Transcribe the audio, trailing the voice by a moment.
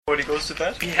he goes to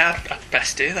bed? Yeah, I'd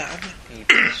best do that. You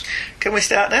best. Can we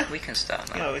start now? We can start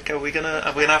now. Yeah, are we gonna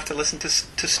have to listen to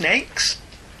snakes?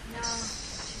 No,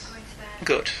 she's going to bed.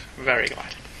 Good, very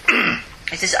glad.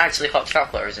 Is this actually hot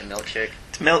chocolate or is it milkshake?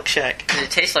 It's milkshake. 'Cause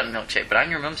it tastes like milkshake, but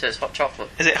your mum says hot chocolate.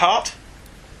 Is it hot?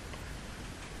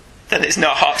 Then it's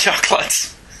not hot chocolate.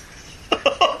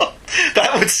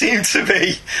 That would seem to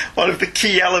be one of the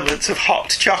key elements of hot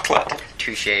chocolate.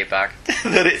 Touche bag.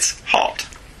 That it's hot.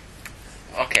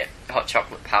 Okay, hot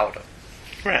chocolate powder.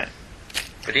 Right.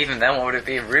 But even then, what would it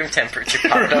be? Room temperature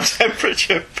powder? Room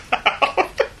temperature powder.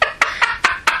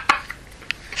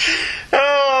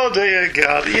 Oh dear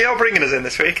God. You're bringing us in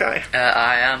this week, aren't you?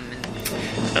 I am.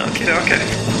 Okay.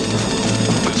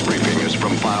 This briefing is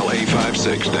from file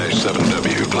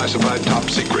A56-7W. Classified top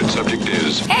secret. Subject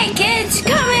is... Hey kids,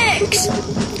 comics!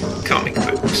 Comic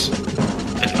books.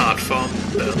 An art form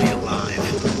barely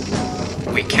alive.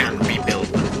 We can rebuild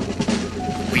them.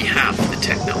 We have the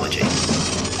technology.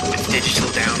 With digital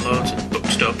downloads and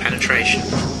bookstore penetration,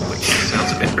 which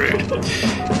sounds a bit rude,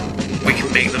 we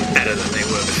can make them better than they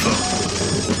were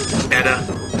before. Better,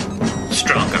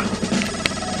 stronger,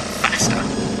 faster.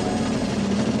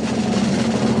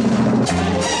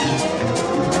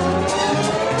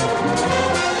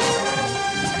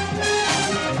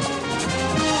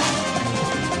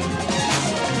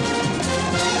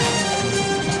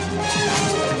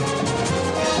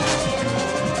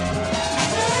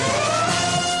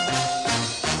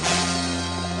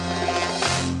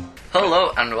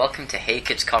 Hello and welcome to Hey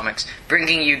Kids Comics,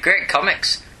 bringing you great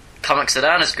comics, comics that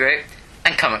aren't as great,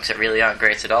 and comics that really aren't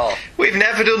great at all. We've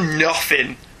never done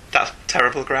nothing. That's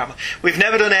terrible grammar. We've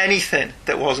never done anything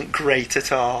that wasn't great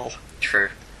at all. True.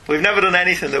 We've never done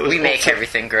anything that was We make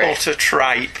everything great. utter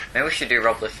tripe. Maybe we should do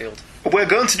Rob Liefeld. We're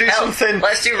going to do Hell, something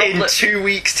let's do Rob in 2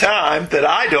 weeks' time that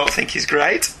I don't think is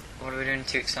great. What are we doing in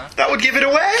 2 weeks' time? That would give it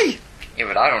away. Yeah,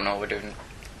 but I don't know what we're doing.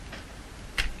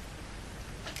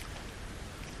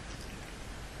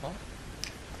 What?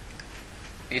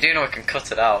 You do know I can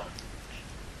cut it out.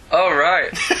 Oh, right.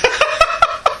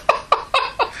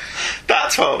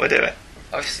 That's what we're doing.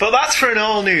 Obviously. But that's for an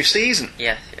all new season.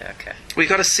 Yeah, okay. We've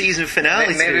got a season finale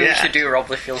Maybe to do we yet. should do Rob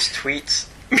Liefeld's tweets.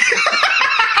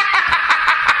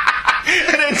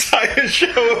 An entire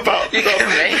show about You can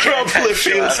make an Rob entire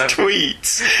show Liefeld's out of it.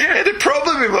 tweets. It'd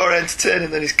probably be more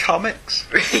entertaining than his comics.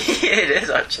 It is,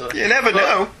 actually. You never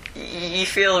know. You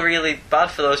feel really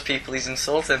bad for those people he's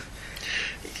insulting.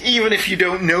 Even if you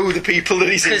don't know the people that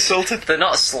he's 'Cause insulted. They're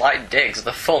not slight digs,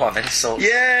 they're full-on insults.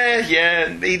 Yeah.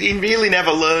 He really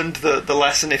never learned the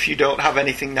lesson if you don't have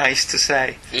anything nice to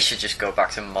say. He should just go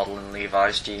back to modelling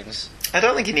Levi's jeans. I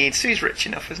don't think he needs to. He's rich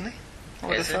enough, isn't he? I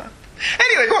would Is have he? thought.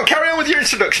 Anyway, go on, carry on with your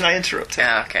introduction. I interrupted.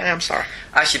 Yeah, okay. I'm sorry.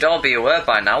 As should all be aware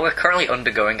by now, we're currently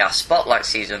undergoing our Spotlight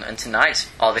season, and tonight,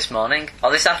 or this morning,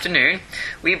 or this afternoon,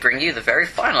 we bring you the very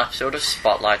final episode of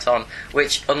Spotlight On,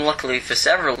 which, unluckily for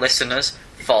several listeners,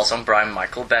 falls on Brian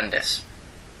Michael Bendis.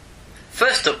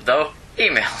 First up, though,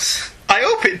 emails. I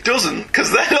hope it doesn't,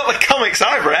 because they're not the comics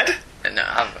I've read. No,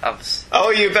 I've Oh,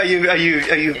 are you Yeah.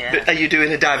 are you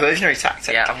doing a diversionary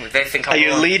tactic? yeah, they think Are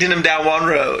you leading them down one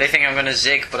road They think I'm going to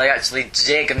zig, but I actually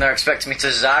zig, and they're expecting me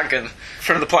to zag, and...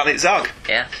 from the planet Zog?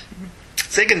 Yeah,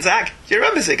 Zig and Zag. Do you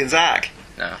remember Zig and Zag?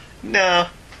 no. No.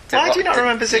 Why do you not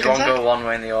remember Zig and Did one Zag? go one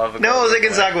way and the other go No, the Zig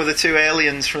and other way? Zag were the two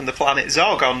aliens from the planet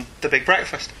Zog on The Big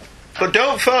Breakfast. But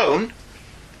don't phone.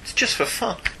 It's just for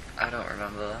fun. I don't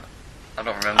remember that. I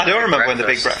I don't remember when The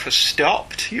Big Breakfast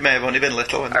stopped. You may have only been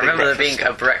little when The I Big remember there Breakfast being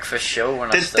a breakfast show when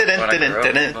I grew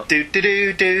up.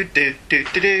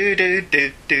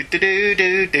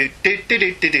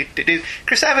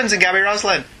 Chris Evans and Gabby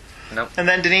Roslin. Nope. And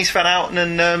then Denise Van Outen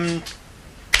and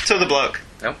this other bloke.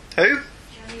 Nope. Who?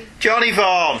 Johnny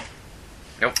Vaughan.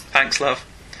 Nope. Thanks, love.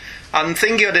 And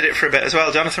Thingio did it for a bit as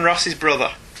well. Jonathan Ross's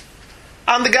brother.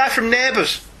 And the guy from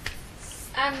Neighbours.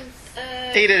 And,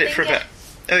 He did it for a bit.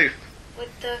 Who?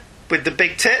 With the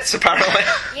big tits, apparently.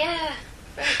 Yeah,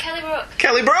 Kelly Brook.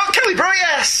 Kelly Brook,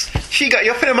 yes! She got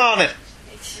you up in the morning.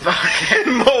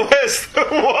 In more ways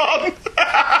than one.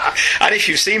 And if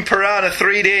you've seen Piranha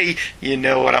 3D, you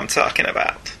know what I'm talking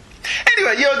about.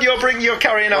 Anyway, you're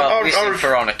carrying on. Well, we see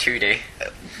Piranha 2D.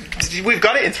 We've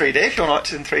got it in 3D if you want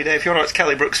to watch it in 3D. If you want to watch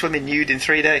Kelly Brook swimming nude in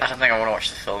 3D. I don't think I want to watch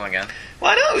the film again.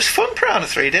 Well, I know, it was fun, Piranha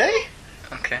 3D.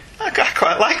 Okay. I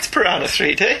quite liked Piranha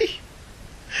 3D.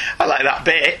 I like that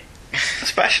bit,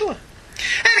 especially.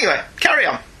 Anyway, carry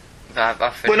on.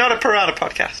 We're not a Piranha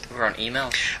podcast. We're on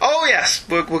email. Oh, yes,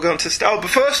 we're going to start. Oh, but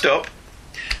first up,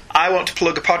 I want to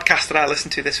plug a podcast that I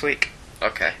listened to this week.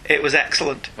 Okay. It was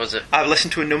excellent. Was it? I've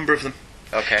listened to a number of them.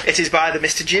 Okay. It is by the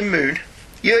Mr. Jim Moon,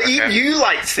 You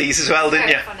liked these as well, didn't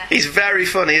Very you? funny. He's very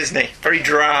funny, isn't he? Very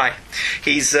dry.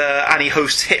 He's and he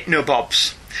hosts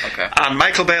Hypnobobs. Okay. And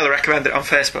Michael Baylor recommended it on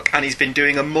Facebook, and he's been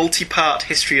doing a multi-part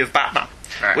history of Batman,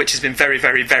 Right. which has been very,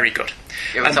 very, very good.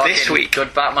 Yeah, we're and talking this week,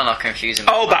 good Batman or confusing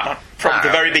all Batman from the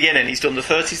right. very beginning. He's done the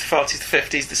 30s, the 40s, the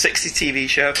 50s, the 60s TV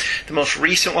show. The most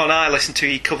recent one I listened to,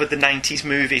 he covered the 90s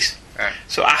movies. Right.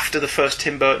 So after the first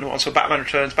Tim Burton one, so Batman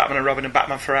Returns, Batman and Robin, and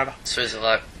Batman Forever. So is it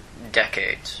like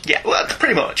decades? Yeah, well,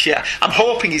 pretty much, yeah. I'm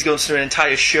hoping he's going to do an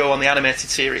entire show on the animated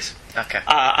series. Okay.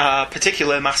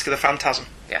 Particularly Mask of the Phantasm,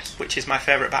 Yes. which is my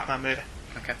favourite Batman movie.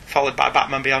 Okay. Followed by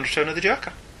Batman Beyond Return of the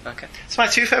Joker. Okay. It's my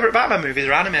two favourite Batman movies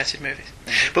are animated movies.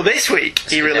 But this week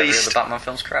he Every released... other Batman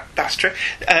film's crap. That's true.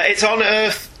 It's on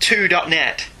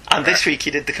Earth2.net, and this week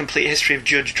he did the complete history of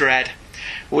Judge Dredd,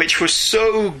 which was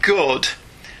so good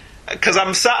because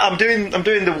I'm doing the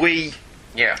Wii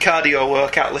Yeah. cardio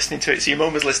workout listening to it. So your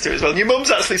mum was listening to it as well. And your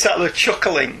mum's actually sat there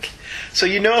chuckling, so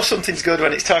you know something's good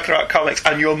when it's talking about comics,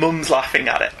 and your mum's laughing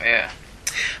at it. Yeah.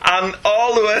 And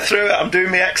all the way through it, I'm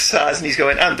doing my exercise, and he's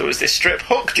going, and there was this strip,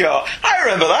 Hookjaw, I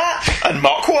remember that, and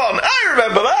Mach 1, I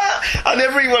remember that, and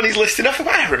everyone he's listing off,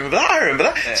 I remember that, I remember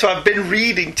that. Yeah. So I've been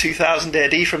reading 2000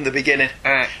 AD from the beginning.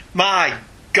 Alright. My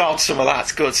God, some of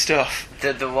that's good stuff.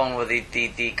 The one where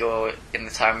they go in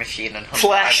the time machine and hunt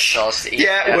Flesh, dinosaurs to eat.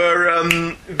 where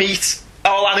meat...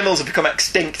 All animals have become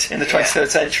extinct in the 23rd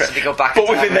century. So they go back but in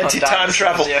we've time and invented hunt time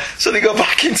travel. dinosaurs, yeah. So they go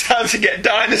back in time to get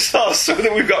dinosaurs so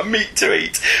that we've got meat to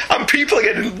eat. And people are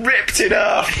getting ripped in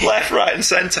half, left, right and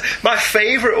centre. My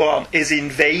favourite one is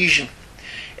Invasion,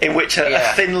 in which a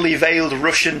thinly veiled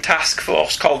Russian task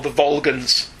force called the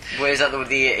Volgans Where is that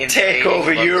the take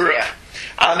over ones? Europe. Yeah.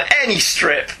 And any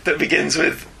strip that begins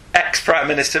with ex-Prime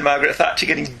Minister Margaret Thatcher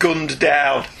getting gunned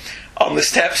down on the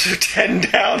steps of 10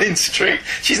 Downing Street.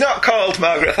 She's not called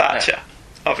Margaret Thatcher,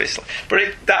 obviously. But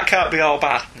that can't be all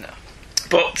bad. No.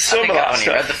 But some I think of that I only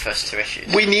read stuff... the first 2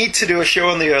 issues. We need to do a show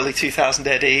on the early 2000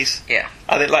 ADs. Yeah.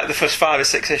 I think like the first 5 or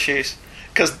 6 issues.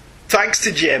 Because thanks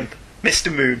to Jim,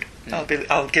 Mr. Moon,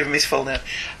 I'll give him his full name,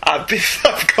 I've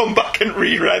gone back and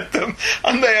reread them,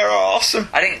 and they are awesome.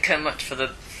 I didn't care much for the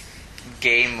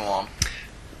game one.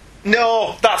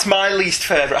 No, that's my least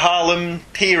favourite, Harlem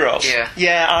Heroes. Yeah.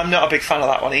 Yeah, I'm not a big fan of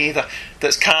that one either.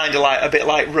 That's kind of like a bit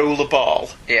like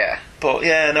Rollerball. Yeah. But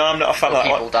yeah, no, I'm not a fan of that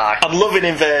People one. die. I'm loving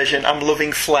Invasion, I'm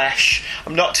loving Flesh.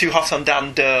 I'm not too hot on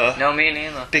Dan Durr. No, me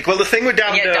neither. Well, the thing with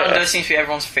Dan Yeah, Durr... Dan Durr seems to be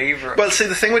everyone's favourite. Well, see,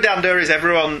 the thing with Dan Durr is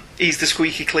he's the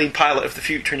squeaky clean pilot of the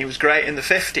future, and he was great in the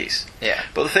 50s. Yeah.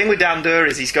 But the thing with Dan Durr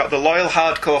is he's got the loyal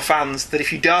hardcore fans that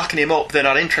if you darken him up, they're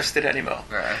not interested anymore.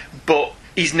 Right. But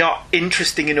he's not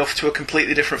interesting enough to a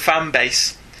completely different fan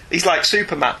base. He's like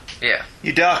Superman. Yeah.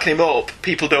 You darken him up,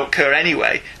 people don't care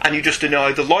anyway, and you just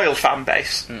annoy the loyal fan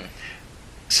base.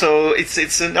 So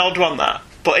it's an odd one, that.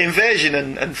 But Invasion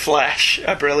and Flesh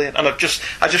are brilliant, and I just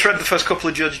read the first couple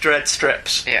of Judge Dredd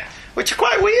strips, Yeah. which are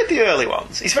quite weird. The early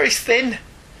ones. He's very thin,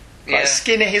 Yeah. quite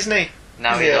skinny, isn't he?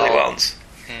 Now the he's early all- ones.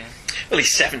 Yeah. Well,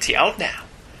 he's 70 odd now.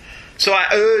 So I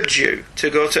urge you to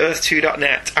go to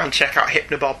Earth2.net and check out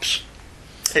Hypnobobs.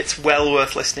 It's well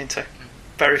worth listening to.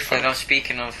 Very You fun. know,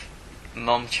 speaking of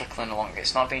Mum chuckling along,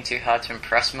 it's not been too hard to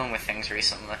impress Mum with things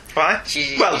recently. Why?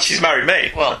 She's married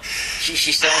me. Well,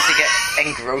 she's starting to get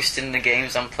engrossed in the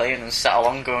games I'm playing and sat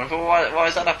along going, oh, why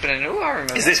is that happening? Oh, I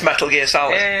remember. Is this Metal Gear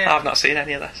Solid? Yeah. I've not seen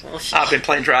any of this. Well, I've been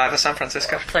playing Driver, San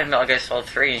Francisco. playing Metal Gear Solid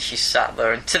 3 and she sat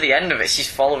there and to the end of it she's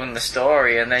following the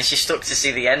story and then she stuck to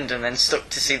see the end and then stuck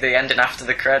to see the ending after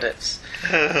the credits.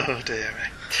 Oh dear me.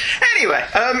 Anyway,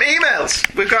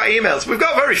 emails. We've got emails. We've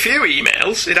got very few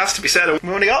emails, it has to be said.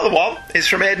 We've only got the one. It's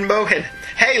from Aidan Mohin.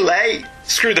 Hey, Lay.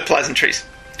 Screw the pleasantries.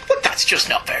 But that's just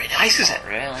not very nice, is it?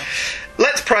 Really?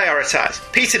 Let's prioritise.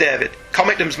 Peter David,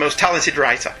 Comicdom's most talented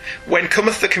writer. When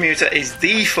Cometh the Commuter is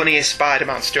the funniest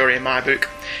Spider-Man story in my book.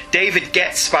 David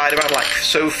gets Spider-Man like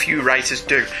so few writers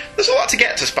do. There's a lot to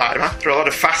get to Spider-Man. There are a lot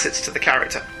of facets to the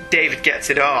character. David gets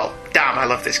it all. Damn, I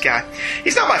love this guy.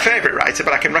 He's not my favourite writer,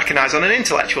 but I can recognise on an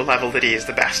intellectual level that he is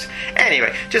the best.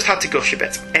 Anyway, just had to gush a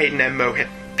bit. Aidan M. Mohin.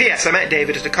 P.S. I met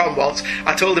David at a con once.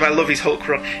 I told him I love his Hulk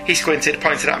run. He squinted,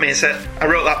 pointed at me and said, I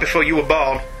wrote that before you were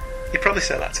born. He'd probably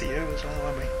say that to you as well,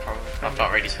 won't we? Probably. I've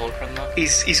not read his Hulk run though.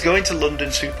 He's going to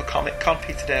London Super Comic Con,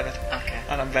 Peter David. Okay.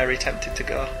 And I'm very tempted to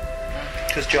go.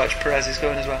 Because George Perez is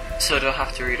going as well. So do I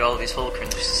have to read all of his Hulk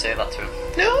runs just to say that to him?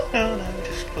 No.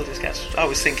 We'll just get... I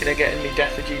was thinking of getting me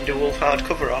Death of Gene DeWolf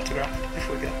hardcover autographed if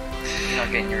we go. You're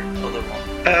not getting your other one?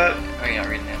 Oh, you're not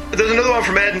reading it? There's another one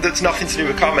from Aidan that's nothing to do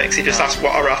with comics. He just asked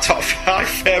what are our top 5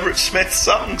 favourite Smith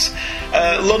songs.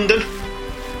 London.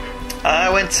 I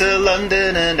went to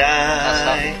London and That's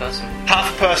I... half a person.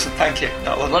 Half a person, thank you.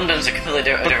 Not London. London's a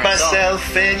completely Put different song.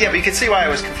 myself in... Yeah, but you can see why I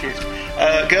was confused.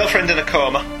 Girlfriend in a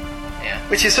Coma, Yeah,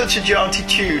 which is such a jaunty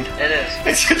tune. it is.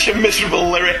 It's such a miserable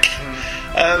lyric.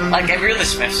 Like every other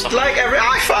Smith song.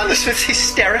 I find the Smiths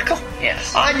hysterical.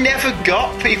 Yes. I never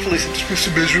got people who said Smiths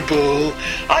are miserable.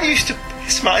 I used to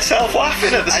piss myself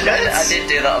laughing at the I Smiths. did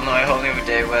do that on the way home the other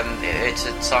day when it's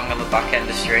a song on the back end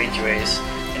of Strange Ways,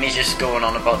 and he's just going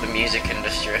on about the music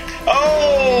industry.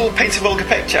 Oh, paints a vulgar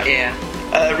picture. Yeah,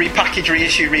 Repackage,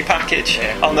 reissue, repackage.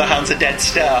 Yeah. On the hands of Dead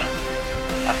Star.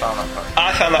 I found that funny.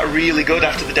 I found that really good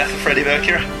after the death of Freddie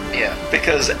Mercury, Yeah,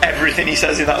 because everything he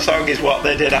says in that song is what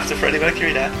they did after Freddie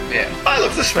Mercury died. yeah. I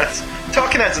love the Smiths.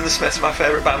 Talking Heads and the Smiths are my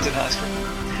favourite bands in high school.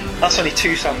 That's only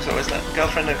 2 songs though, isn't it?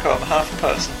 Girlfriend in a Coma, Half a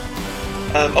Person.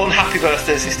 Unhappy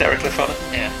Birthday is hysterically funny,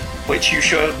 Yeah. which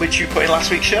you put in last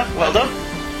week's show. Well done.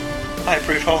 I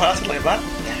approve wholeheartedly of that.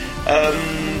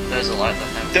 There's a light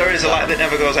that never. There is a light that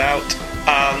never goes out,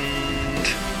 and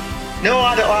no,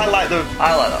 I don't. I like the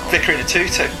I like that one. Vicar in a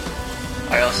Tutu.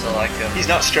 I also like He's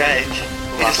not strange.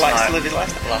 He Last just likes night. to live his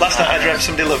life. Last Last night I night. dreamt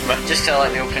somebody loved me. just I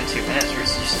like the opening 2 minutes where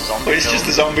it's just a zombie. But it's film. just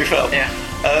a zombie film. Yeah.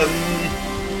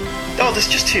 Oh, there's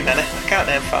just too many. I can't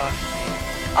name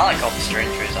 5. I like all the Strange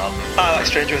Ways albums. I like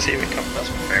Stranger Here We Come. That's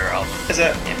my favourite album. Is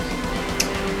it?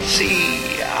 Yeah.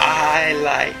 See, I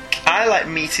like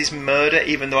Meat is Murder,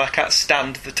 even though I can't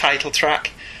stand the title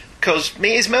track. Because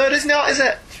Meat is Murder's not, is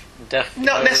it?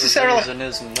 Not necessarily. Reason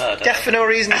is murder. Death for no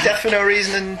reason, death for no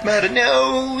reason, and murder.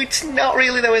 No, it's not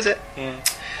really though, is it?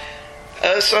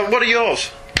 Yeah. So what are yours?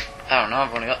 I don't know.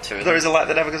 I've only got 2 of them. There is a light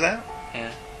that never goes out.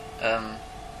 Yeah.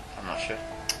 I'm not sure.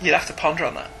 You'd have to ponder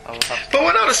on that. I will have to. But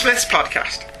we're not a Smiths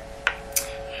podcast.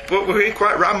 But we're being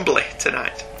quite rambly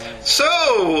tonight.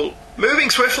 So, moving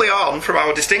swiftly on from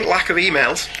our distinct lack of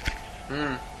emails.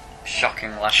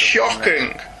 Shocking lack of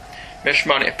Shocking. Miss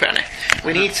Moneypenny.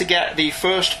 We need to get the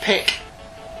first pick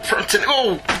from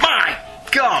oh my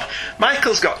god!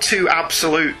 Michael's got 2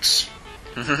 absolutes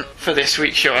for this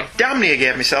week's show. I damn near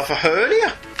gave myself a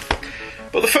hernia.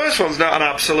 But the first one's not an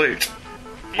absolute.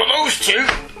 Well, those 2.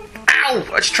 Ow!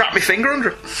 I just trapped my finger under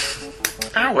it.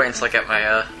 I'm waiting until I get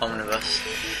my omnibus.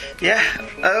 Yeah.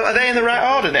 Are they in the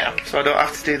right order now? So I don't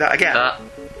have to do that again. That,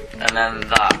 and then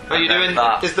that. Are you and then doing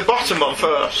that? Is the bottom one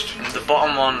first? The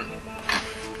bottom one,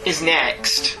 Is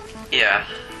next. yeah.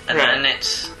 And Right. then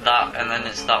it's that, and then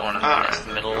it's that one, and then it's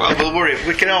the middle Well, one. we'll worry.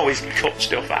 We can always cut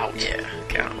stuff out. Yeah.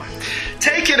 Can't we?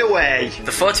 Take it away.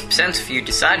 The 40% of you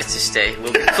decided to stay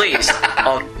will be pleased,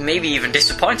 or maybe even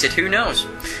disappointed, who knows,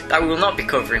 that we will not be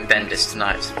covering Bendis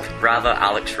tonight, rather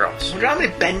Alex Ross. I wonder how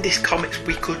many Bendis comics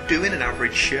we could do in an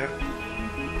average show.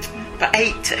 About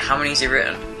 80. How many's he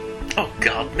written? Oh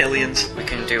god, millions. We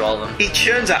can do all of them. He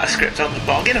churns out a script on the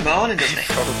bog in a morning, doesn't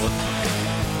he? Probably.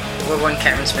 Well, when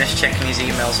Kevin Smith's checking his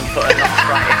emails and putting up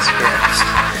writing scripts,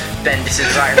 Bendis is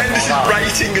writing Bendis is them all out.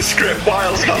 writing a script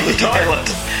whilst on the toilet.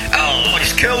 Oh, I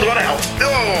just killed one out.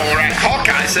 Oh, right.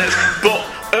 Hawkeye says, but,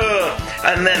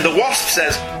 and then the Wasp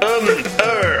says,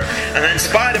 and then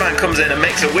Spider-Man comes in and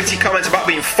makes a witty comment about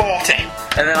being 40.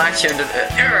 And then I churned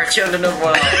another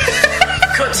one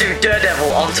out. Cut to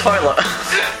Daredevil on toilet.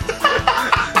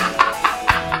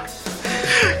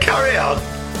 Carry on.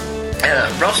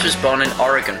 Ross was born in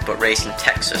Oregon but raised in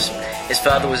Texas. His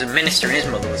father was a minister and his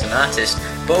mother was an artist.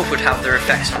 Both would have their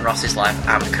effects on Ross's life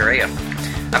and career.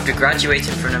 After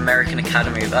graduating from an American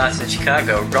Academy of Arts in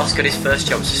Chicago, Ross got his first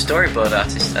job as a storyboard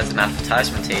artist at an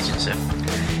advertisement agency.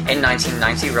 In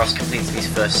 1990, Ross completed his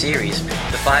first series,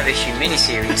 the 5-issue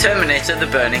miniseries Terminator: The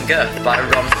Burning Earth by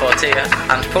Ron Fortier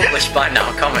and published by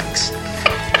Now Comics.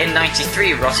 In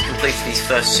 93, Ross completed his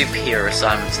first superhero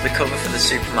assignment, the cover for the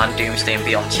Superman Doomsday and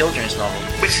Beyond children's novel.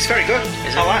 Which is very good.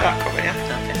 Is I it? like that cover,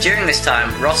 yeah. During this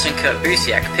time, Ross and Kurt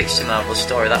Busiek pitched to Marvel a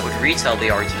story that would retell the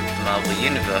origin of the Marvel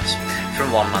Universe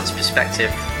from one man's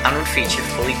perspective and would feature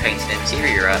fully painted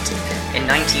interior art. In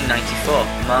 1994,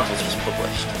 Marvels was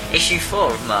published. Issue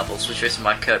 4 of Marvels was written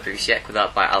by Kurt Busiek with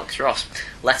art by Alex Ross,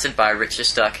 lettered by Richard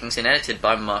Starkings and edited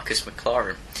by Marcus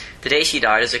McLaurin. The day she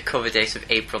died has a cover date of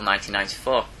April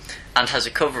 1994, and has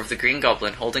a cover of the Green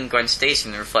Goblin holding Gwen Stacy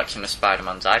in the reflection of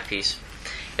Spider-Man's eyepiece.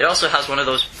 It also has one of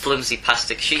those flimsy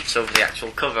plastic sheets over the actual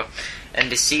cover,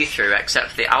 and is see-through except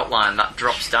for the outline that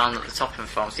drops down at the top and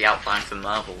forms the outline for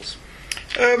Marvels.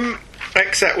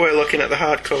 Except we're looking at the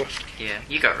hardcover. Yeah,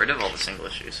 you got rid of all the single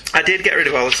issues. I did get rid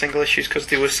of all the single issues because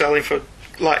they were selling for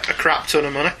like a crap ton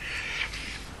of money.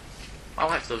 I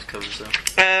liked those covers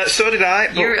though. So did I.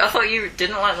 But I thought you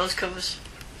didn't like those covers.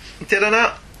 did I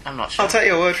not? I'm not sure. I'll take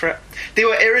your word for it. They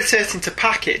were irritating to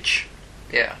package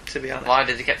Yeah. to be honest. Why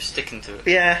did they keep sticking to it?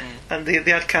 Yeah, and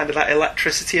they had kind of that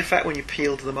electricity effect when you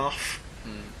peeled them off,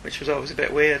 which was always a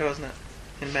bit weird, wasn't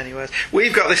it? In many ways.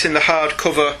 We've got this in the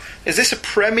hardcover. Is this a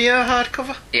premiere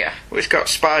hardcover? Yeah. It's got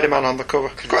Spider-Man on the cover.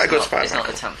 Quite a good Spider-Man. It's not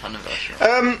the cover. 10th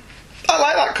anniversary. I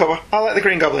like that cover. I like the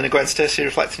Green Goblin and Gwen Stacy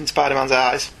reflected in Spider-Man's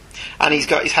eyes. And he's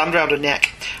got his hand round her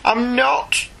neck. I'm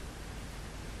not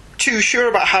too sure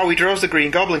about how he draws the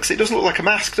Green Goblin, because it doesn't look like a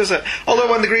mask, does it?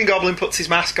 Although when the Green Goblin puts his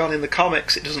mask on in the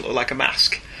comics, it doesn't look like a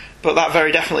mask. But that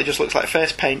very definitely just looks like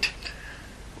face paint.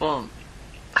 Well,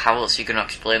 how else are you going to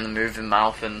explain the moving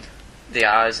mouth and the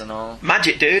eyes and all?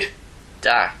 Magic, dude.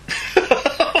 Da.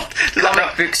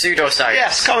 Comic book pseudoscience.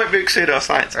 Yes, comic book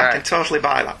pseudoscience. Right. I can totally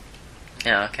buy that.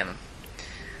 Yeah, okay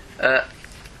then.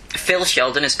 Phil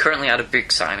Sheldon is currently at a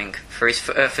book signing for his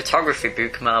photography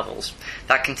book Marvels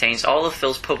that contains all of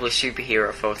Phil's published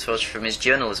superhero photos from his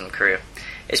journalism career.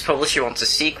 His publisher wants a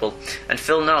sequel, and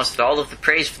Phil knows that all of the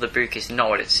praise for the book is not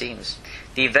what it seems.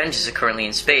 The Avengers are currently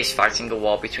in space fighting a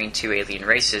war between two alien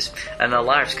races, and their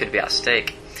lives could be at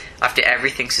stake. After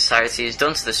everything society has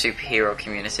done to the superhero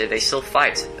community, they still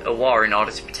fight a war in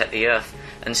order to protect the Earth.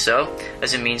 And so,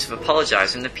 as a means of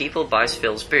apologising, the people buy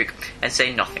Phil's book and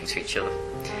say nothing to each other.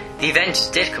 The Avengers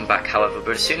did come back, however,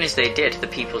 but as soon as they did, the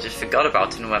people just forgot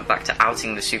about it and went back to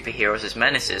outing the superheroes as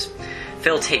menaces.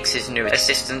 Phil takes his new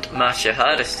assistant, Marsha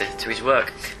Hardester, to his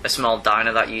work, a small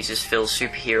diner that uses Phil's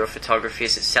superhero photography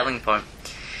as its selling point.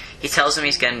 He tells them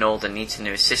he's getting old and needs a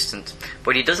new assistant.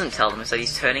 What he doesn't tell them is that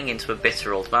he's turning into a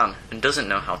bitter old man and doesn't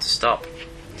know how to stop.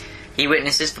 He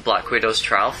witnesses the Black Widow's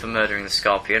trial for murdering the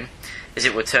Scorpion. As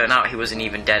it would turn out, he wasn't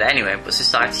even dead anyway, but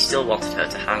society still wanted her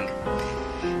to hang.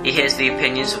 He hears the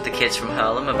opinions of the kids from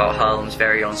Harlem about Harlem's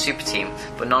very own super team,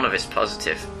 but none of it's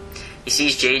positive. He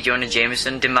sees J. Jonah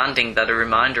Jameson demanding that a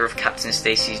reminder of Captain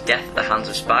Stacy's death at the hands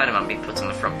of Spider-Man be put on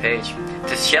the front page.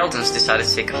 The Sheldons decided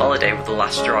to take a holiday with the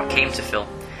last straw came to Phil.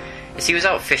 As he was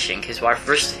out fishing, his wife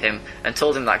rushed to him and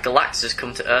told him that Galactus has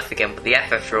come to Earth again, but the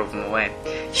FF drove him away.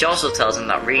 She also tells him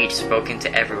that Reed spoke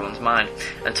into everyone's mind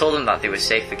and told him that they were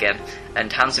safe again,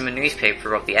 and hands him a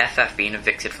newspaper of the FF being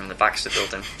evicted from the Baxter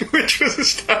building. Which was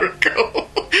hysterical.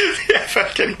 The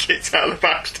FF getting kicked out of the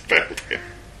Baxter building.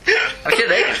 I'm sure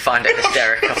they didn't find it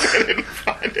hysterical. I didn't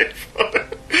find it funny.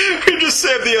 We just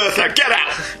saved the Earth now, get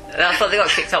out! I thought they got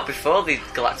kicked out before the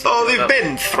Galactic. Oh, they've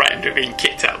been threatened with being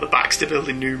kicked out of the Baxter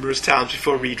building numerous times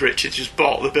before Reed Richards just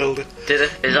bought the building. Did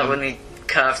it? Is that when they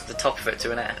carved the top of it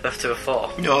to a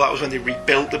 4? No, that was when they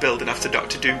rebuilt the building after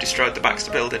Doctor Doom destroyed the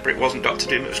Baxter building, but it wasn't Doctor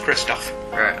Doom, it was Christoph.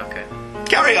 Right, okay.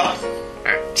 Carry on!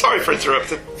 Right. Sorry for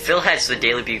interrupting. Phil heads to the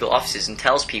Daily Bugle offices and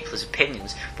tells people his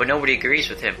opinions, but nobody agrees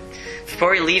with him.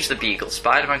 Before he leaves the Bugle,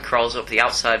 Spider-Man crawls up the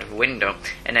outside of a window,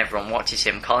 and everyone watches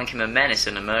him, calling him a menace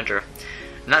and a murderer.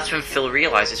 And that's when Phil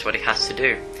realises what he has to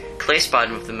do. Clear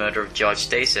Spider-Man of the murder of George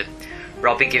Stacy.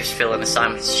 Robbie gives Phil an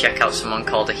assignment to check out someone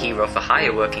called a hero for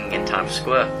hire working in Times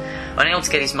Square. Unable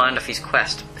to get his mind off his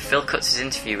quest, Phil cuts his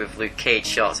interview with Luke Cage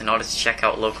short in order to check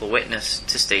out local witness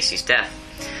to Stacy's death.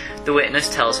 The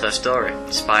witness tells her story.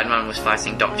 Spider-Man was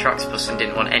fighting Dr. Octopus and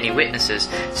didn't want any witnesses,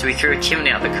 so he threw a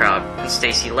chimney at the crowd, and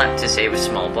Stacy leapt to save a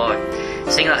small boy.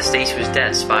 Seeing that Stacy was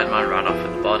dead, Spider-Man ran off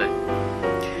with the body.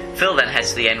 Phil then heads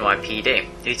to the NYPD.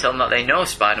 They tell him that they know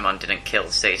Spider-Man didn't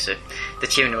kill Stacy. The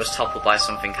chimney was toppled by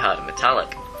something hard and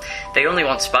metallic. They only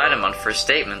want Spider-Man for a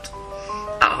statement.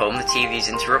 At home, the TV is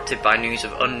interrupted by news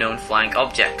of unknown flying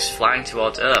objects flying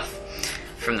towards Earth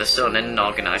from the sun in an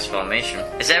organised formation.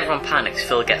 As everyone panics,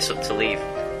 Phil gets up to leave.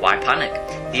 Why panic?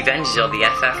 The Avengers or the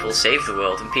FF will save the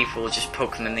world and people will just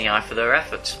poke them in the eye for their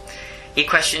efforts. He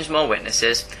questions more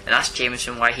witnesses and asks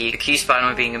Jameson why he accused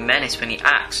Spider-Man of being a menace when he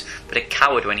acts, but a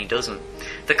coward when he doesn't.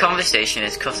 The conversation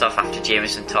is cut off after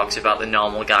Jameson talks about the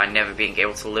normal guy never being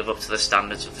able to live up to the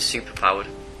standards of the superpowered.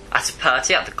 At a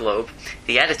party at the Globe,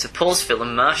 the editor pulls Phil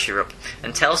and Marsha up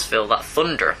and tells Phil that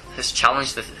Thunder has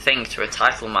challenged the Thing to a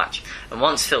title match and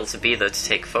wants Phil to be there to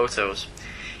take photos.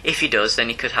 If he does, then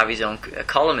he could have his own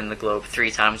column in the Globe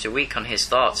 3 times a week on his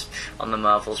thoughts on the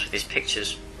Marvels with his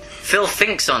pictures. Phil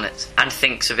thinks on it and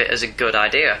thinks of it as a good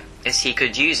idea, as he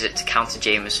could use it to counter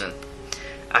Jameson.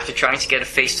 After trying to get a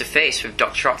face-to-face with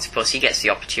Dr. Octopus, he gets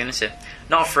the opportunity,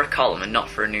 not for a column and not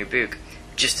for a new book,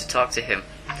 just to talk to him.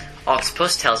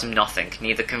 Octopus tells him nothing,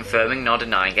 neither confirming nor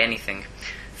denying anything.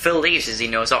 Phil leaves as he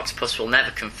knows Octopus will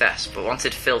never confess, but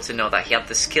wanted Phil to know that he had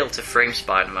the skill to frame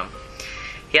Spider-Man.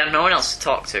 He had no one else to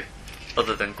talk to,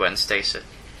 other than Gwen Stacy.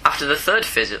 After the 3rd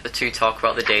visit, the two talk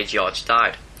about the day George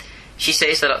died. She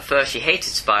says that at first she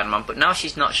hated Spider-Man, but now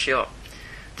she's not sure.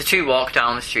 The two walk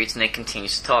down the street and they continue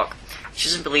to talk. She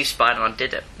doesn't believe Spider-Man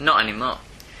did it, not anymore.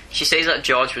 She says that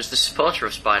George was the supporter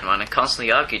of Spider-Man and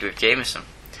constantly argued with Jameson.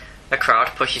 A crowd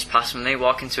pushes past when they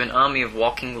walk into an army of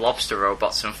walking lobster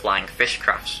robots and flying fish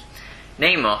crafts.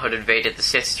 Namor had invaded the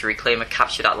city to reclaim a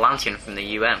captured Atlantean from the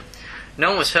UN. No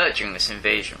one was hurt during this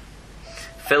invasion.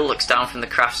 Phil looks down from the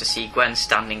craft to see Gwen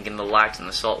standing in the light and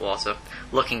the salt water,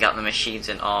 looking at the machines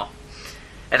in awe.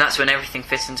 And that's when everything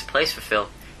fits into place for Phil.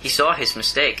 He saw his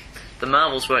mistake. The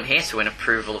Marvels weren't here to win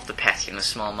approval of the petty and the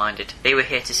small-minded. They were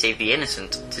here to save the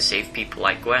innocent, to save people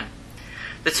like Gwen.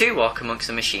 The two walk amongst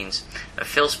the machines, and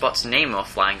Phil spots Namor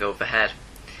flying overhead.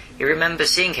 He remembers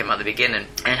seeing him at the beginning,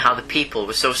 and how the people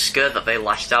were so scared that they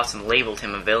lashed out and labelled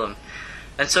him a villain.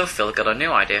 And so Phil got a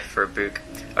new idea for a book.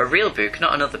 A real book,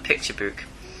 not another picture book.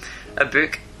 A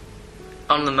book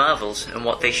on the Marvels and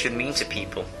what they should mean to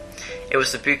people. It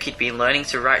was the book he'd been learning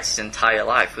to write his entire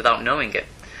life without knowing it.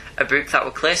 A book that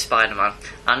would clear Spider-Man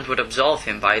and would absolve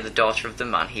him by the daughter of the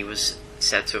man he was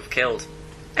said to have killed.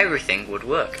 Everything would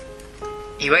work.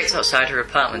 He waits outside her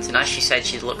apartment, and as she said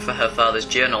she'd look for her father's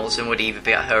journals and would either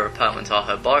be at her apartment or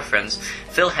her boyfriend's,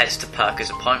 Phil heads to Parker's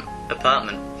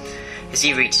apartment. As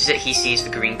he reaches it, he sees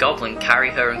the Green Goblin carry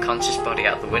her unconscious body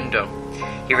out the window.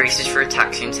 He races for a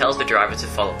taxi and tells the driver to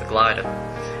follow the glider.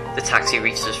 The taxi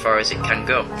reaches as far as it can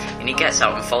go, and he gets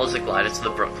out and follows the glider to the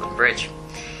Brooklyn Bridge.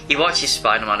 He watches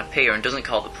Spider-Man appear and doesn't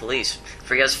call the police,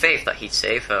 for he has faith that he'd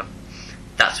save her.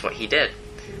 That's what he did.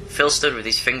 Phil stood with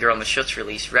his finger on the shutter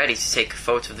release, ready to take a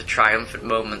photo of the triumphant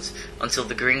moment, until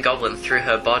the Green Goblin threw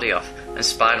her body off, and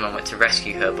Spider-Man went to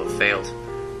rescue her but failed.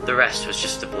 The rest was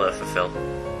just a blur for Phil.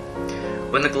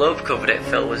 When the Globe covered it,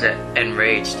 Phil was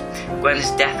enraged.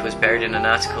 Gwen's death was buried in an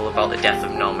article about the death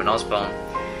of Norman Osborn.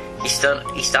 He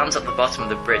stands at the bottom of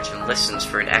the bridge and listens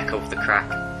for an echo of the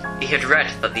crack. He had read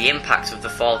that the impact of the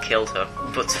fall killed her,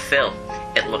 but to Phil,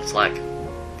 it looked like...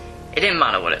 It didn't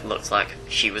matter what it looked like,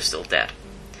 she was still dead.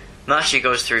 Marcia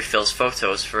goes through Phil's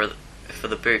photos for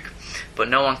the book, but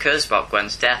no one cares about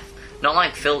Gwen's death, not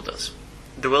like Phil does.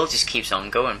 The world just keeps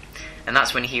on going, and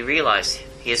that's when he realised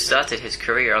he had started his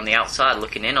career on the outside,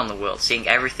 looking in on the world, seeing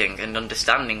everything and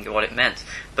understanding what it meant,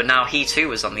 but now he too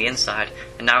was on the inside,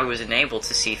 and now he was enabled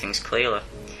to see things clearer.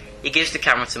 He gives the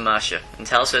camera to Marcia and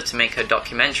tells her to make her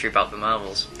documentary about the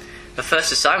Marvels. Her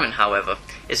first assignment, however,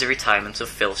 is the retirement of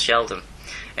Phil Sheldon,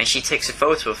 and she takes a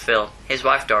photo of Phil, his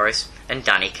wife Doris, and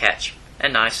Danny Ketch, a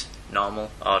nice,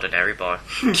 normal, ordinary boy.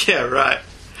 Yeah, right.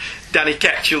 Danny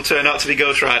Ketch will turn out to be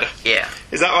Ghost Rider. Yeah.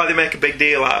 Is that why they make a big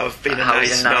deal out of being a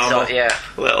nice, normal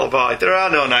little boy? There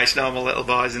are no nice, normal little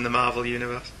boys in the Marvel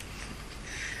Universe.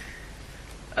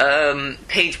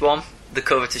 Page 1, the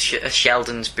cover to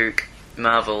Sheldon's book,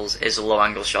 Marvels, is a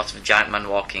low-angle shot of a giant man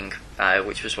walking,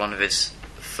 which was one of his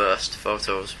first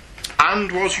photos.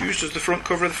 And was used as the front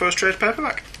cover of the first trade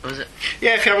paperback. Was it?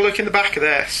 Yeah, if you have a look in the back of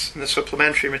this, in the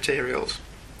supplementary materials.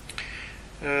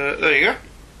 There you go.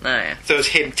 Oh, yeah. So it's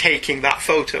him taking that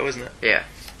photo, isn't it? Yeah.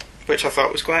 Which I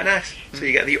thought was quite nice. So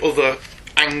you get the other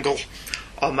angle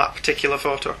on that particular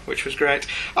photo, which was great.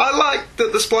 I like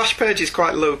that the splash page is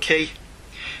quite low-key.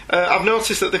 I've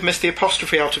noticed that they've missed the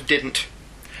apostrophe out of didn't.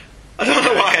 I don't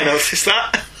know why I noticed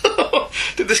that.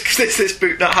 Did this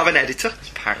book not have an editor?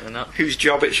 Apparently not. Whose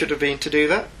job it should have been to do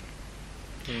that?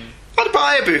 I'd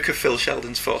buy a book of Phil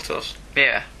Sheldon's photos.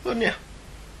 Yeah. Wouldn't you?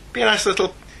 Be a nice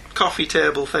little coffee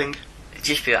table thing. It'd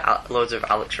just be loads of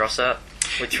Alex Ross art,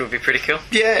 which would be pretty cool.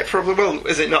 Yeah, it probably will.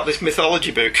 Is it not this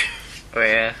mythology book? Oh,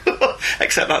 yeah.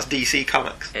 Except that's DC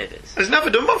Comics. It is. He's never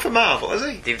done one for Marvel, has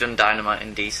he? They've done Dynamite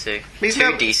in DC. He's Two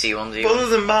never- DC ones even. Other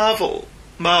than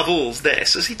Marvel's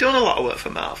this, has he done a lot of work for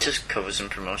Marvel? Just covers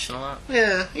and promotional art.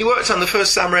 Yeah, he worked on the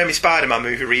first Sam Raimi Spider-Man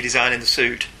movie, redesigning the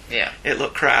suit. Yeah, It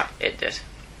looked crap. it did.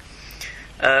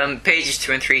 Pages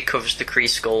 2 and 3 covers the Kree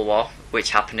Skull War,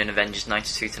 which happened in Avengers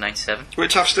 92 to 97.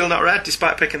 Which I've still not read,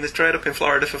 despite picking this trade up in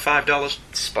Florida for $5.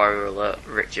 Spoiler alert,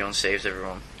 Rick Jones saves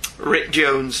everyone. Rick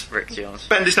Jones. Rick Jones.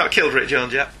 Bendis not killed Rick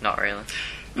Jones yet? Not really.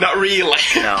 Not really.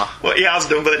 No. Well, he has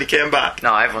done, but then he came back.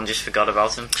 No, everyone just forgot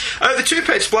about him. The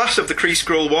 2-page splash of the Kree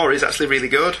Skrull War is actually really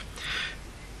good.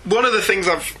 One of the things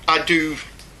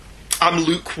I'm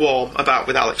lukewarm about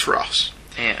with Alex Ross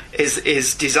Yeah.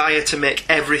 is desire to make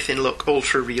everything look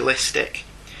ultra realistic,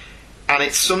 and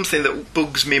it's something that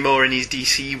bugs me more in his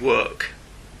DC work,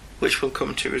 which we'll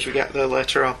come to as we get there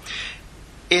later on.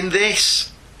 In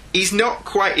this, he's not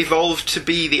quite evolved to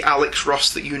be the Alex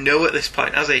Ross that you know at this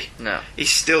point, has he? No.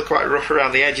 He's still quite rough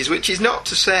around the edges, which is not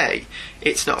to say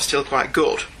it's not still quite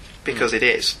good, because it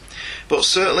is. But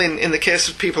certainly in the case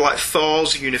of people like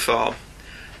Thor's uniform,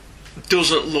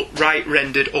 doesn't look right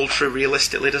rendered ultra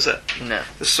realistically, does it? No.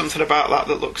 There's something about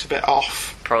that looks a bit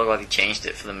off. Probably why they changed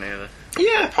it for the movie.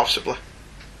 Yeah, possibly.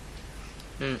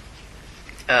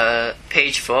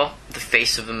 Page 4, the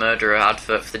Face of the Murderer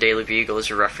advert for the Daily Bugle is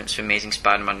a reference to Amazing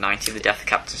Spider-Man 90, The Death of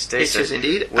Captain Stacy. It is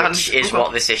indeed. Which is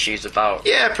what this issue's about.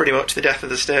 Yeah, pretty much, the death of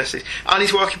the Stacys. And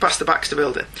he's walking past the Baxter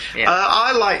building. Yeah.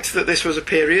 I liked that this was a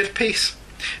period piece.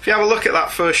 If you have a look at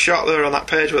that first shot there on that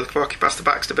page where they're walking past the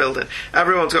Baxter building,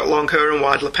 everyone's got long hair and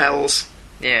wide lapels.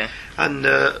 Yeah. And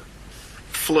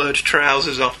flurred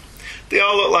trousers on. They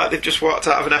all look like they've just walked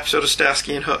out of an episode of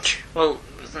Starsky and Hutch. Well,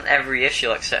 wasn't every issue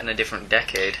like set in a different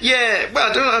decade? Yeah,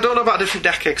 well, I don't know about different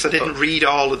decades because I didn't read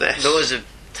all of this. There was a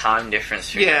time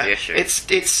difference between the issue.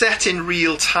 it's set in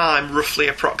real time, roughly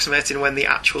approximating when the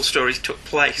actual stories took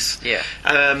place. Yeah.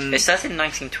 It set in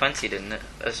 1920, didn't it?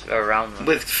 Around then.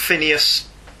 With Phineas.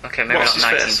 Okay, maybe what's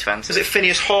not his face? 1920. Was it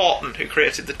Phineas Horton who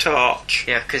created the torch?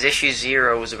 Yeah, because issue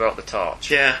 0 was about the torch.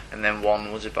 Yeah. And then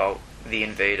 1 was about the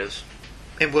invaders.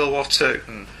 In World War II.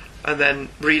 And then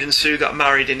Reed and Sue got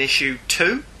married in issue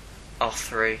 2. Or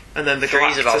 3. And then the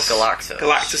 3's about Galactus.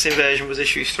 Galactus invasion was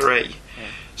issue 3. Yeah.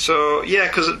 So, yeah,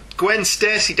 because Gwen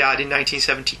Stacy died in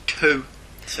 1972.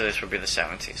 So this would be the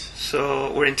 70s.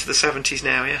 So we're into the 70s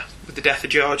now, yeah, with the death of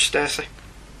George Stacy.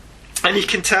 And you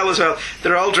can tell as well,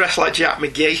 they're all dressed like Jack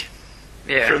McGee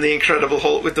from The Incredible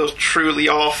Hulk with those truly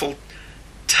awful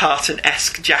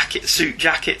tartan-esque suit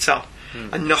jackets on.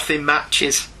 And nothing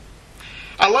matches.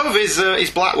 I love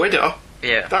his Black Widow.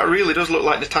 Yeah. That really does look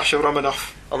like Natasha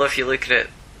Romanoff. Although if you look at it,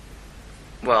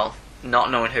 well,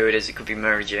 not knowing who it is, it could be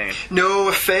Mary Jane. No,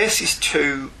 her face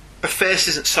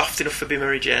isn't soft enough for be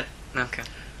Mary Jane. Okay.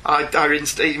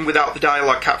 Even without the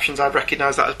dialogue captions, I'd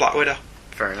recognise that as Black Widow.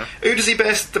 Fair enough. Who does he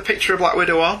base the picture of Black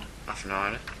Widow on? I've no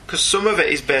idea. Because some of it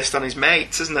is based on his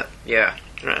mates, isn't it? Yeah.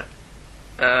 Right.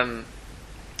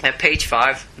 At page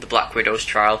 5, the Black Widow's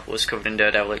trial was covered in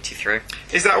Daredevil 83.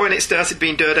 Is that when it started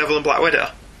being Daredevil and Black Widow?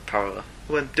 Probably.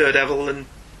 When Daredevil and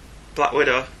Black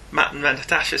Widow, Matt and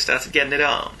Natasha started getting it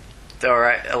on?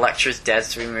 Alright, Elektra's dead,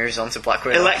 so we moves on to Black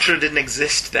Widow. Elektra didn't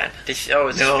exist then. No,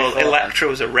 Elektra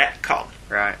was a retcon.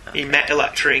 Right. Okay. He met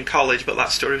Elektra in college, but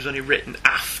that story was only written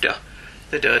after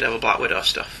the Daredevil Black Widow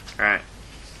stuff. Right.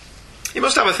 He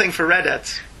must have a thing for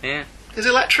redheads. Yeah. Is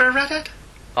Elektra a redhead?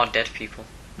 Or dead people.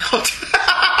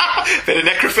 Bit of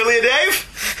necrophilia, Dave?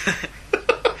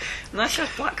 No, she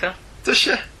has black hair. Does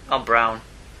she? Or brown.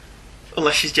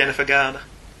 Unless she's Jennifer Garner.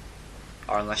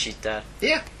 Or unless she's dead.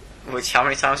 Yeah. Which, how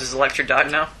many times has Elektra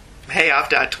died now? Hey, I've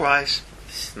died twice.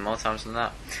 More times than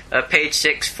that. Page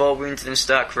 6, 4 Wounded and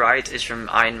Stark Right is from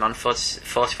Iron Man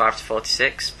 45 to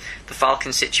 46. The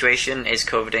Falcon situation is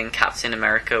covered in Captain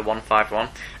America 151.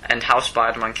 And How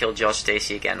Spider-Man Killed George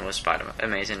Stacy Again was Spider-Man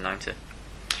Amazing 90.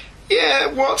 Yeah,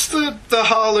 what's the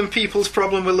Harlem people's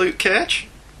problem with Luke Cage?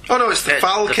 Oh no, it's the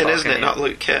Falcon, isn't it? Yeah. Not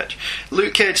Luke Cage.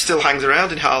 Luke Cage still hangs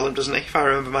around in Harlem, doesn't he? If I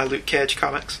remember my Luke Cage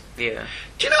comics. Yeah.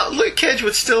 Do you know, Luke Cage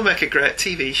would still make a great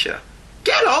TV show.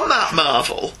 Get on that,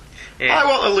 Marvel! Yeah. I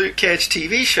want a Luke Cage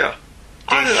TV show.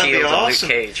 I think that'd be awesome.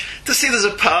 Luke Cage. To see, there's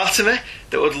a part of me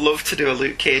that would love to do a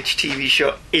Luke Cage TV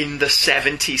show in the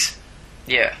 70s.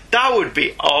 Yeah. That would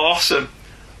be awesome.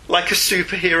 Like a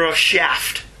superhero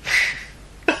Shaft.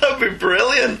 That would be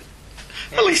brilliant.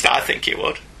 Yeah. At least I think it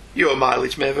would. Your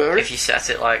mileage may vary. If you set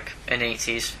it like an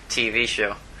 80s TV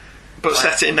show. But like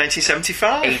set it in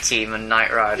 1975. A-Team and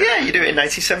Knight Rider. Yeah, you do it in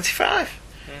 1975.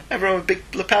 Yeah. Everyone with big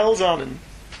lapels on and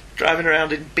driving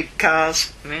around in big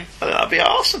cars. Yeah. That'd be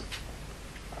awesome.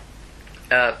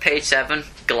 Page 7,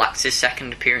 Galactus'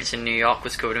 second appearance in New York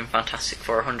was covered in Fantastic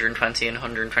Four 120 and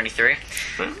 123.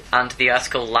 And the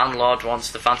article Landlord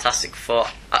Wants the Fantastic Four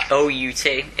OUT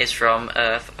is from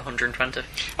 120.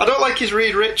 I don't like his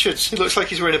Reed Richards. He looks like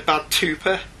he's wearing a bad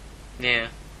toupee, Yeah.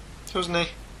 doesn't he?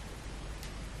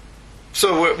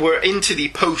 So we're into the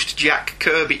post-Jack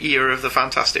Kirby era of the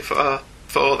Fantastic Four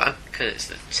then. Because it's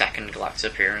the second Galactus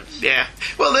appearance. Yeah.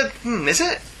 Well, is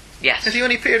it? Yes. Has he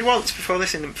only appeared once before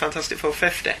this in Fantastic Four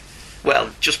 50?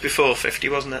 Well, just before 50,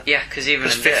 wasn't it? Yeah, because even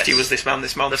in 50 this, was this man,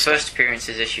 this monster. the first appearance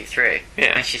is issue 3. Yeah.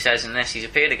 And she says in this he's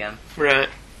appeared again. Right.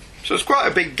 So it's quite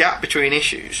a big gap between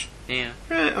issues. Yeah.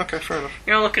 Right, okay, fair enough.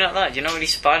 You know, looking at that, do you know what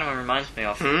Spider-Man reminds me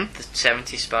of? Hmm? The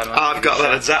 70s Spider-Man. I've got TV that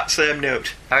show. exact same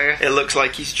note. Oh, yeah? It looks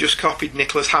like he's just copied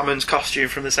Nicholas Hammond's costume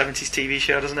from the 70s TV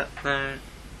show, doesn't it? No.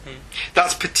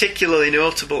 That's particularly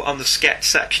notable on the sketch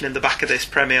section in the back of this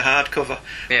Premiere hardcover,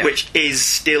 Yeah. which is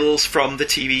stills from the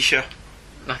TV show.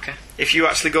 Okay. If you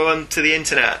actually go onto the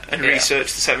internet and Yeah.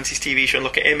 research the 70s TV show and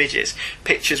look at images,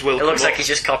 pictures will It come looks like up. he's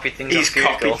just copied things He's off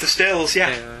Google. copied the stills, yeah.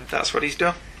 Yeah. That's what he's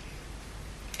done.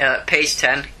 Page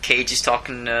 10, Cage is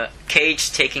talking.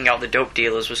 Cage taking out the dope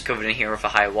dealers was covered in Hero for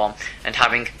Hire 1, and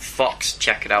having Fox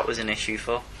check it out was an issue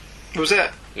 4. Was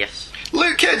it? Yes.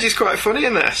 Luke Cage is quite funny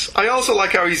in this. I also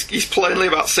like how he's plainly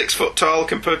about 6 foot tall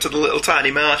compared to the little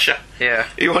tiny Marsha. Yeah.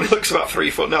 He only looks about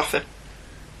 3 foot nothing.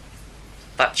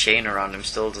 That chain around him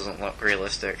still doesn't look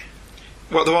realistic.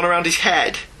 What, the one around his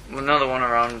head? Another one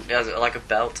around has like a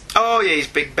belt. Oh yeah, his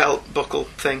big belt buckle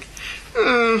thing.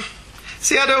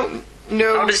 See, I don't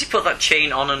know. How does he put that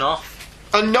chain on and off?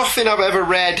 And nothing I've ever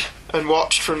read and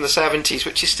watched from the 70s,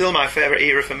 which is still my favourite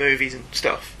era for movies and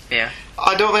stuff. Yeah.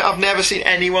 I don't think I've never seen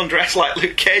anyone dressed like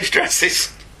Luke Cage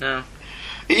dresses. No.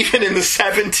 Even in the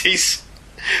 70s,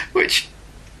 which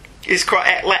is quite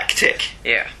eclectic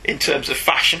Yeah. in terms of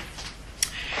fashion.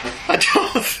 I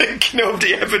don't think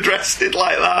nobody ever dressed it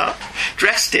like that.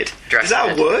 Dressed it? Dressed Is that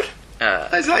it. a word? Uh,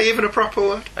 Is that even a proper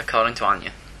word? according to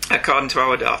Anya. According to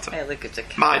our daughter. Hey, look, it's a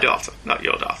My daughter, not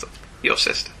your daughter. Your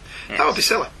sister. Yes. That would be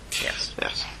silly. Yes.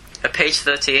 Yes. At page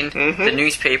 13, the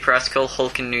newspaper article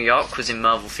Hulk in New York was in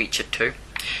Marvel Feature 2.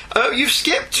 Oh, you've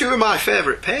skipped 2 of my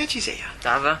favourite pages here.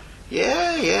 Dava?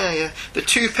 Yeah. The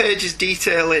 2 pages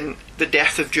detailing the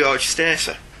death of George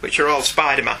Stacy, which are all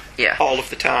Spider-Man. Yeah. All of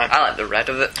the time. I like the red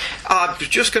of it. I was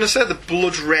just going to say the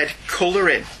blood red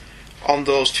colouring on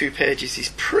those 2 pages is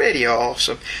pretty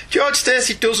awesome. George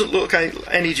Stacy doesn't look like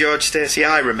any George Stacy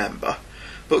I remember,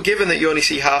 but given that you only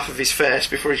see half of his face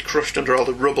before he's crushed under all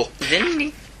the rubble. Didn't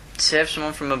he save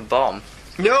someone from a bomb?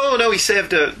 No, he saved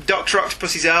Dr.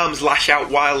 Octopus's arms lash out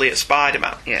wildly at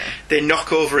Spider-Man. Yeah. They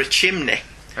knock over a chimney.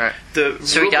 Right. The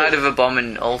So he rubble- died of a bomb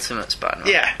in Ultimate Spider-Man?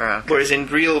 Yeah, Right, okay. whereas in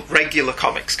real, regular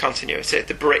comics continuity,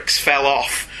 the bricks fell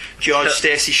off. George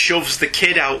Stacy shoves the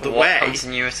kid out the What way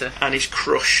continuity? and is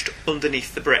crushed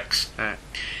underneath the bricks. Right.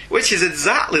 Which is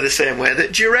exactly the same way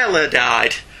that Jarella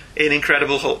died in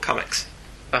Incredible Hulk comics.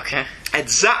 Okay.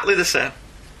 Exactly the same.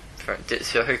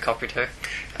 So who copied who?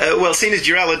 Well, seeing as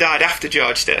Jarella died after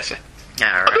George Stacy,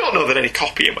 Yeah, I right. don't know that any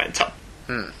copying went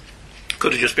on.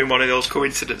 Could have just been one of those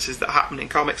coincidences that happen in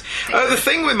comics. The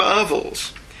thing with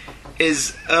Marvels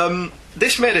is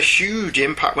this made a huge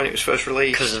impact when it was first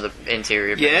released. Because of the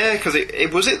interior. Yeah, because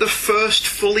it was the first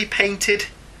fully painted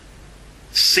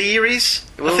series.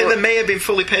 Well, I think there may have been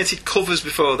fully painted covers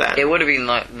before then. It would have been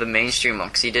like the mainstream one,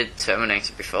 because he did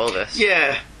Terminator before this.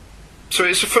 Yeah. So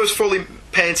it's the first fully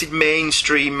painted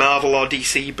mainstream Marvel or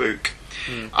DC book.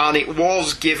 And it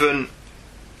was given,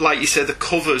 like you said, the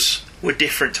covers were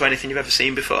different to anything you've ever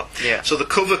seen before. Yeah. So the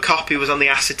cover copy was on the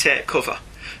acetate cover,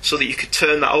 so that you could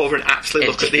turn that over and actually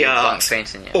It'd look just at the be a blank art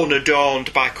painting, yeah.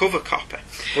 unadorned by cover copy.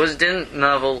 Didn't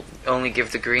Marvel only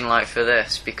give the green light for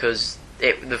this because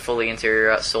the fully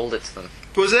interior art sold it to them?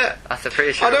 Was it? I'm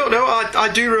pretty sure. I don't know. I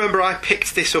do remember I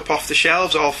picked this up off the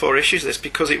shelves, all 4 issues of this,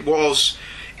 because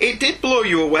it did blow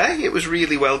you away. It was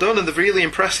really well done, and the really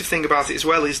impressive thing about it as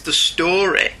well is the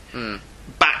story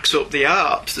backs up the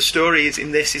art. The story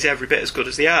in this is every bit as good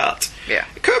as the art. Yeah.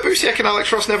 Kurt Busiek and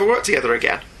Alex Ross never worked together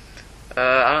again,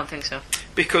 I don't think so.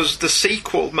 because the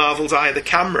sequel, Marvel's Eye of the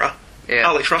Camera, Yeah.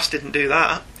 Alex Ross didn't do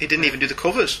that. He didn't even do the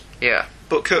covers. Yeah.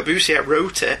 But Kurt Busiek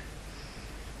wrote it.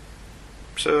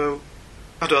 So,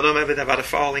 I don't know, maybe they've had a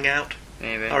falling out.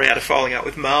 Maybe. Or he had a falling out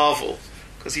with Marvel,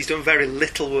 because he's done very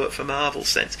little work for Marvel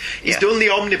since. He's Yeah. done the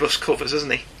omnibus covers,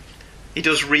 hasn't he? He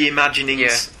does reimaginings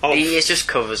Yeah. of It's just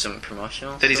covers and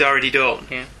promotional. that he's stuff. already done.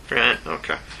 Yeah. Right,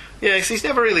 okay. Yeah, so he's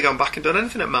never really gone back and done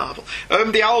anything at Marvel.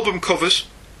 The album covers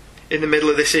in the middle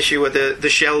of this issue where the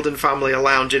Sheldon family are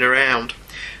lounging around.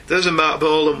 There's a Mark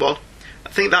Bolan one. I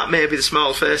think that may be the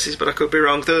Small Faces, but I could be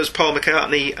wrong. There's Paul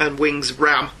McCartney and Wings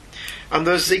Ram. And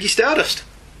there's Ziggy Stardust.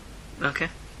 Okay.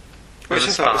 Which And I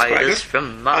the thought was quite spiders good. from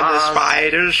And the Mars.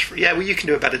 Spiders. Yeah, well, you can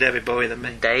do a better David Bowie than me.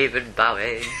 David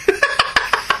Bowie.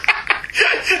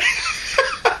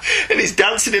 And he's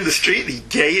dancing in the street, the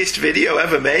gayest video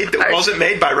ever made that wasn't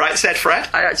made by Right Said Fred.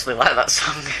 I actually like that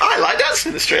song. I like dancing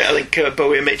in the street. I think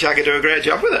Bowie and Mick Jagger do a great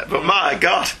job with it. But my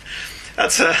God,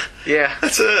 that's a Yeah.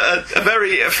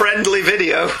 very friendly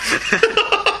video.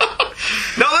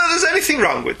 Not that there's anything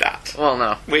wrong with that. Well,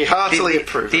 no. We heartily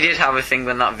approve. They did have a thing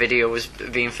when that video was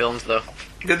being filmed, though.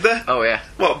 Did they? Oh, yeah.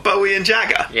 What, Bowie and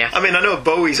Jagger? Yeah. I mean, I know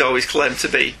Bowie's always claimed to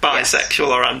be bisexual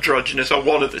or androgynous or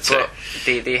one of the two. But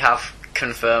they have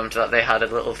confirmed that they had a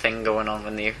little thing going on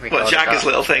when they recorded What, Jagger's that.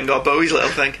 little thing or Bowie's little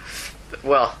thing?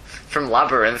 Well, from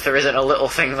Labyrinth, there isn't a little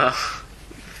thing, though.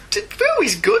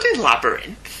 Bowie's good in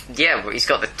Labyrinth. Yeah, but he's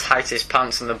got the tightest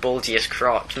pants and the bulgiest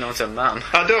crotch, not a man.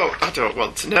 I don't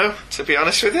want to know, to be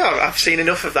honest with you. I've seen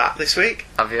enough of that this week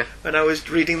Have you? when I was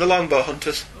reading The Longbow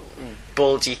Hunters.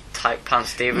 Bulgy, tight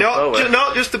pants David Not Bowie.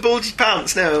 not just the bulgy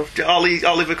pants, no.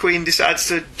 Oliver Queen decides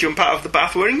to jump out of the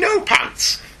bath wearing no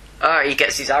pants. He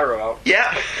gets his arrow out.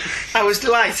 Yeah, I was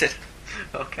delighted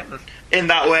Okay. in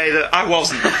that way that I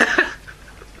wasn't.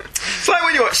 like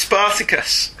when you watch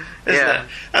Spartacus, isn't Yeah. it?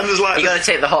 And there's like You got to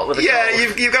take the hot with the yeah,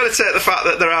 cold. you've got to take the fact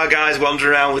that there are guys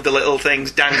wandering around with the little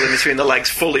things dangling between the legs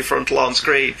fully frontal on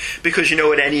screen, because you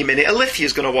know at any minute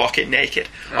Alicia's going to walk in naked,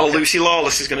 or Okay. Lucy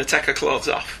Lawless is going to take her clothes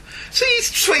off. So he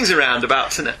swings around about,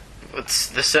 doesn't it?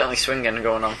 There's certainly swinging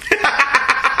going on.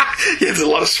 Yeah, there's a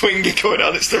lot of swinging going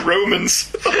on. It's the Romans.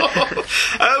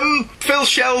 Phil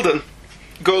Sheldon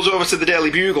goes over to the Daily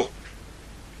Bugle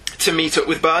to meet up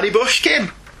with Barney Bushkin.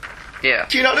 Yeah.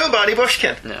 Do you not know Barney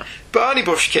Bushkin? No. Barney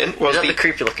Bushkin was Is that the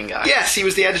creepy looking guy? Yes, he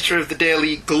was the editor of the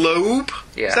Daily Globe.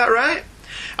 Yeah. Is that right?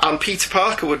 And Peter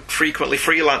Parker would frequently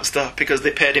freelance there because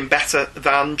they paid him better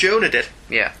than Jonah did.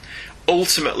 Yeah.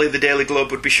 Ultimately, the Daily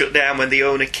Globe would be shut down when the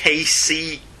owner,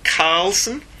 K.C.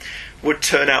 Carlson, would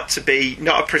turn out to be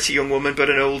not a pretty young woman, but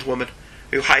an old woman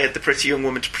who hired the pretty young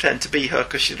woman to pretend to be her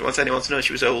because she didn't want anyone to know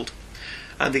she was old.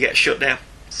 And they get shut down.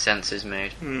 Sense is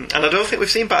made. And I don't think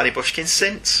we've seen Barney Bushkin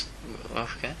since.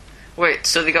 Okay. Wait,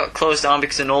 so they got closed down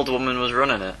because an old woman was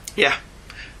running it? Yeah.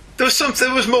 There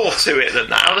was more to it than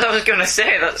that. I was going to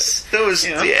say, that's... There was,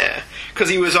 you know. yeah, because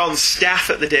he was on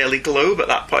staff at the Daily Globe at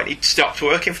that point. He'd stopped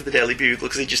working for the Daily Bugle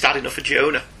because he just had enough of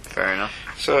Jonah. Fair enough.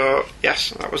 So,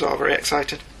 yes, that was all very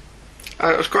exciting.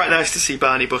 It was quite nice to see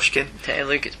Barney Bushkin Hey,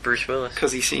 look, it's Bruce Willis.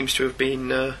 because he seems to have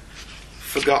been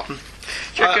forgotten.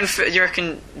 Do you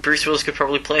reckon Bruce Willis could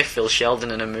probably play Phil Sheldon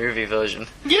in a movie version?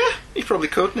 Yeah, he probably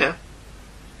could now.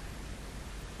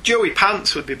 Joey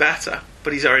Pants would be better,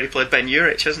 but he's already played Ben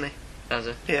Urich, hasn't he? As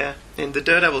a... Yeah, in the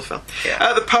Daredevil film. Yeah.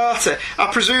 At the party,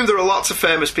 I presume there are lots of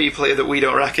famous people here that we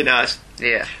don't recognise,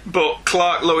 Yeah. but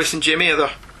Clark, Lois and Jimmy are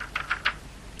there.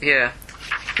 Yeah.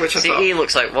 Which I See, thought... he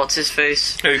looks like, what's his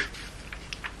face? Who?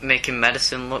 Making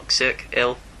medicine look sick,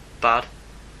 ill, bad.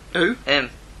 Who?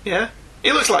 Him. Yeah.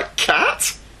 He looks like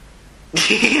Cat,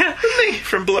 Yeah. doesn't he?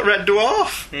 From Red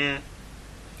Dwarf. Yeah.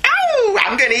 Ow!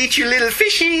 I'm going to eat you little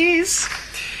fishies.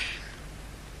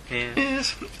 Yeah.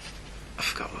 Yes. I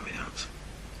forgot what we announced.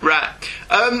 Right.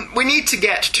 We need to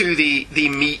get to the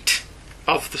meat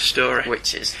of the story.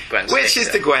 Which is Gwen Which Stacy.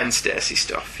 is the Gwen Stacy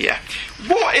stuff, yeah.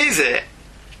 What is it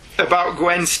about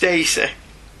Gwen Stacy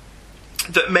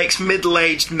that makes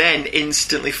middle-aged men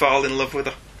instantly fall in love with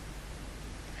her?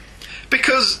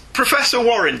 Because Professor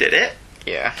Warren did it.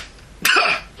 Yeah.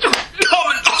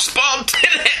 Norman Osborn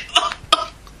did it.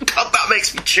 God, that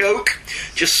makes me choke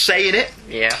just saying it.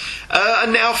 Yeah.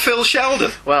 And now Phil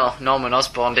Sheldon. Well, Norman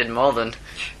Osborn did more than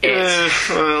it.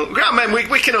 I mean,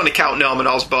 we can only count Norman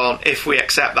Osborn if we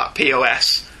accept that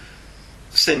POS,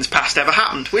 sins past ever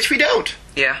happened, which we don't.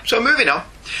 Yeah. So moving on.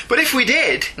 But if we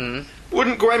did,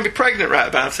 wouldn't Gwen be pregnant right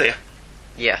about here?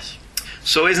 Yes.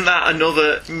 So isn't that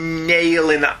another nail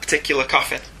in that particular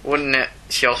coffin? Wouldn't it?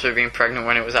 She also have been pregnant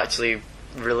when it was actually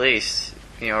released,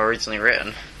 originally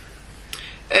written.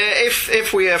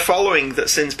 If we are following that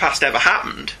sins past ever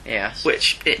happened, Yes.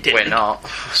 which it didn't. We're not.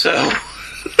 So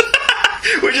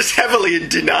we're just heavily in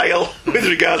denial with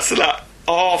regards to that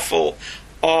awful,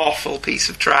 awful piece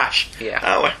of trash. Yeah.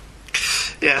 Aren't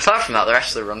we? Yeah. Aside from that, the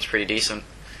rest of the run's pretty decent.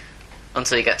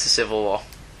 Until you get to Civil War.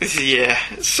 Yeah.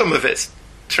 Some of it's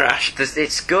trash.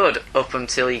 It's good up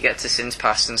until you get to Sins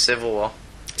Past and Civil War.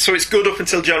 So it's good up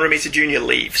until John Romita Jr.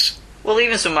 leaves. Well,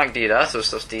 even some Mike Diodato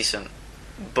stuff's decent.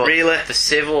 But Really? the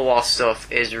Civil War stuff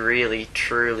is really,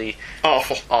 truly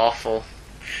Awful. awful.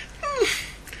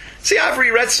 See, I've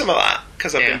reread some of that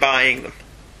because I've Yeah. been buying them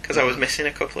because I was missing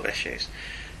a couple of issues.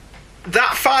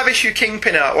 That 5-issue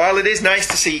Kingpin art, while it is nice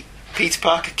to see Peter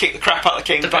Parker kick the crap out of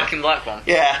The Kingpin, Black and Black one.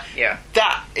 yeah, Yeah.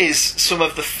 that is some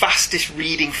of the fastest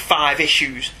reading 5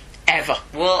 issues ever.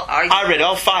 Well, I read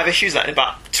all 5 issues of that in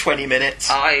about 20 minutes.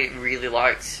 I really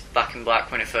liked Black and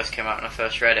Black when it first came out and I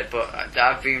first read it, but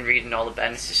I've been reading all the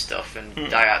Bendis stuff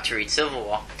and I had to read Civil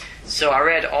War. So I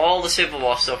read all the Civil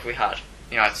War stuff we had.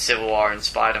 Civil War and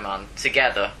Spider-Man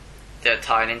together. They're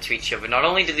tying into each other. Not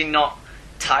only did they not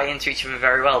tie into each other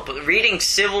very well, but reading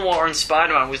Civil War and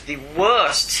Spider-Man was the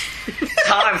worst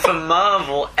time for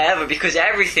Marvel ever because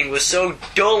everything was so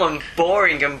dull and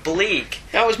boring and bleak.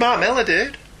 That was Mark Miller,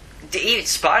 dude. Even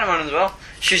Spider-Man as well.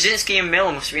 Straczynski and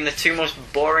Miller must have been the two most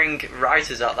boring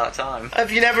writers at that time.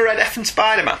 Have you never read Effing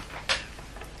Spider-Man?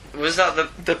 Was that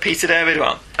The Peter David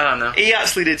one? I don't know. He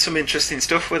actually did some interesting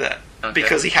stuff with it. Okay.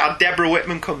 Because he had Deborah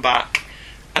Whitman come back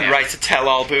and Yeah. write a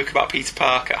tell-all book about Peter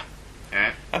Parker.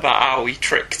 Alright. About how he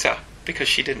tricked her because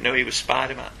she didn't know he was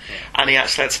Spider-Man. And he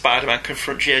actually had Spider-Man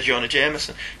confront J. Jonah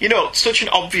Jameson. Such an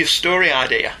obvious story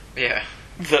idea Yeah.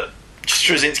 that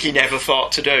Straczynski never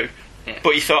thought to do. Yeah.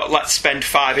 But he thought, let's spend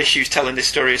 5 issues telling this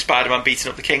story of Spider-Man beating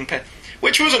up the Kingpin.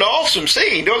 Which was an awesome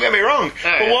scene, don't get me wrong. Oh,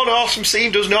 but yeah. one awesome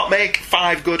scene does not make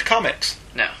 5 good comics.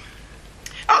 No.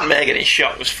 And Megan in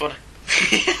Shot was funny.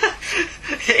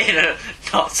 In a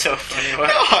not so funny way.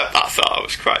 I thought it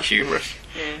was quite humorous.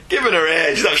 Given her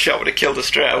age, that shot would have killed her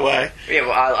straight away. Yeah,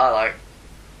 well, I like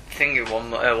thinking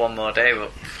one more day,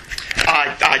 but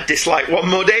I dislike One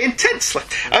More Day intensely.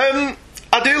 I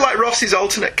do like Ross's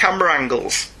alternate camera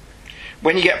angles.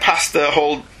 When you get past the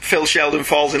whole Phil Sheldon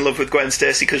falls in love with Gwen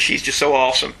Stacy because she's just so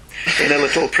awesome in her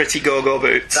little pretty go-go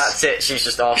boots. that's it. She's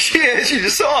just awesome. Yeah, she's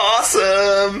just so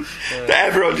awesome that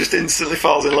everyone just instantly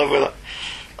falls in love with her.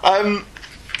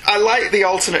 I like the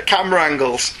alternate camera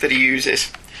angles that he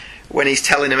uses when he's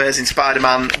telling Amazing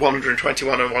Spider-Man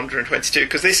 121 and 122,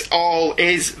 because this all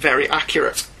is very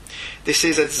accurate. This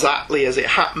is exactly as it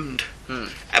happened,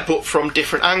 but from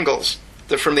different angles.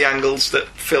 They're from the angles that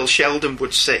Phil Sheldon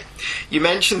would see. You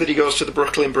mentioned that he goes to the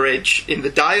Brooklyn Bridge. In the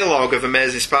dialogue of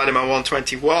Amazing Spider-Man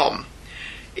 121,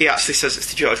 he actually says it's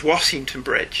the George Washington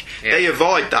Bridge. Yeah. They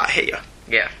avoid that here,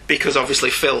 Yeah. because obviously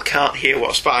Phil can't hear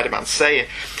what Spider-Man's saying.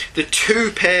 The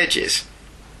 2 pages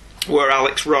where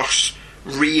Alex Ross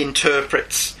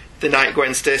reinterprets the night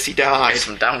Gwen Stacy died, It's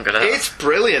some damn good. it's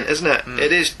brilliant, isn't it?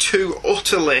 It is 2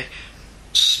 utterly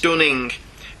stunning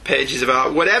pages of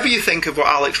art. Whatever you think of what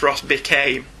Alex Ross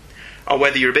became, or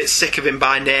whether you're a bit sick of him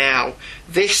by now,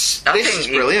 this is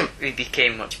brilliant. He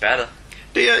became much better.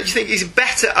 Do you think he's a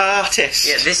better artist?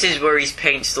 Yeah, this is where his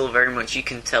paint still very much, you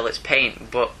can tell it's paint,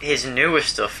 but his newer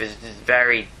stuff is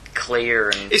very clear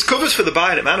and His covers for the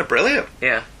Bionic Man are brilliant.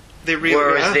 yeah. They really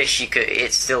Whereas are. this,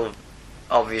 it's still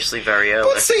obviously very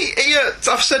early. But see, yeah,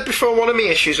 I've said before, one of my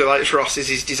issues with Alex Ross is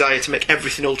his desire to make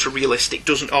everything ultra realistic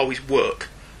doesn't always work.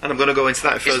 And I'm going to go into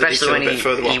that in further Especially detail when a bit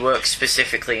further he on. works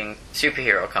specifically in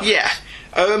superhero comics. Yeah.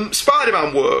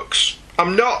 Spider-Man works.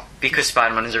 I'm not Because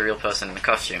Spider-Man is a real person in a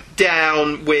costume.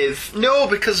 down with... No,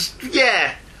 because,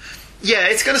 yeah,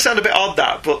 it's going to sound a bit odd,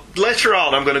 that, but later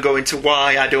on I'm going to go into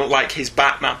why I don't like his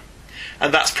Batman.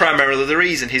 And that's primarily the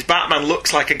reason. His Batman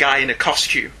looks like a guy in a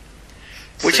costume.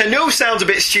 Which I know sounds a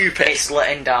bit stupid. It's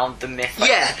letting down the myth. Like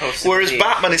Yeah, it's supposed to whereas be.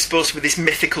 Batman is supposed to be this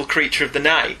mythical creature of the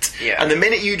night. Yeah. And the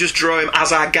minute you just draw him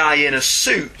as a guy in a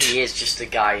suit, He is just a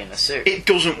guy in a suit. it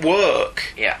doesn't work.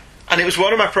 Yeah. And it was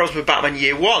one of my problems with Batman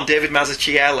Year One. David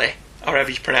Mazzucchelli, or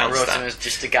however you pronounce Wrote him that, as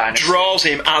just a guy in a draws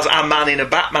him as a man in a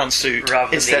Batman suit suit.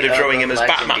 Rather instead than of the drawing him urban as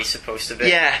legend Batman. he's supposed to be.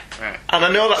 Yeah. Right. And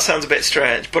I know that sounds a bit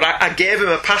strange, but I gave him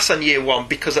a pass on Year One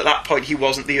because at that point he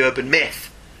wasn't the urban myth.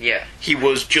 Yeah. He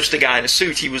was just a guy in a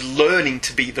suit. He was learning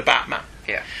to be the Batman.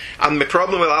 Yeah. And my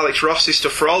problem with Alex Ross's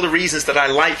stuff, for all the reasons that I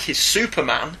like his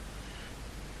Superman,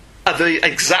 are the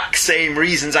exact same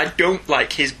reasons I don't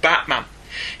like his Batman.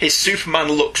 His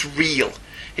Superman looks real.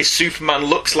 His Superman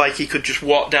looks like he could just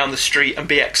walk down the street and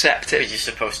be accepted. Because you're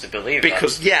supposed to believe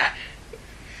Because, yeah.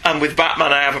 And with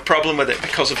Batman I have a problem with it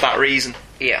because of that reason. that.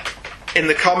 Yeah. In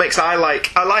the comics, I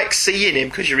like seeing him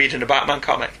because you're reading a Batman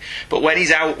comic. But when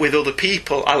he's out with other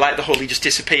people, I like the whole he just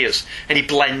disappears and he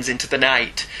blends into the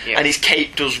night. Yeah. And his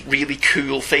cape does really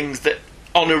cool things that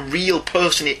on a real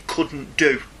person it couldn't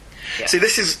do. Yeah. See,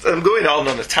 I'm going on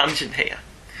a tangent here.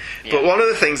 Yeah. But one of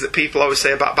the things that people always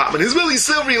say about Batman is, well, he's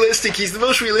so realistic, he's the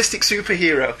most realistic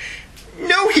superhero.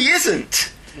 No, he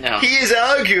isn't. No. He is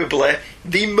arguably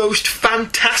the most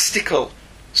fantastical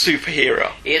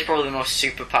superhero. He is probably the most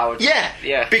superpowered. Yeah,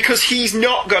 Yeah. because he's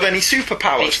not got any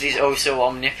superpowers. Because he's oh so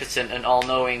omnipotent and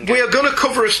all-knowing. We are going to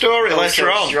cover a story Oh, later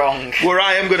so on strong. where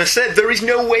I am going to say there is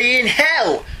no way in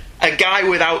hell a guy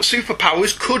without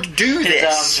superpowers could do His this.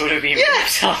 arms would have been Yeah,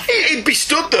 ripped off. he'd be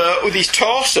stood there with his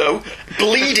torso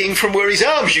bleeding from where his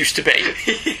arms used to be.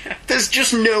 There's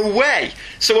just no way.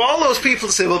 So all those people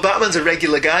that say, well, Batman's a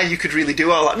regular guy, you could really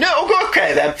do all that. No,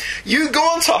 okay then. You go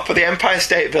on top of the Empire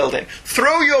State Building,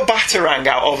 throw your Batarang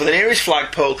out over the nearest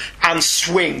flagpole and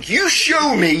swing. You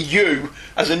show me you,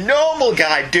 as a normal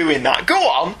guy, doing that. Go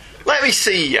on, let me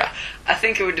see you. I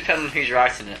think it would depend on who's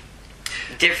writing it.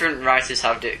 Different writers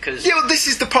have it, because... Yeah, well, this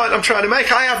is the point I'm trying to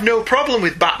make. I have no problem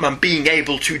with Batman being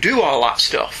able to do all that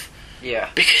stuff. Yeah.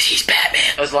 Because he's Batman.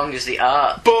 As long as the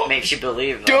art But makes you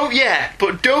believe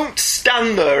that. Don't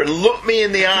stand there and look me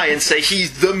in the eye and say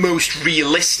he's the most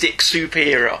realistic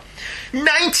superhero.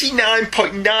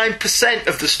 99.9%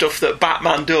 of the stuff that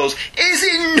Batman does is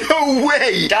in no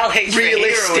way Dal hates the hero,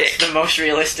 realistic. it's the most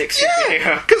realistic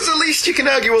superhero. Because at least you can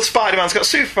argue, well, Spider-Man's got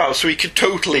superpowers, so he could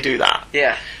totally do that.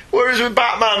 Yeah. Whereas with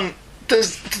Batman,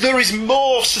 there is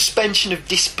more suspension of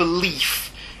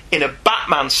disbelief in a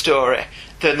Batman story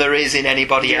than there is in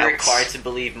anybody You're else. required to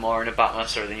believe more in a Batman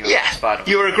story than you are in Yeah, a Spider-Man.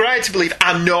 you're required to believe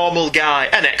a normal guy,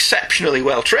 an exceptionally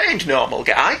well-trained normal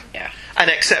guy, Yeah. an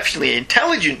exceptionally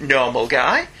intelligent normal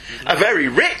guy, a very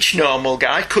rich normal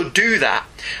guy could do that.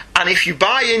 And if you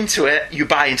buy into it, you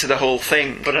buy into the whole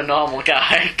thing. But a normal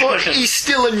guy. But he's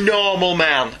still a normal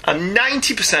man. And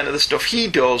 90% of the stuff he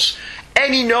does,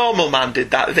 any normal man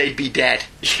did that, they'd be dead.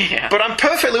 Yeah. But I'm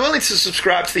perfectly willing to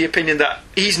subscribe to the opinion that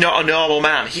he's not a normal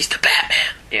man. He's the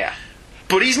Batman. Yeah.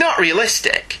 But he's not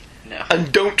realistic. No.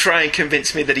 And don't try and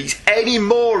convince me that he's any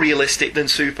more realistic than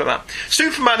Superman.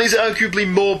 Superman is arguably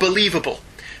more believable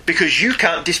because you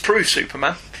can't disprove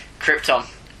Superman. Krypton.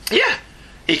 Yeah.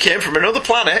 He came from another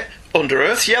planet, under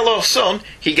Earth's yellow sun,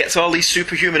 he gets all these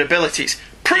superhuman abilities.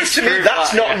 Prove to me Disprove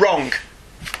that's that, not yeah. wrong.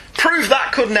 Prove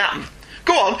that couldn't happen.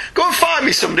 Go on, go and find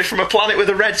me somebody from a planet with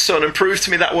a red sun and prove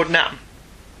to me that wouldn't happen.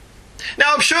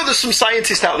 Now, I'm sure there's some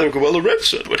scientists out there who go, well, a red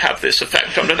sun would have this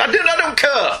effect on it. I don't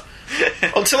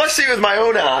care. Until I see it with my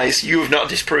own eyes, you have not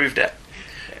disproved it.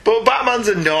 But Batman's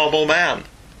a normal man.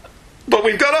 But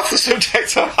we've got off the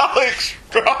subject of Alex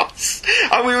Ross,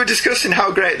 and we were discussing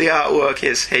how great the artwork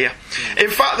is here. In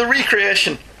fact, the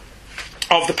recreation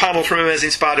of the panel from Amazing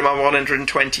Spider-Man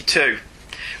 122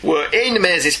 were in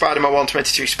Amazing Spider-Man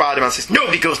 122. Spider-Man says,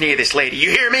 nobody goes near this lady, you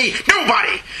hear me?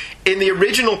 Nobody! In the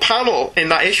original panel in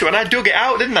that issue, and I dug it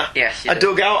out, didn't I? Yes, you I did.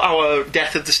 dug out our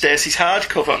Death of the Stacys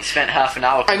hardcover He spent half an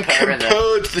hour and comparing them.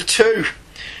 compared the two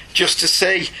just to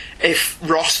see if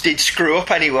Ross did screw up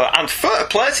anywhere. And fair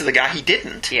play to the guy, he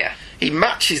didn't. Yeah. He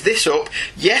matches this up.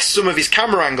 Yes, some of his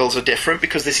camera angles are different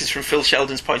because this is from Phil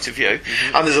Sheldon's point of view,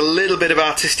 and there's a little bit of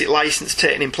artistic license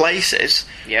taken in places.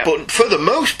 Yeah. But for the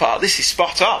most part, this is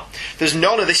spot on. There's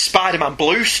none of this Spider-Man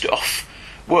Blue stuff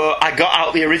where I got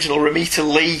out the original Ramita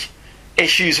Lee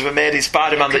issues of Amazing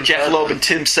Spider-Man that Jeff Loeb and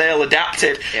Tim Sale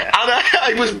adapted, Yeah. and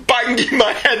I was banging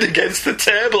my head against the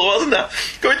table, wasn't I?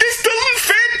 Going, this doesn't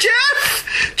fit,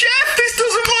 Jeff! Jeff, this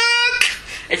doesn't work!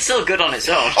 It's still good on its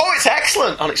own. Oh, it's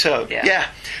excellent on its own. Yeah.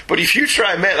 But if you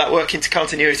try and make that work into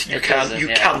continuity, It doesn't, you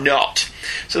yeah. cannot.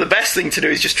 So the best thing to do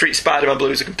is just treat Spider-Man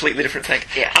Blue as a completely different thing.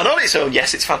 Yeah. And on its own,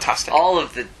 yes, it's fantastic. All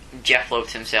of the Jeff Loeb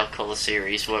Tim Sale colour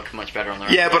series work much better on their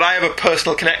own. Yeah, but I have a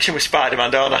personal connection with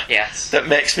Spider-Man, don't I? Yes. That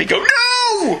makes me go,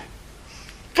 no!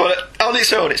 But on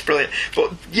its own, it's brilliant.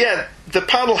 But yeah, the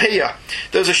panel here,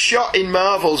 there's a shot in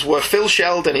Marvels where Phil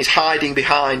Sheldon is hiding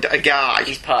behind a guy.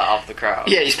 He's part of the crowd.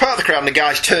 Yeah, he's part of the crowd, and the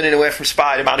guy's turning away from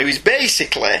Spider-Man, who is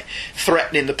basically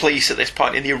threatening the police at this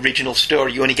point in the original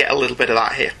story. You only get a little bit of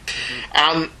that here.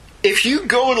 And if you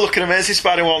go and look at Amazing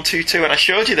Spider-Man 122, and I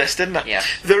showed you this, didn't I? Yeah.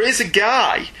 There is a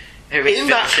guy Who is in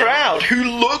Phil that Sheldon. crowd who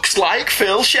looks like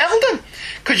Phil Sheldon.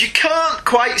 Because you can't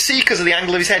quite see because of the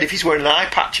angle of his head if he's wearing an eye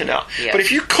patch or not. Yeah. But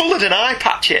if you coloured an eye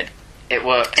patch in, It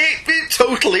works. it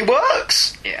totally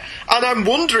works. Yeah. And I'm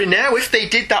wondering now if they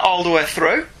did that all the way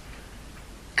through.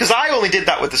 Because I only did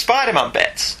that with the Spider-Man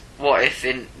bits. What if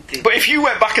in the... But if you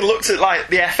went back and looked at like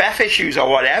the FF issues or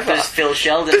whatever, There's Phil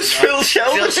Sheldon. There's in there. Phil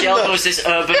Sheldon Phil in Sheldon there. was this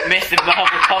urban myth in Marvel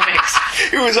Comics.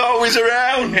 he was always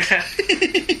around.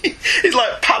 He's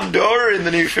like Pandora in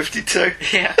the New 52.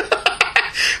 Yeah.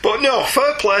 But no,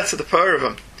 fair play to the pair of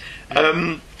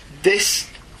them. This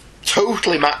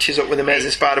totally matches up with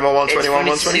Amazing Spider-Man It's 121,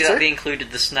 funny to see that 122. they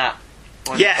included the snap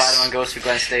when Yes. Spider-Man goes for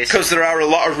Gwen Stacy. Because there are a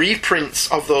lot of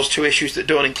reprints of those two issues that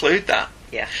don't include that.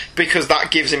 Yeah. Because that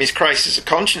gives him his crisis of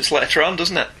conscience later on,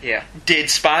 doesn't it? Yeah. Did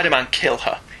Spider-Man kill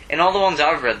her? In all the ones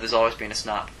I've read, there's always been a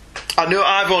snap. I know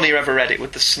I've only ever read it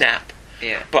with the snap,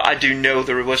 Yeah. but I do know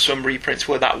there were some reprints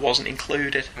where that wasn't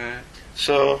included. Yeah.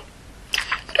 So,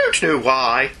 I don't know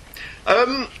why.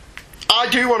 I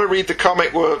do want to read the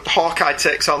comic where Hawkeye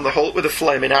takes on the Hulk with a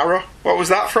flaming arrow. What was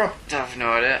that from? I have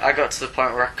no idea. I got to the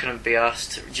point where I couldn't be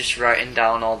asked just writing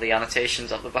down all the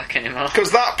annotations at the back anymore.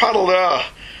 Because that panel there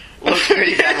Looks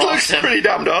pretty damn it looks awesome. pretty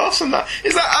damned awesome. That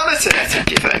is that annotated?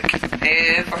 Do you think?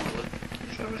 Yeah, probably.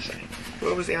 Let me see.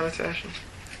 What was the annotation?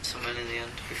 Somewhere in the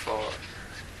end before.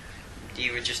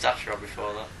 You were just after or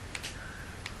before that?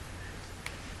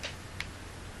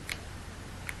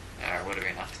 Yeah, it would have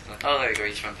been after that. Oh, there you go,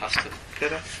 you just went past it.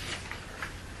 Did I?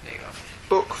 There you go.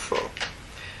 Book 4.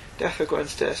 Death of Gwen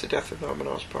Stacy, Death of Norman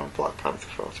Osborn, Black Panther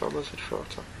photo, Lizard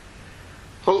photo.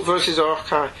 Hulk vs.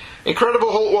 Hawkeye.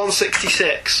 Incredible Hulk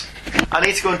 166. I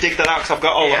need to go and dig that out because I've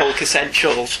got all the Hulk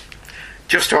essentials.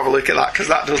 Just to have a look at that because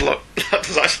that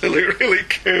does actually look really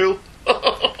cool.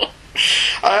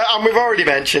 And we've already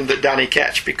mentioned that Danny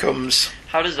Ketch becomes...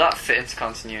 How does that fit into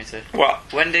continuity? What?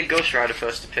 When did Ghost Rider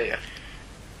first appear?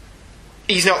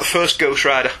 He's not the first Ghost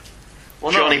Rider.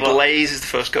 Well, Johnny no, but- Blaze is the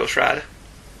first Ghost Rider.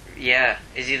 Yeah,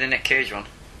 is he the Nick Cage one?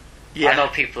 Yeah. I know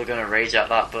people are going to rage at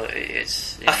that, but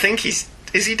it's... I think he's...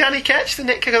 Is he Danny Ketch, the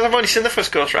Nick? Because I've only seen the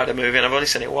first Ghost Rider movie and I've only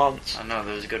seen it once. I know,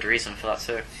 there was a good reason for that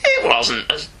too. It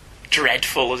wasn't as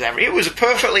dreadful as ever. It was a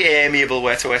perfectly amiable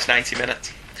way to waste 90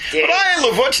 minutes. Yeah, But I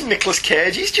love watching Nicolas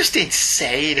Cage. He's just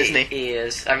insane, isn't he? He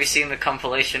is. Have you seen the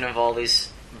compilation of all these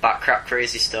backcrap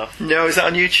crazy stuff? No, is that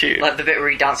on YouTube? Like the bit where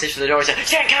he dances for the door and says,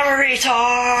 "Take camera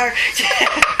retard!"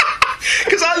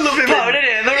 Because I love him. Put it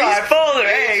in the right folder.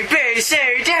 A, B, C,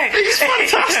 D. He's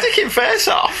fantastic in Face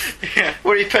Off. Yeah.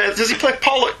 Where he plays, does he play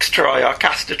Pollux Troy or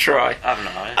Castor Troy? I have no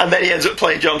idea. And then he ends up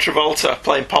playing John Travolta,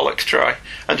 playing Pollux Troy.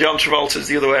 And John Travolta's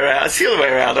the other way around. It's the other way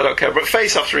around, I don't care. But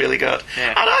Face Off's really good. Yeah.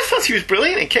 And I thought he was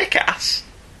brilliant in Kick-Ass.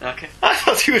 Okay. I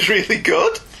thought he was really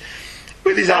good.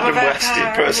 With his Adam West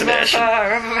impersonation.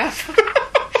 I'm a vampire.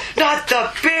 Not the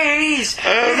bees!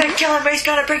 The killer bee's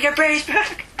gotta bring your bees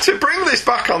back! To bring this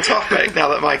back on topic, now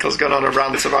that Michael's gone on a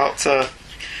rant about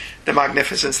the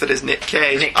magnificence that is Nick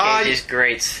Cage. Nick Cage is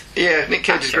great. Yeah, Nick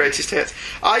Cage's Actor. greatest hits.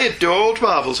 I adored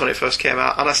Marvels when it first came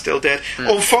out, and I still did.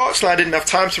 Unfortunately, I didn't have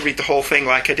time to read the whole thing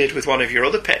like I did with one of your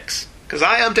other picks, because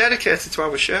I am dedicated to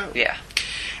our show. Yeah.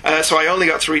 So I only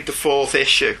got to read the 4th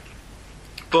issue.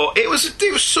 But it was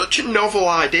such a novel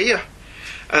idea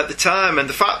at the time, and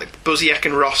the fact that Busiek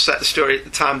and Ross set the story at the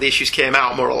time the issues came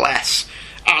out, more or less,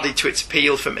 added to its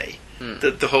appeal for me.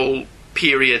 The whole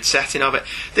period setting of it.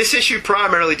 This issue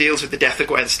primarily deals with the death of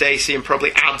Gwen Stacy and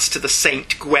probably adds to the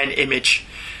Saint Gwen image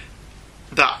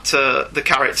that the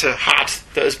character had,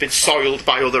 that has been soiled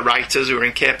by other writers who are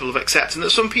incapable of accepting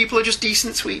that some people are just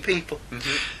decent, sweet people.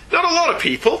 Not a lot of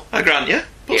people, I grant you,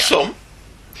 but Yeah. some.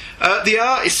 The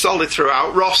art is solid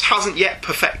throughout. Ross hasn't yet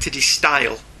perfected his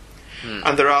style.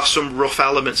 And there are some rough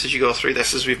elements as you go through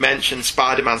this. As we've mentioned,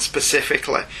 Spider-Man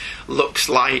specifically looks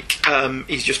like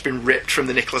he's just been ripped from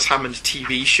the Nicholas Hammond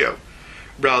TV show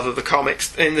rather than the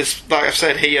comics. In this, like I've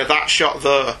said here, that shot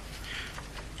there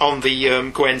on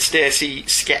the Gwen Stacy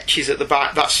sketches at the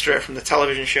back, that's straight from the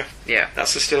television show. Yeah.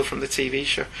 That's a still from the TV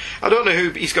show. I don't know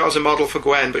who he's got as a model for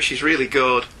Gwen, but she's really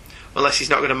good. Unless he's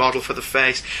not going to model for the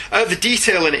face. The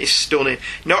detail in it is stunning.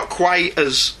 Not quite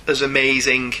as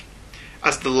amazing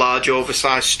as the large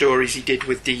oversized stories he did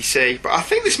with DC, but I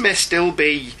think this may still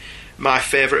be my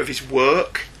favourite of his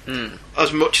work,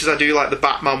 as much as I do like the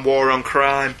Batman War on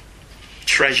Crime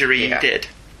treasury he did.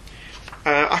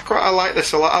 I like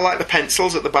this a lot. I like the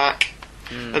pencils at the back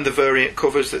and the variant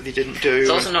covers that they didn't do. It's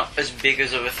also not as big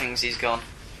as other things he's gone.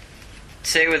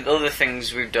 Say with other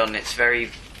things we've done, it's very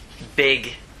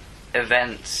big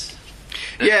events.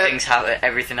 Yeah. Things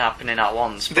everything happening at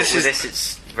once. But This with is- this,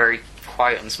 it's very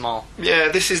quiet and small. Yeah,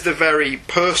 this is the very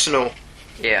personal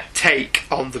Yeah. take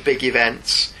on the big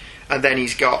events, and then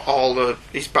he's got all the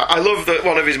I love that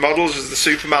one of his models is the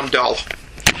Superman doll.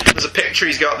 There's a picture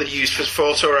he's got that he used for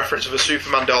photo reference of a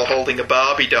Superman doll holding a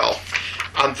Barbie doll,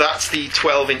 and that's the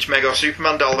 12-inch Mego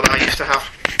Superman doll that I used to have,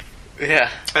 Yeah.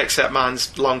 except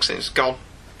mine's long since gone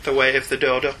the way of the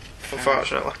dodo,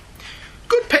 unfortunately.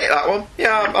 Good pick, that one.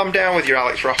 Yeah, I'm down with your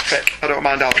Alex Ross pick. I don't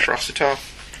mind Alex Ross at all.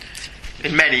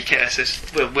 In many cases,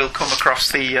 we'll come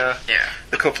across the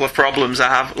couple of problems I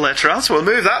have later on, so we'll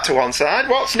move that to one side.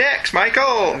 What's next,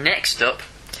 Michael? Next up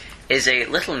is a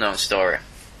little-known story.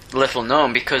 Little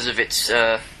known because of its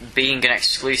being an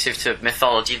exclusive to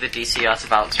Mythology, the DC art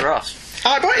of Alex Ross.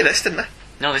 I bought you this, didn't I?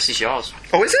 No, this is yours.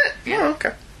 Oh, is it? Yeah. Oh,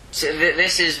 okay. So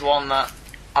this is one that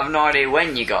I've no idea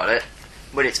when you got it,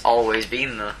 but it's always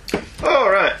been there. Oh,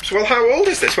 right. So, well, how old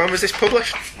is this? When was this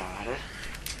published? No idea.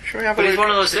 Shall we have a But it's look?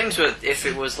 one of those things where if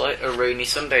it was like a rainy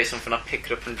Sunday or something, I'd pick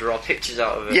it up and draw pictures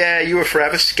out of it. Yeah, you were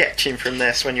forever sketching from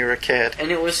this when you were a kid.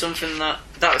 And it was something that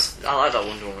was I like that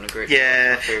Wonder Woman a great.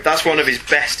 Yeah, my favourite that's one of piece. his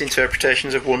best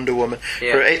interpretations of Wonder Woman.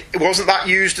 Yeah. But it wasn't that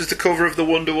used as the cover of the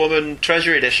Wonder Woman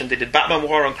Treasury Edition. They did Batman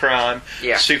War on Crime,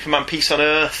 Yeah. Superman Peace on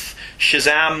Earth,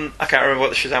 Shazam. I can't remember what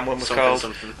the Shazam one was Something, called.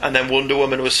 something. And then Wonder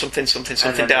Woman was something And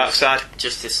then Dark Side.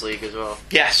 Justice League as well.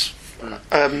 Yes.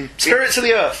 Spirits of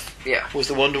the Earth Yeah, was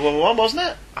the Wonder Woman one, wasn't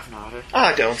it? I've no idea.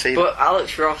 I don't either. But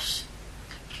Alex Ross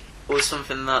was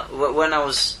something that when I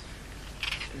was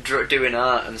doing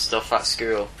art and stuff at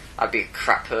school, I'd be a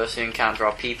crap person, can't draw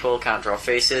people, can't draw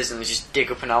faces, and would just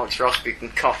dig up an Alex Ross book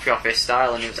and copy off his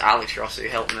style, and it was Alex Ross who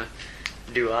helped me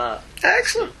do art.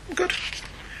 Excellent. Good.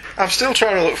 I'm still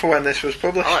trying to look for when this was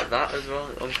published. I like that as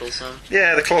well, Uncle Sam.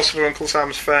 Yeah, the close-up of Uncle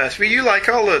Sam's First. But you like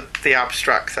all the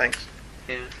abstract things.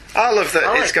 Yeah. I love that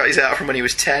I it's like- got his art from when he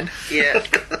was 10. Yeah,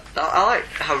 I like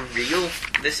how real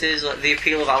this is. Like the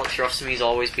appeal of Alex Ross to me has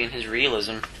always been his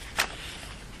realism.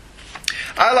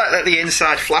 I like that the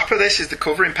inside flap of this is the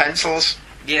cover in pencils,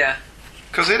 Yeah,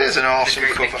 because it is an the awesome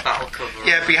great big cover. battle cover.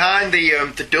 Yeah, behind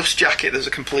the dust jacket there's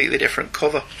a completely different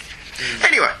cover.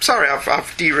 Anyway, sorry,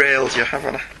 I've derailed you,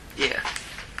 haven't I?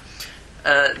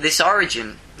 Yeah. This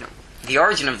origin, The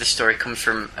origin of the story comes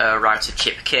from writer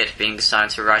Chip Kidd being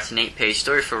assigned to write an 8-page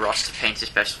story for Ross to paint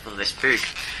especially for this book.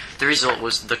 The result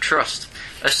was The Trust,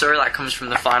 a story that comes from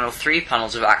the final 3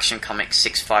 panels of Action Comics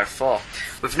 654.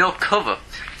 With no cover,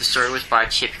 the story was by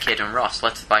Chip Kidd and Ross,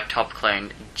 lettered by Todd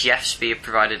Klein. Jeff Spear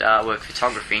provided artwork,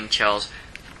 photography, and Charles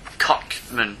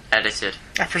Kochman edited.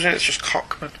 I presume it's just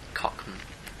Cockman. Kochman.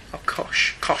 Or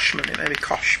Koshman, it may be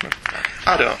Koshman.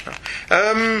 I don't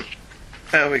know.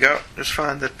 There we go. Just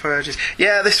find the pages.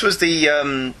 Yeah, this was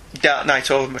the Dark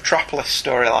Knight over Metropolis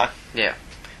storyline. Yeah.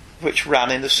 Which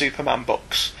ran in the Superman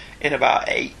books in about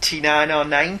 89 or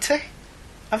 90.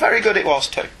 And very good it was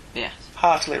too. Yeah.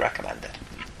 Heartily recommended.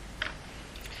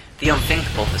 The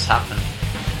unthinkable has happened.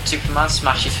 Superman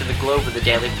smashes through the globe with the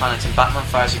Daily Planet and Batman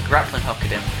fires a grappling hook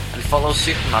at him and follows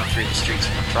Superman through the streets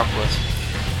of Metropolis.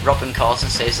 Robin calls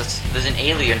and says that there's an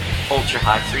alien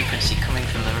ultra-high frequency coming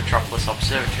from the Metropolis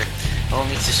Observatory. We'll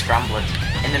need to scramble it.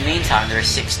 In the meantime, there are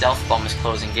 6 stealth bombers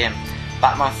closing in.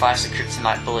 Batman fires the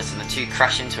kryptonite bullet and the 2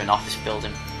 crash into an office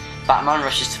building. Batman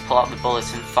rushes to pull out the bullet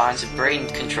and finds a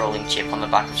brain-controlling chip on the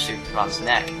back of Superman's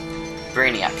neck.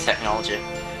 Brainiac technology.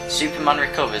 Superman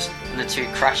recovers and the 2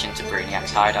 crash into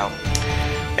Brainiac's hideout.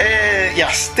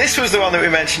 Yes, this was the one that we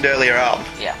mentioned earlier on.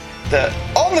 Yeah. That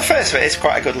on the face of it, it's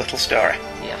quite a good little story.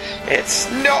 Yeah.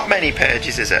 It's not many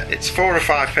pages, is it? It's 4 or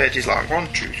 5 pages long. 1,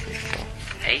 2, 3, 4.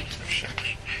 8?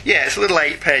 Yeah, it's a little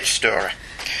 8-page story.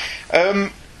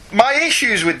 My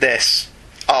issues with this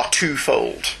are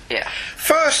twofold. Yeah.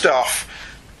 First off,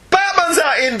 Batman's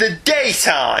out in the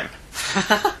daytime.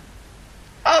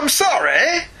 I'm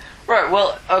sorry. Right,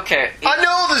 well, okay. I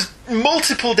know there's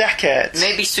multiple decades.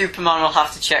 Maybe Superman will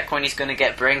have to check when he's going to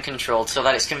get brain controlled so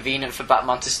that it's convenient for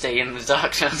Batman to stay in the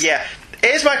darkness. Yeah.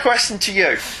 Here's my question to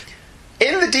you.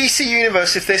 In the DC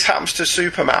universe, if this happens to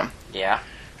Superman, Yeah.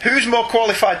 who's more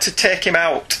qualified to take him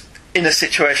out in a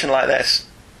situation like this?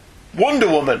 Wonder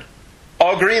Woman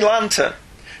or Green Lantern?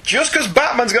 Just because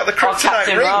Batman's got the kryptonite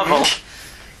Captain Marvel. ring.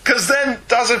 Because then,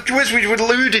 as we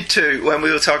alluded to when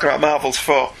we were talking about Marvel's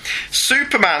 4,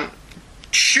 Superman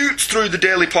shoots through the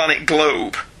Daily Planet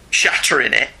globe,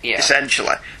 shattering it, Yeah.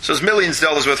 essentially. So there's millions of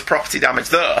dollars worth of property damage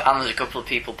there. And there's a couple of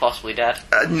people possibly dead.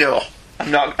 No, I'm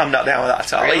not down with that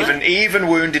at all. Really? Even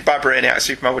wounded by Brainiac,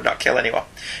 Superman would not kill anyone.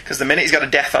 Because the minute he's got a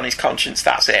death on his conscience,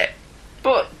 that's it.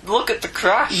 But look at the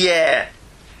crash. Yeah.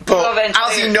 But Well,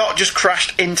 has he not just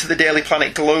crashed into the Daily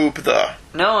Planet globe, though?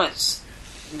 No, it's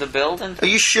the building. Are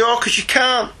you sure? Because you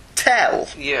can't tell.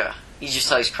 Yeah. He just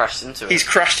thought he's crashed into it. He's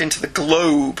crashed into the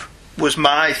globe, was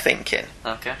my thinking.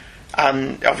 Okay.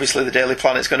 And obviously the Daily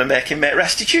Planet's going to make him make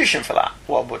restitution for that,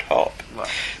 one would hope. Well.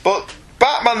 But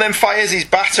Batman then fires his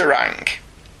Batarang.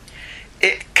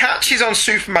 It catches on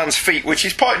Superman's feet, which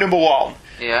is point number 1.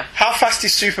 Yeah. How fast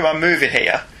is Superman moving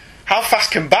here? How fast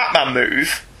can Batman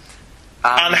move?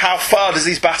 And how far does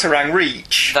his Batarang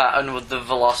reach? That, and with the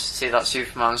velocity that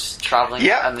Superman's travelling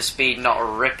Yeah. at and the speed not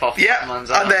rip off Yeah,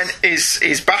 Superman's arms. and then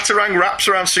his Batarang wraps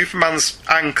around Superman's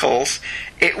ankles.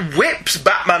 It whips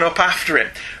Batman up after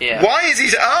him. Yeah. Why is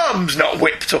his arms not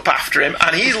whipped up after him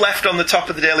and he's left on the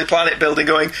top of the Daily Planet building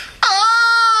going,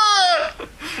 ah!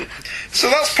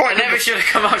 So that's point It never number should have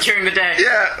come out during the day.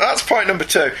 Yeah, that's point number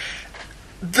 2.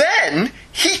 Then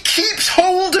he keeps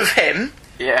hold of him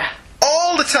Yeah.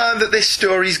 all the time that this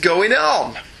story's going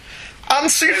on. And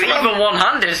Superman... Even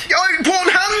one-handed. Oh,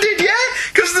 one-handed, yeah?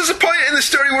 Because there's a point in the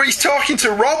story where he's talking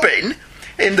to Robin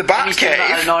in the And he's doing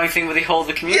that Batcave. annoying thing where they hold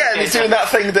the communicator. Yeah, and he's doing that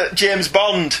thing that James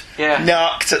Bond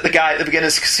knocked at the guy at the beginning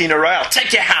of Casino Royale.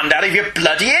 Take your hand out of your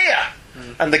bloody ear!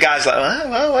 And the guy's like,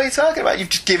 well, what are you talking about? You've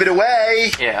just given it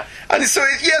away. Yeah. And so,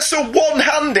 so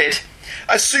one-handed,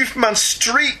 as Superman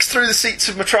streaks through the streets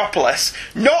of Metropolis,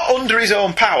 not under his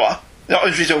own power, not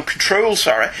under his own control,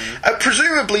 sorry, at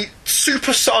presumably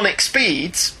supersonic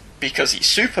speeds, because he's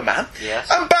Superman, Yes.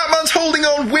 and Batman's holding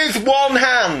on with one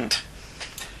hand.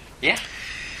 Yeah.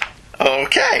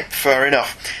 Okay, fair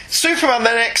enough. Superman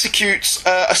then executes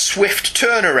a swift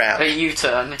turnaround. A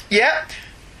U-turn. Yeah.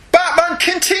 Batman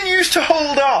continues to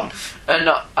hold on. And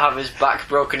not have his back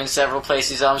broken in several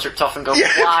places, his arms ripped off and go Yeah,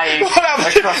 flying what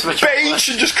happened? across Bane Metropolis.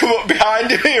 should just come up behind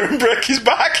him here and break his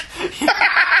back.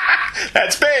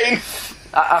 That's Bane.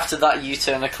 After that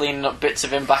U-turn, they're cleaning up bits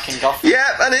of him back in Gotham.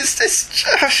 Yeah, and it's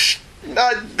just...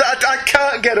 I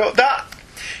can't get up. That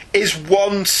is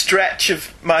one stretch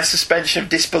of my suspension of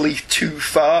disbelief too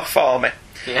far for me.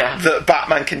 Yeah. That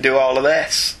Batman can do all of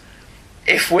this.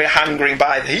 If we're hangering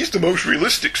by, he's the most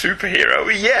realistic superhero.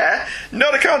 Yeah,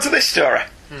 not according to this story.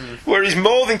 Where he's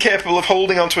more than capable of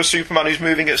holding onto a Superman who's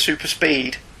moving at super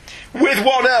speed. With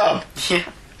one arm. Yeah.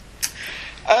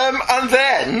 And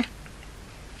then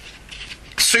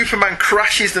Superman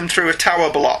crashes them through a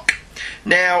tower block.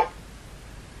 Now,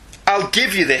 I'll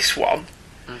give you this one,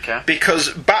 Okay. because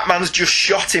Batman's just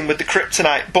shot him with the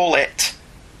kryptonite bullet,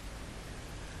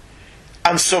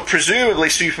 and so presumably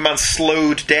Superman's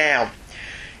slowed down.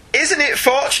 Isn't it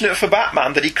fortunate for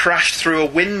Batman that he crashed through a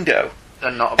window,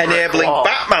 And not a brick enabling wall.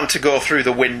 Batman to go through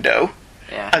the window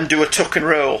Yeah. and do a tuck and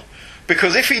roll?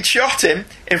 Because if he'd shot him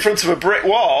in front of a brick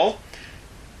wall,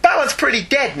 Batman's pretty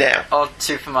dead now. Or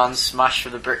Superman smashed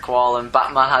through the brick wall and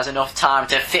Batman has enough time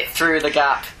to fit through the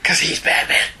gap. Because he's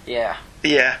Batman. Yeah.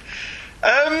 Yeah.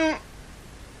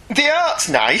 The art's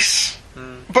nice,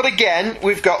 but again,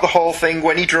 we've got the whole thing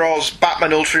when he draws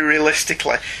Batman ultra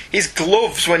realistically. His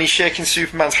gloves, when he's shaking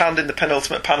Superman's hand in the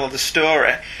penultimate panel of the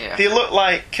story, Yeah. they look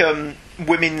like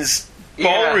women's Yeah.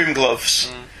 ballroom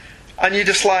gloves. And you're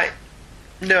just like,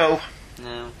 no,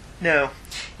 No. no.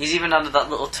 He's even added that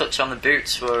little touch on the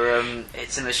boots where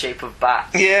it's in the shape of bat.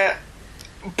 Yeah.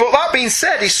 But that being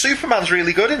said, his Superman's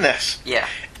really good in this. Yeah.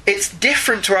 It's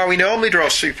different to how he normally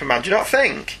draws Superman, do you not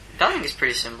think? I think it's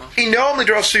pretty similar. He normally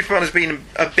draws Superman as being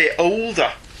a bit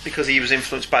older because he was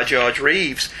influenced by George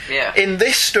Reeves. Yeah. In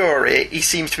this story, he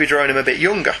seems to be drawing him a bit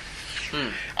younger.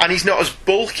 And he's not as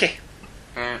bulky.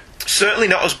 Mm. Certainly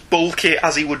not as bulky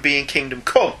as he would be in Kingdom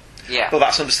Come. Yeah. But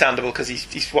that's understandable because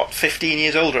he's what, 15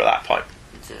 years older at that point.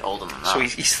 It's older than that. So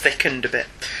he's thickened a bit.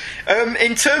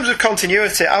 In terms of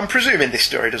continuity, I'm presuming this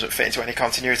story doesn't fit into any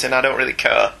continuity, and I don't really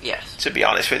care, Yes. to be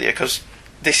honest with you, because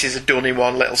this is a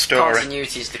done-in-one little story.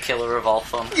 Continuity is the killer of all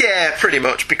fun. Yeah, pretty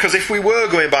much, because if we were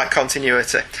going by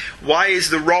continuity, why is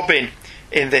the Robin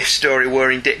in this story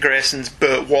wearing Dick Grayson's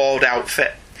Burt Ward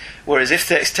outfit? Whereas if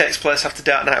this takes place after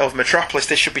Dark Knight over Metropolis,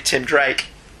 this should be Tim Drake.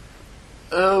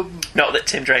 Not that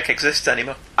Tim Drake exists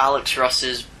anymore. Alex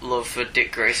Ross's love for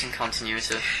Dick Grayson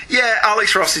continuity. Yeah,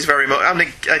 Alex Ross is very much... I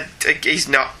mean, he's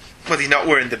not... Well, he's not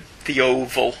wearing the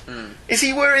oval. Is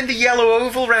he wearing the yellow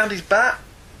oval round his bat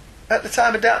at the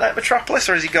time of Dark Knight Metropolis,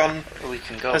 or has he gone... We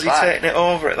can go Has he back. taken it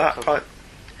over at that point?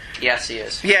 Yes, he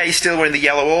is. Yeah, he's still wearing the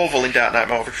yellow oval in Dark Knight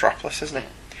Metropolis, isn't he?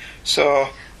 So...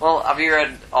 Well, have you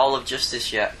read all of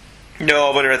Justice yet?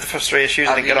 No, but I read the first 3 issues.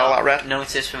 I didn't get all that read.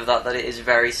 Noticed from that it is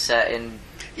very set in.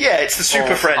 Yeah, it's the Super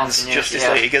All Friends continuity, Justice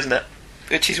yeah. League, isn't it?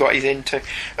 Which is what he's into.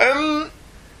 I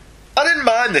didn't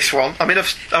mind this one. I mean,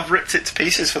 I've ripped it to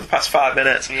pieces for the past 5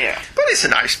 minutes. Yeah. But it's a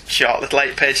nice, short little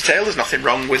 8-page tale. There's nothing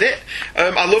wrong with it.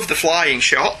 I love the flying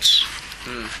shots.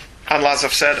 And as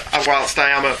I've said, whilst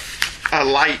I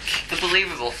like... The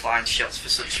believable flying shots for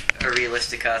such a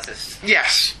realistic artist.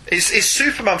 Yes, his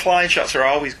Superman flying shots are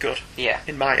always good. Yeah.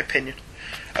 In my opinion.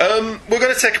 We're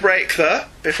going to take a break there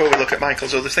before we look at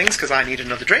Michael's other things, because I need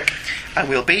another drink, and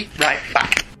we'll be right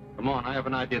back. Come on, I have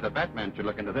an idea that Batman should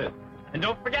look into this. And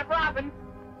don't forget Robin.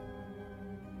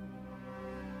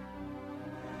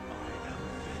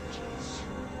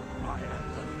 I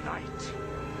am the Knight.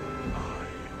 I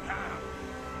am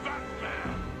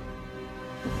Batman.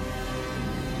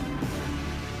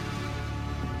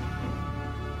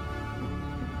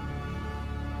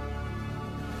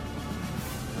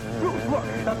 Look,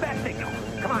 the bat signal.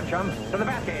 Come on, chum, to the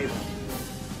Batcave.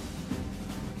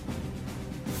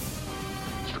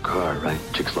 It's the car, right?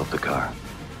 Chicks love the car.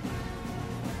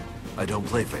 I don't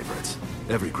play favorites.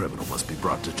 Every criminal must be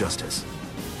brought to justice.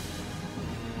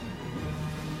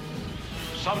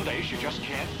 Some days you just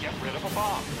can't get rid of a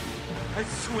bomb. I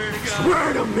swear to God.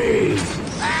 Swear to me!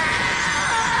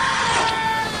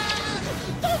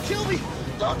 Don't kill me!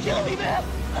 Don't kill me, man!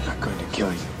 I'm not going to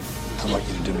kill you. I want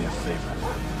you to do me a favor.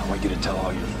 I want you to tell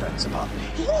all your friends about me.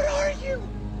 What are you?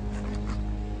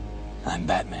 I'm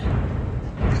Batman.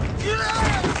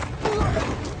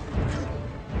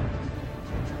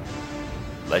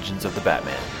 Legends of the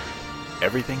Batman.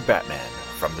 Everything Batman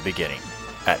from the beginning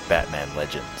at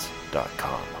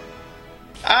BatmanLegends.com.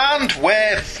 And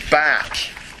we're back.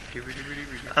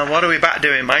 And what are we back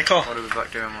doing, Michael? What are we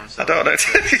back doing once? I don't know.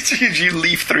 You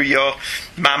leaf through your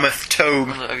mammoth tome.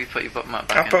 Have you put your bookmark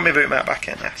back I'll in? put my bootmark back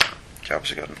in, yes.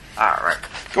 Job's a good one. Alright.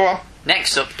 Go on.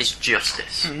 Next up is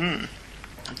Justice.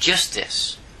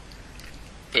 Justice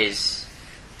is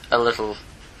a little...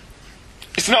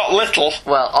 It's not little.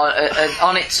 Well,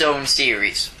 on its own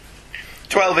series.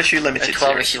 12-issue A limited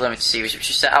 12-issue limited series, which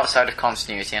is set outside of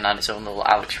continuity and had its own little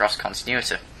Alex Ross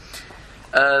continuity.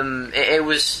 It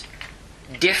was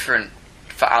different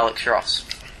for Alex Ross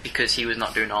because he was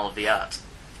not doing all of the art.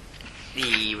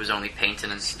 He was only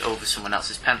painting over someone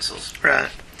else's pencils. Right.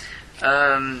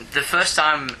 The first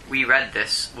time we read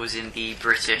this was in the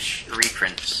British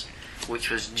reprints, which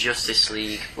was Justice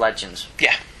League Legends.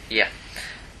 Yeah. Yeah.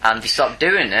 And they stopped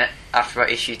doing it after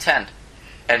about issue 10.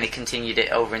 And they continued it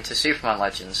over into Superman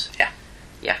Legends. Yeah.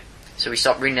 Yeah. So we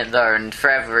stopped reading it there, and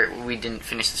forever we didn't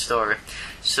finish the story.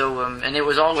 So, and it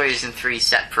was always in 3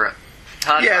 separate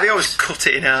hardbacks. Yeah, they always cut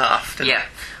it in half. Didn't Yeah,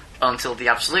 until the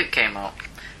Absolute came out.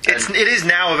 they? It is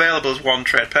now available as one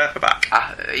trade paperback.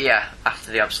 Yeah,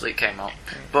 after the Absolute came out.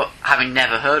 But having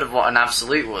never heard of what an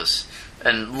Absolute was,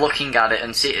 and looking at it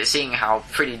and seeing how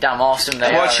pretty damn awesome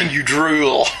they are. Watching you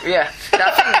drool. Yeah,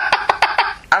 I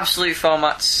think Absolute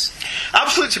formats...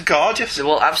 Absolutes are gorgeous.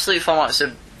 Well, Absolute formats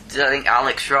are... I think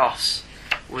Alex Ross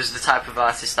was the type of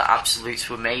artist that Absolutes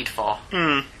were made for.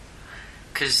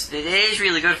 Because it is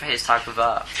really good for his type of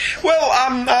art. Well,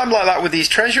 I'm like that with these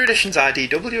treasure editions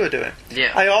IDW are doing.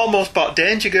 Yeah. I almost bought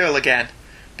Danger Girl again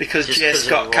because Just J. 'cause of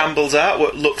Scott what? Campbell's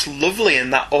artwork looks lovely in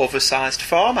that oversized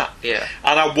format. Yeah.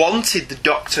 And I wanted the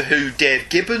Doctor Who Dave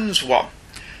Gibbons one,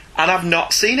 and I've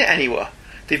not seen it anywhere.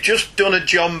 They've just done a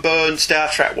John Byrne Star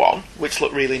Trek one, which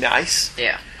looked really nice,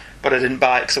 Yeah, but I didn't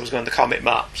buy it because I was going to Comic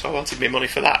Mart, so I wanted my money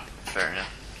for that. fair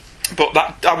enough. But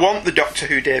I want the Doctor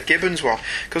Who Dave Gibbons one,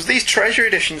 because these treasure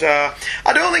editions are...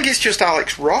 I don't think it's just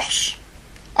Alex Ross.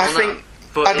 I think...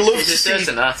 But I'd love it's to a see...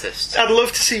 certain artist. I'd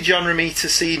love to see John Romita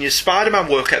Sr.'s Spider-Man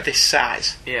work at this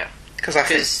size. Yeah. Because I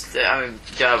think... Because, I mean,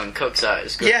 Darwin Cook's art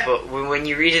is good, Yeah. but when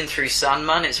you're reading through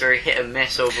Sandman, it's very hit and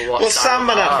miss over what... Well, style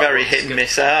Sandman of had art very was hit and good.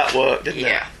 miss artwork, didn't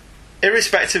Yeah. it?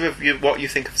 Irrespective of what you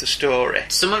think of the story.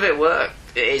 Some of it worked.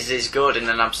 It is good in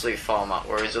an Absolute format,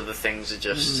 whereas other things are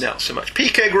just... Not so much.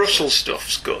 P.K. Russell's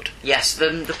stuff's good. Yes,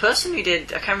 the person who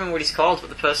did... I can't remember what he's called, but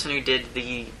the person who did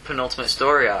the penultimate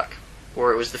story arc,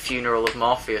 where it was the funeral of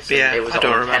Morpheus, and Yeah, it was I all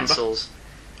don't in remember. pencils.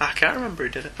 I can't remember who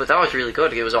did it. But that was really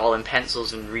good. It was all in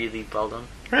pencils and really well done.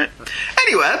 Right.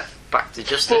 Anyway, Back to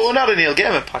Justice. but we're not a Neil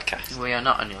Gaiman podcast. We are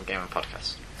not a Neil Gaiman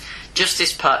podcast.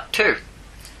 Justice Part 2.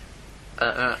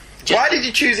 Why did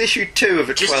you choose issue 2 of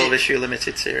a Just 12-issue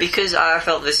limited series? Because I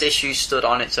felt this issue stood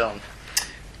on its own.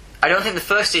 I don't think the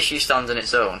first issue stands on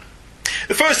its own.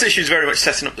 The first issue is very much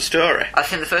setting up the story. I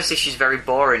think the first issue is very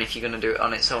boring if you're going to do it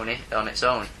on its own.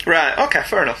 Right, okay,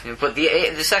 fair enough. But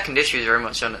the second issue is very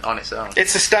much on its own.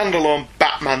 It's a standalone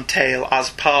Batman tale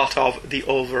as part of the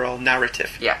overall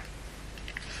narrative. Yeah.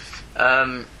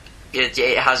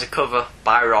 It has a cover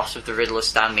by Ross of the Riddler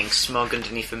standing smug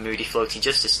underneath a moody floaty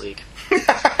Justice League.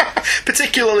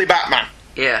 Particularly Batman,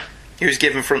 Yeah. who's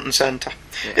given front and centre.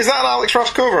 Yeah. Is that an Alex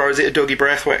Ross cover, or is it a Dougie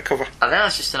Braithwaite cover? I think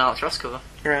that's just an Alex Ross cover.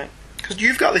 Right. Because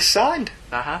you've got this signed.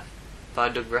 I have. By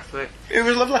Doug Braithwaite. It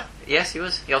was lovely. Yes, he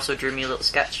was. He also drew me a little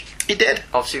sketch He did.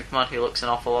 of Superman who looks an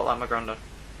awful lot like my granddad.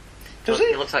 Does He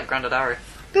he? looks like Grandad Harry.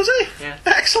 Does he? Yeah.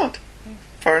 Excellent.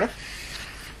 Fair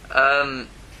enough.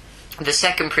 The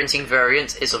second printing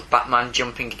variant is of Batman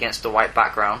jumping against a white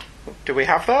background. Do we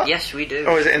have that? Yes, we do.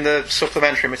 Or is it in the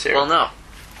supplementary material? Well,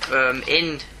 no.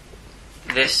 In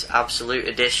this Absolute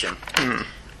edition,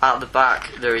 at the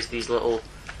back there is these little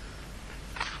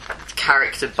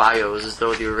character bios as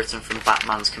though they were written from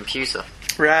Batman's computer.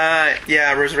 Right,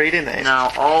 yeah, I was reading these.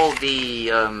 Now, all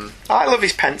the... I love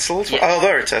his pencils. Yeah. Oh,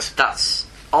 there it is.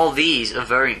 all these are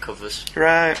variant covers.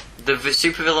 Right. The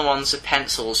supervillain ones are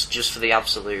pencils just for the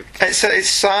Absolute. It's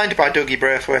signed by Dougie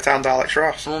Braithwaite and Alex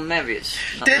Ross. Well, maybe it's...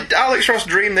 not Did Alex Ross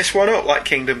dream this one up like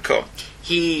Kingdom Come?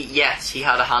 Yes, he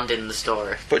had a hand in the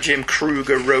story. But Jim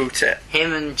Kruger wrote it.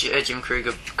 Him and Jim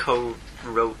Kruger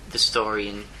co-wrote the story,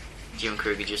 and Jim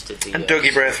Kruger just did the... And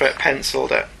Dougie Braithwaite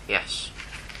penciled it. Yes.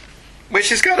 Which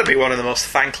has got to be one of the most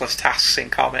thankless tasks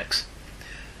in comics.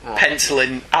 What?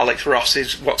 Penciling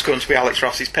what's going to be Alex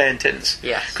Ross's paintings.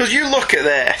 Yes. Because you look at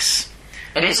this,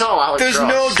 And it's all Alex there's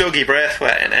Ross. no Dougie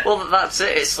Braithwaite in it. Well, that's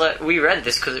it. It's like, we read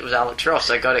this because it was Alex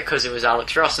Ross. I got it because it was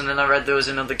Alex Ross, and then I read there was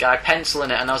another guy penciling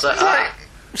it, and I was like,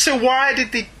 So why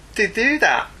did they do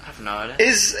that? I have no idea.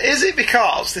 Is it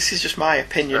because, this is just my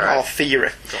opinion Right. or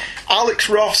theory, Alex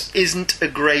Ross isn't a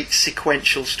great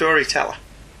sequential storyteller.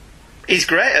 He's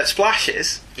great at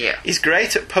splashes, Yeah. he's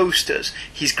great at posters,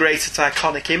 he's great at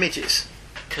iconic images.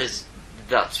 Because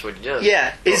that's what he does.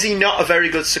 Yeah, is he not a very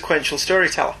good sequential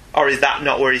storyteller? Or is that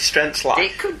not where his strengths lie?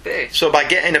 It could be. So by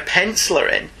getting a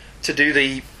penciler in to do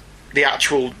the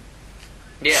actual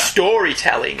Yeah.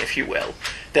 storytelling, if you will,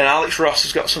 then Alex Ross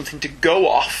has got something to go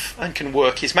off and can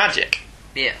work his magic.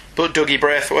 Yeah. But Dougie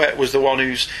Braithwaite was the one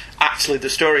who's actually the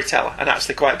storyteller and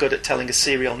actually quite good at telling a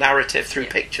serial narrative through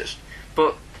pictures.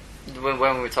 But when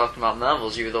we were talking about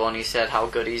Marvels, you were the one who said how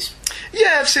good he's...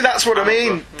 Yeah, see, that's what I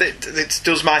mean.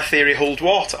 Does my theory hold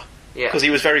water? Yeah. Because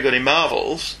he was very good in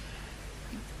Marvels.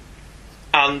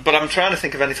 But I'm trying to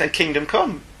think of anything. Kingdom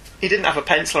Come. He didn't have a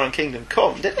penciler on Kingdom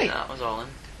Come, did he? No, that was all in.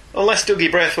 Unless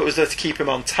Dougie Braithwaite was there to keep him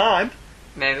on time.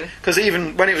 Maybe. Because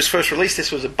even when it was first released,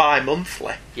 this was a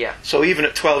bi-monthly. Yeah. So even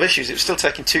at 12 issues, it was still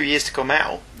taking 2 years to come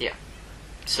out. Yeah.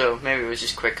 So maybe it was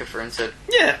just quicker for him to...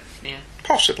 Yeah, Yeah.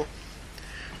 possibly.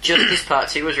 Justice Part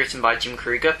 2 was written by Jim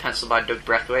Krueger, penciled by Doug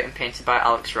Breathwaite, and painted by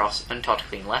Alex Ross, and Todd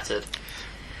Clean lettered.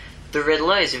 The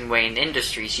Riddler is in Wayne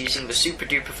Industries, using the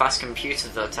super-duper fast computer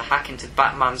though to hack into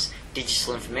Batman's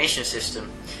digital information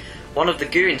system. One of the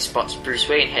goons spots Bruce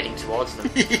Wayne heading towards them.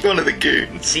 One of the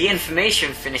goons. The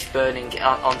information finished burning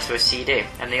onto a CD,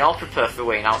 and they all prepare for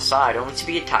Wayne outside, only to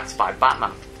be attacked by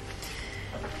Batman.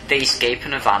 They escape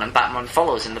in a van, and Batman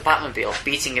follows in the Batmobile,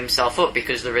 beating himself up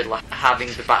because the Riddler having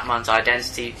the Batman's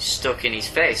identity stuck in his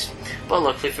face. But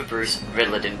luckily for Bruce,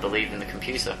 Riddler didn't believe in the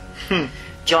computer.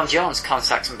 John Jones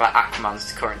contacts him about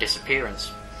Aquaman's current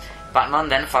disappearance. Batman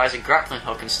then fires a grappling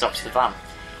hook and stops the van.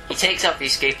 He takes out the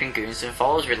escaping goons and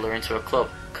follows Riddler into a club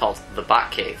called the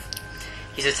Batcave.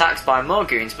 He's attacked by more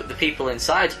goons, but the people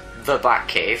inside the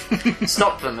Batcave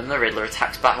stop them, and the Riddler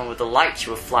attacks Batman with a light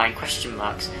show of flying question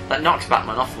marks that knocks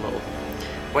Batman off a little.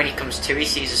 When he comes to, he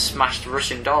sees a smashed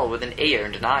Russian doll with an ear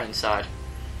and an eye inside.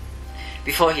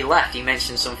 Before he left, he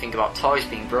mentioned something about toys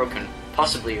being broken,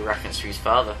 possibly a reference to his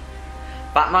father.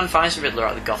 Batman finds the Riddler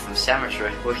at the Gotham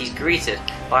Cemetery, where he's greeted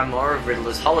by more of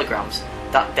Riddler's holograms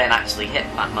that then actually hit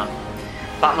Batman.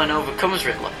 Batman overcomes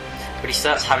Riddler, but he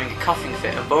starts having a coughing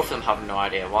fit, and both of them have no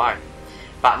idea why.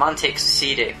 Batman takes the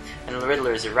CD, and the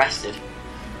Riddler is arrested.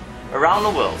 Around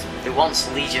the world, the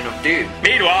once Legion of Doom,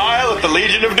 Meanwhile, the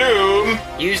Legion of Doom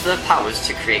use their powers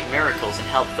to create miracles and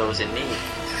help those in need.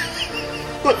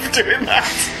 love doing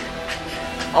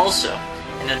that. Also,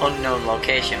 in an unknown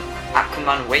location,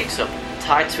 Aquaman wakes up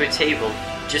tied to a table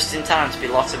just in time to be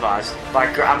lobotomized by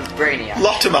Brainiac.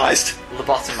 Lobotomized.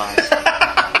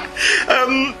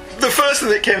 The first thing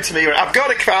that came to me,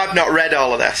 I've not read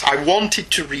all of this. I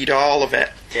wanted to read all of it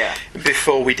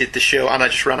before we did the show, and I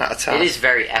just ran out of time. It is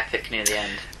very epic near the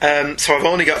end. So I've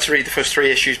only got to read the first 3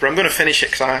 issues, but I'm going to finish it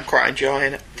because I'm quite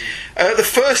enjoying it. The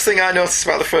first thing I noticed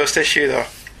about the first issue, though,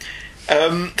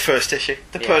 the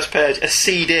first page, a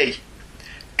CD.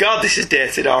 God, this is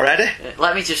dated already.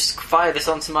 Let me just fire this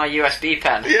onto my USB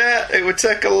pen. Yeah, it would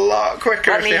take a lot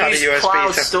quicker if you had a USB pen. Let me use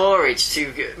cloud storage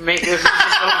to make this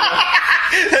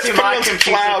Let's to put my it onto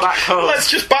computer cloud. back home. Let's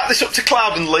just back this up to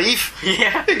cloud and leave.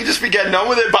 Yeah. You can just be getting on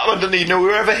with it. Batman doesn't even know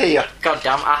we're ever here.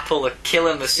 Goddamn Apple are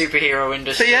killing the superhero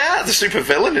industry. So yeah, the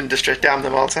supervillain industry, damn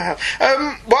them all to hell.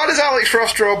 Why does Alex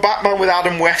Ross draw Batman with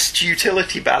Adam West's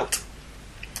utility belt?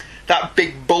 That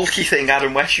big bulky thing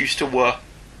Adam West used to wear.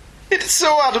 It's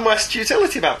so Adam West's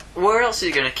utility belt. Where else is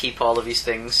he going to keep all of his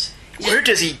things? Where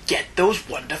does he get those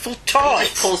wonderful He toys?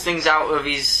 just pulls things out of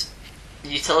his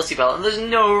utility belt, and there's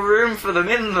no room for them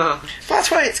in there. That's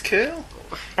why it's cool.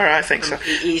 Alright, I think so.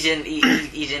 He's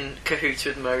in cahoots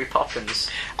with Mary Poppins.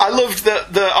 I loved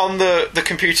that on the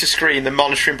computer screen, they're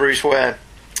monitoring Bruce Wayne.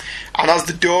 And as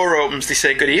the door opens, they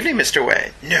say, "Good evening, Mr.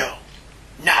 Wayne." No,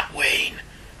 not Wayne.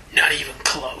 Not even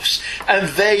close. And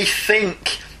they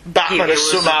think Batman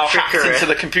has somehow hacked into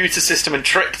the computer system and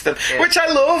tricked them. Yeah. Which I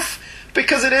love,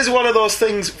 because it is one of those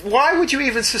things. Why would you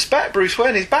even suspect Bruce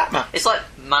Wayne is Batman? It's like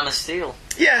Man of Steel.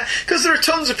 Yeah, because there are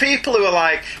tons of people who are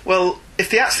like, well, if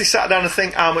they actually sat down and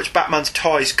think how much Batman's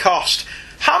toys cost,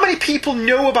 how many people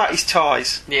know about his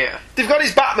toys? Yeah. They've got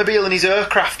his Batmobile and his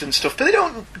aircraft and stuff, but they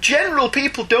don't. General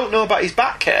people don't know about his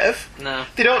Batcave. No.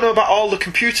 They don't know about all the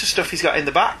computer stuff he's got in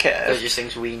the Batcave. Those are just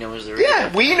things we know as the real.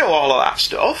 Yeah, we know all of that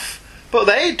stuff, but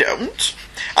they don't.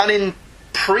 And in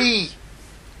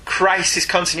pre-crisis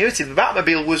continuity, the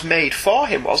Batmobile was made for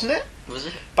him, wasn't it? Was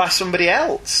it? By somebody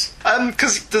else.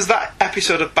 Because there's that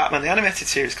episode of Batman the Animated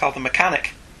Series called The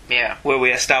Mechanic. Yeah. Where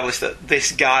we established that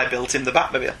this guy built him the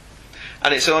Batmobile.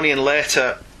 And it's only in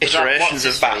later iterations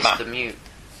of Batman. The Mute?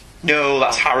 No,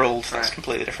 that's Harold. That's a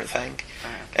completely different thing.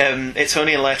 Right. It's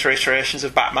only in later iterations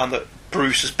of Batman that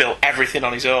Bruce has built everything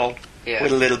on his own,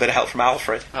 with a little bit of help from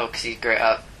Alfred. Oh, because he's great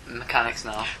at mechanics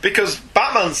now. Because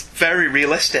Batman's very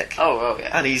realistic. Oh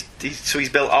yeah. And he's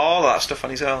built all that stuff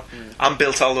on his own, and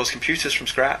built all those computers from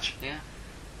scratch. Yeah.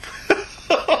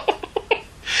 But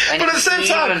at the same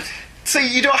time, see,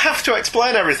 you don't have to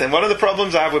explain everything. One of the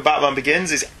problems I have with Batman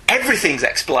Begins is everything's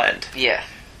explained. Yeah.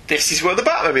 This is where the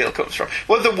Batmobile comes from.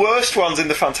 One of the worst ones in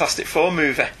the Fantastic Four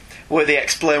movie, where they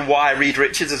explain why Reed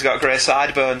Richards has got grey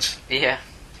sideburns. Yeah.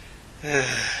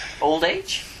 Old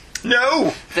age?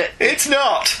 No, it's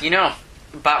not. You know,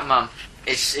 Batman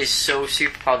is so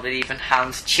superpowered that he even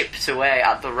hand chipped away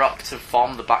at the rock to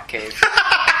form the Batcave.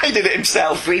 He did it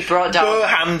himself. He brought down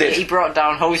bare-handed. He brought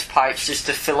down hose pipes just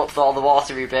to fill up all the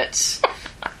watery bits.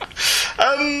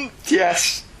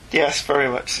 Yes, very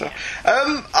much so.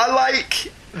 I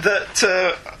like that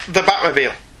the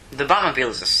Batmobile The Batmobile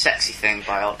is a sexy thing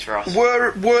by Alex Ross.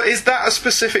 Is that a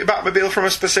specific Batmobile from a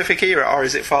specific era, or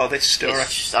is it for this story?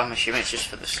 I'm assuming it's just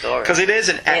for the story. Because it is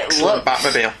an excellent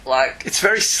Batmobile. Like, it's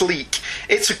very sleek.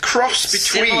 It's a cross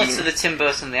between... Similar to the Tim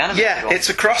Burton, the animated one. It's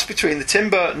a cross between the Tim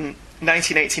Burton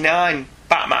 1989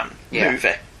 Batman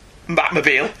movie,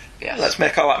 Batmobile, let's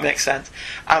make all that make sense,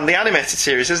 and the animated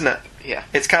series, isn't it? Yeah.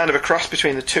 It's kind of a cross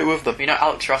between the two of them. You know,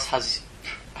 Alex Ross has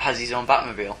his own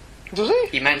Batmobile. Does he?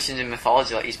 He mentions in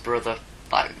mythology his brother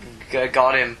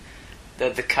got him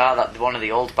the car that one of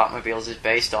the old Batmobiles is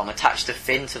based on, attached a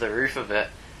fin to the roof of it,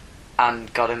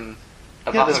 and got him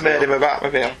a Batmobile. That's made him a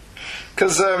Batmobile.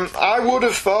 Because I would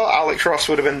have thought Alex Ross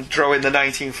would have been drawing the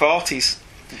 1940s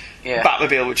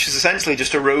Batmobile, which is essentially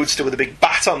just a roadster with a big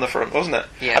bat on the front, wasn't it?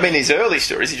 Yeah. I mean, his early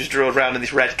stories, he just drove around in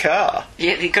this red car.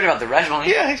 Yeah, he could have had the red one.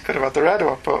 Yeah, he could have had the red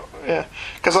one, but yeah.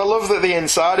 Because I love that the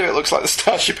inside of it looks like the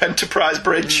Starship Enterprise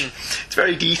bridge. It's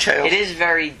very detailed. It is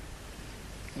very...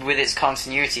 with its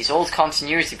continuity. It's old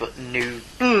continuity, but new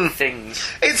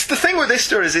things. It's the thing with this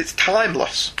story is it's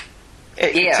timeless.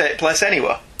 It can take place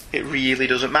anywhere. It really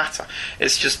doesn't matter.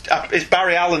 It's just it's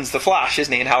Barry Allen's The Flash,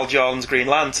 isn't he, and Hal Jordan's Green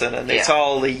Lantern, and it's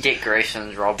all the Dick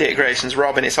Grayson's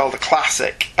Robin. It's all the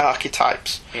classic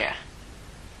archetypes. Yeah.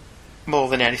 More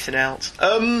than anything else.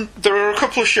 There are a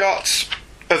couple of shots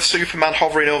of Superman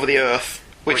hovering over the Earth,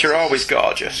 which are always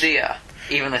gorgeous. Yeah,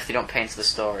 even if they don't paint the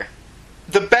story.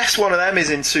 The best one of them is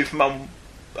in Superman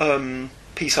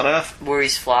Peace on Earth, where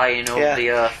he's flying over the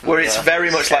Earth, where it's very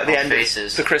much like the end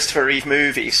of the Christopher Reeve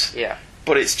movies. Yeah.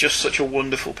 But it's just such a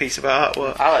wonderful piece of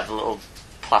artwork. I like the little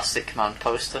Plastic Man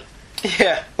poster.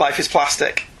 Yeah, Life is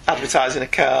Plastic, advertising a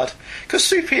card. Because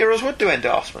superheroes would do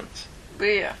endorsements. But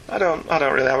yeah. I don't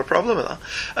really have a problem with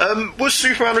that. Was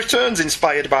Superman Returns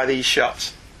inspired by these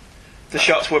shots? The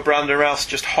shots where Brandon Routh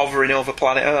just hovering over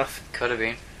planet Earth? Could have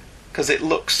been. Because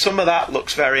some of that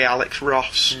looks very Alex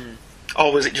Ross.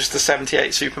 Or was it just the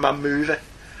 78 Superman movie?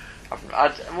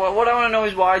 What I want to know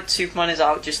is why Superman is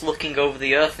out just looking over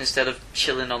the Earth instead of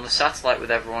chilling on the satellite with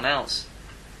everyone else.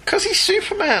 Because he's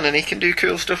Superman and he can do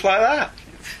cool stuff like that.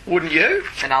 Wouldn't you?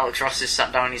 And Alex Ross is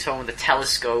sat down in his home with a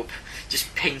telescope,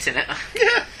 just painting it.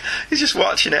 Yeah, he's just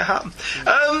watching it happen.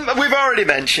 We've already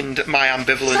mentioned my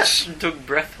ambivalence. Is that Doug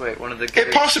Braithwaite, one of the...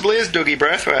 It possibly is Dougie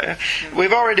Braithwaite.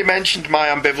 We've already mentioned my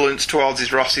ambivalence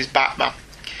towards Ross's Batman.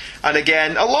 And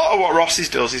again, a lot of what Ross's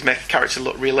does is make a character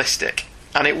look realistic.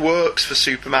 And it works for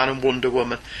Superman and Wonder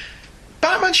Woman.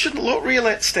 Batman shouldn't look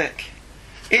realistic.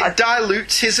 It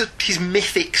dilutes his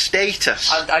mythic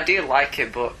status. I do like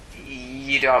it, but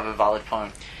you do have a valid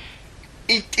point.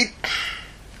 It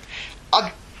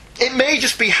may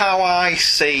just be how I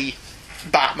see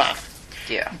Batman.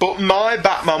 Yeah. But my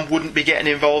Batman wouldn't be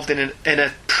getting involved in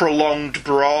a prolonged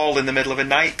brawl in the middle of a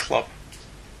nightclub.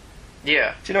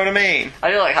 Yeah. Do you know what I mean? I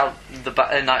do like how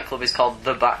the nightclub is called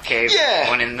the Batcave.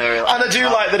 Yeah. When in there, and I do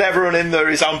like that everyone in there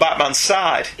is on Batman's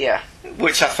side. Yeah.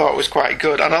 Which I thought was quite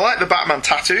good. And I like the Batman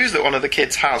tattoos that one of the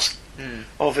kids has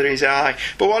over his eye.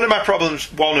 But one of my problems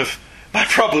with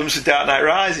Dark Knight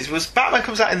Rises was Batman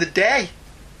comes out in the day.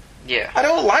 Yeah. I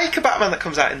don't like a Batman that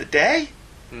comes out in the day.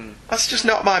 That's just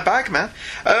not my bag, man.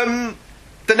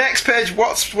 The next page,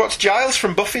 what's Giles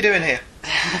from Buffy doing here?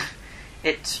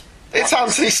 It's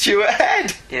Anthony Stewart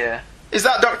Head. Yeah. Is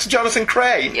that Dr. Jonathan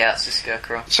Crane? Yeah, it's a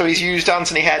Scarecrow. So he's used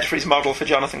Anthony Head for his model for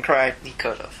Jonathan Crane. He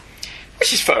could have.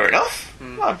 Which is fair enough.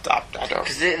 I don't.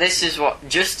 Because this is what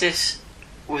Justice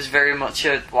was very much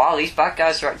a. Wow, these bad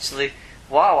guys are actually.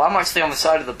 Wow, I'm actually on the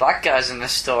side of the bad guys in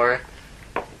this story.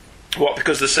 What?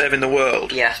 Because they're saving the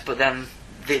world? Yes, but then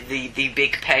the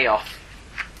big payoff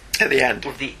at the end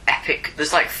with the epic.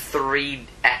 There's like 3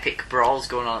 epic brawls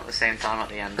going on at the same time at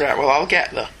the end. Right. Well, I'll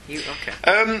get there.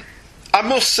 Okay. I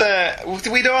must say,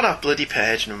 we don't have bloody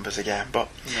page numbers again, but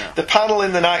the panel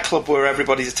in the nightclub where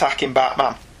everybody's attacking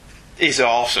Batman is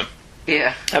awesome.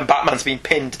 Yeah. And Batman's been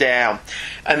pinned down.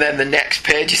 And then the next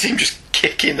page is him just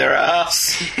kicking their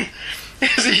ass.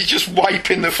 He's just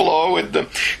wiping the floor with them.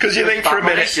 Because you think for a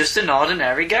minute... He's just an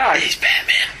ordinary guy. He's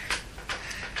Batman.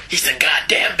 He's the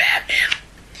goddamn Batman.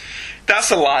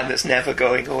 That's a line that's never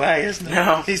going away, isn't it?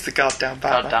 No. He's the goddamn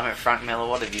Batman. God damn it, Frank Miller,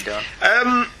 what have you done?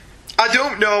 I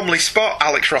don't normally spot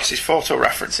Alex Ross's photo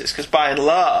references because by and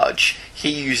large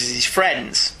he uses his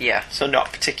friends, so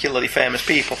not particularly famous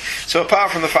people. So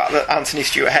apart from the fact that Anthony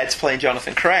Stewart Head's playing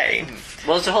Jonathan Crane,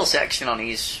 well, there's a whole section on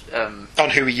his on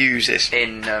who he uses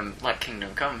in like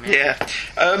Kingdom Come.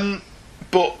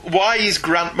 But why is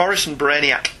Grant Morrison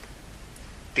Brainiac?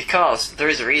 Because there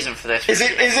is a reason for this. Is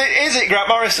it Grant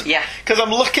Morrison? Yeah. Because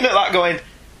I'm looking at that going,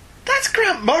 That's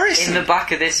Grant Morrison. In the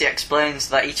back of this, he explains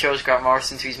that he chose Grant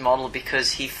Morrison to his model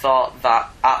because he thought that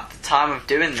at the time of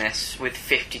doing this, with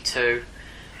 52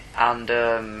 and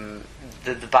the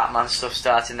Batman stuff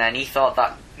starting then, he thought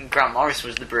that Grant Morrison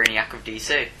was the Brainiac of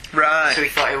DC. Right. So he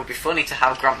thought it would be funny to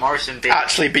have Grant Morrison be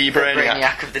actually be the Brainiac.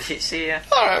 Brainiac of the DC, yeah.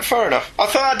 Alright, fair enough.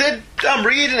 I'm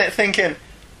reading it thinking,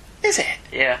 is it?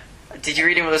 Yeah. Did you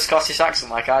read him with a Scottish accent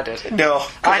like I did? No.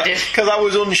 I did. Because I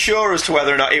was unsure as to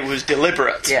whether or not it was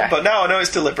deliberate. Yeah. But now I know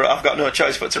it's deliberate. I've got no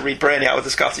choice but to read Brainiac with a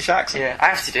Scottish accent. Yeah, I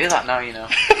have to do that now, you know.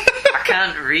 I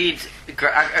can't read...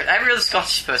 Every other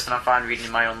Scottish person I find reading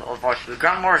in my own little voice. With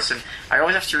Grant Morrison, I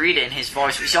always have to read it in his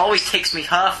voice, which always takes me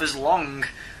half as long.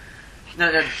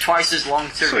 No, twice as long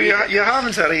to read. So you're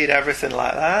having to read everything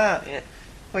like that. Yeah.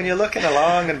 When you're looking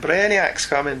along and Brainiac's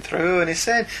coming through and he's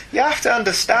saying, you have to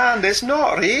understand, it's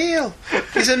not real.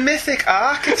 He's a mythic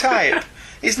archetype.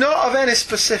 He's not of any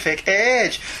specific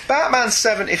age. Batman's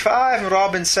 75 and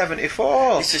Robin's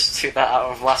 74. Let's just took that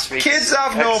out of last week's Kids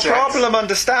have no extract. problem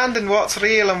understanding what's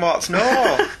real and what's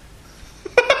not.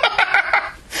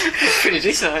 It's pretty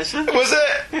decent, actually. Was it?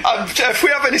 If we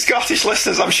have any Scottish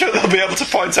listeners, I'm sure they'll be able to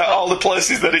point out all the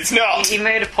places that it's not. He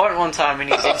made a point one time in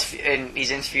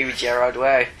his interview with Gerard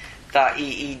Way that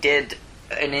he did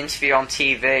an interview on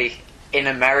TV in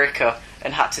America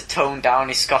and had to tone down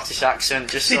his Scottish accent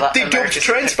just so that They dubbed Americans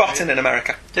Train could- Spotting in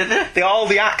America. Did they? All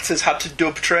the actors had to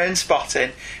dub Train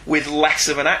Spotting with less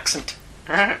of an accent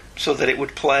Right. so that it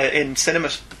would play in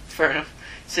cinemas. Fair enough.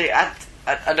 See,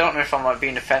 I don't know if I'm like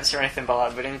being offensive or anything by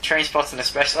that, but in Trainspotting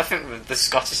especially, I think the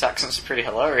Scottish accents are pretty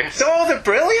hilarious. Oh, they're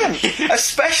brilliant.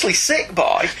 Especially Sick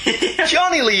Boy.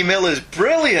 Johnny Lee Miller's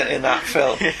brilliant in that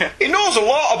film. He knows a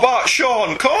lot about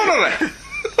Sean Connery.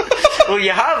 Well,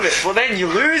 you have it, but then you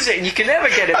lose it and you can never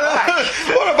get it back.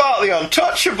 What about the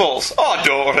Untouchables? Oh, I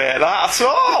don't rate that at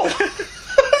all.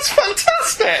 That's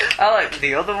fantastic. I like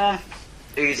the other one,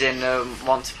 who's in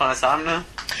Once Upon a Time now.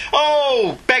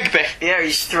 Oh, Begbie. Yeah, he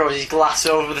just throws his glass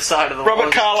over the side of the wall. Robert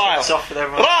and just Carlyle. kicks off with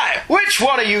everyone. Right, which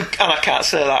one are you... And I can't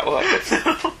say that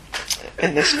word.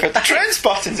 In this film.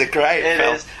 Trainspotting's a great It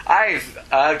film. is. I've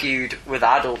argued with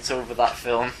adults over that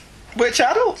film. Which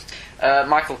adult?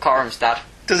 Michael Corum's dad.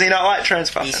 Does he not like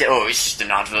Trainspotting? He said, "Oh, it's just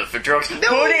an advert for drugs." No,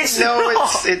 but it's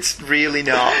not. it's really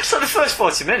not. So the first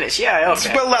 40 minutes, yeah,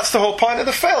 okay. Well, that's the whole point of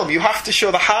the film. You have to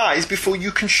show the highs before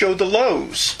you can show the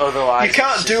lows. Otherwise, you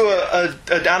can't do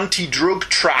an anti-drug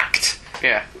tract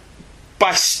Yeah.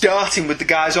 by starting with the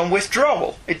guys on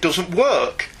withdrawal. It doesn't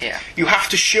work. Yeah. You have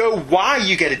to show why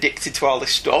you get addicted to all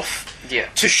this stuff. Yeah.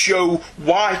 To show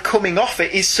why coming off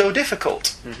it is so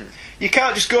difficult. Mm-hmm. You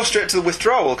can't just go straight to the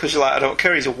withdrawal because you're like, I don't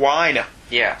care, he's a whiner.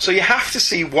 Yeah. So you have to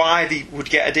see why they would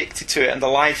get addicted to it and the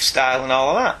lifestyle and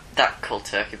all of that. That cold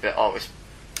turkey bit always.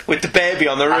 With the baby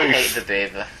on the roof. I hate the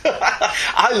baby.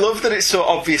 I love that it's so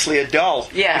obviously a doll.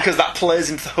 Yeah. Because that plays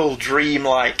into the whole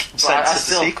dream-like sense I of the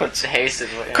still sequence. hated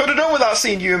it. Yeah. Could have done without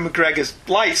seeing Ewan McGregor's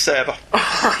lightsaber,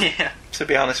 Oh, yeah. to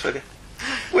be honest with you.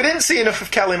 We didn't see enough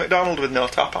of Kelly MacDonald with no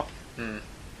top on.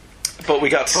 But we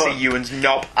got to see Ewan's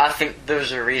knob. I think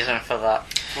there's a reason for that.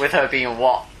 With her being,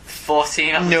 what,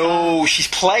 14 at the No, time? she's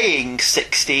playing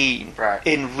 16. Right.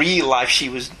 In real life, she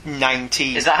was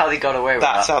 19. Is that how they got away with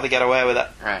That's that? how they get away with it.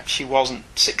 Right. She wasn't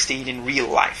 16 in real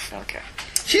life. Okay.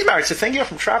 She's married to Thingy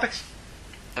from Travis.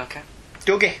 Okay.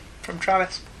 Dougie from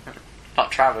Travis.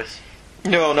 Not Travis.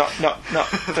 No, not.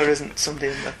 There isn't somebody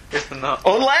in there. Is there not?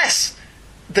 Unless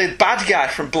the bad guy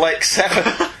from Blake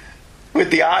 7 with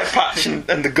the eye patch and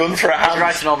the gun for a hand He's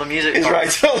writing all the music. is for it.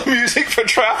 writing all the music for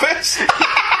Travis.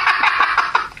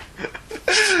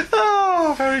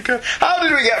 Oh, very good. How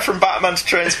did we get from Batman to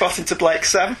Trainspotting to Blake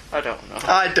 7? I don't know.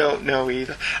 I don't know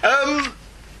either. I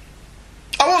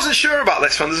wasn't sure about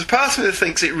this one. There's a part of me that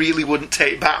thinks it really wouldn't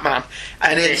take Batman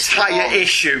an entire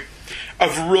issue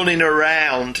of running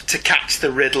around to catch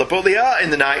the Riddler, but the art in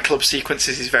the nightclub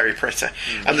sequences is very pretty,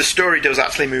 and the story does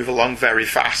actually move along very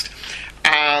fast.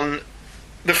 And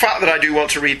the fact that I do want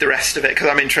to read the rest of it, because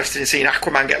I'm interested in seeing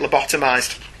Aquaman get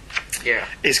lobotomised, Yeah.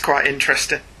 is quite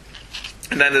interesting.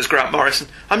 And then there's Grant Morrison.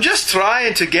 I'm just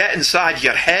trying to get inside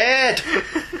your head.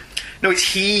 No,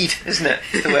 it's heed, isn't it?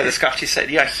 The way the Scottish said,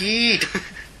 yeah, heed.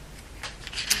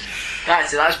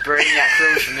 That's Brainiac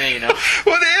Cruise for me, you know.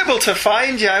 Were they able to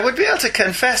find you, I would be able to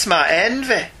confess my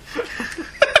envy.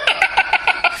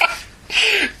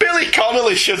 Billy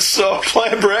Connolly should so play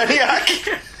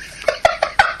Brainiac.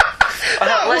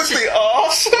 That would be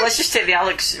awesome. Let's just take the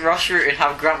Alex Ross route and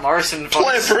have Grant Morrison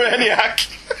Play voice. Brainiac.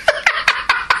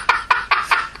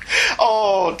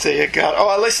 Oh dear God. Oh,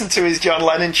 I listened to his John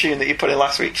Lennon tune that you put in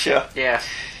last week's show. Yeah.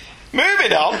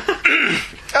 Moving on.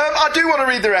 I do want to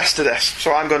read the rest of this,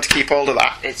 so I'm going to keep hold of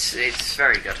that. It's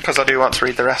very good. Because I do want to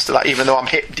read the rest of that, even though I'm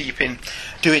hip deep in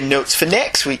doing notes for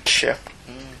next week's show.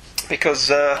 Because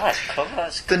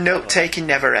the note-taking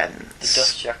never ends. The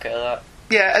dust jacket of that.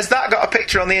 Yeah, has that got a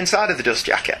picture on the inside of the dust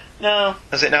jacket? No.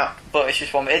 Has it not? But it's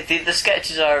just one. The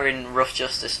sketches are in rough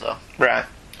justice, though. Right.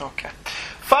 Okay.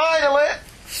 Finally!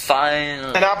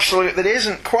 An absolute that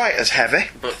isn't quite as heavy,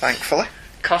 but thankfully.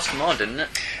 Cost more, didn't it?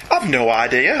 I've no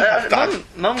idea.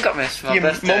 Mum got me this for my Your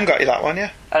birthday. mum got you that one,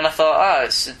 yeah? And I thought,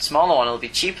 it's a smaller one, it'll be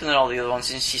cheaper than all the other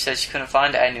ones, and she said she couldn't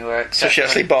find it anywhere except... So she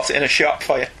actually bought it in a shop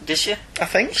for you? Did she? I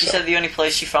think She so. said the only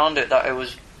place she found it, that it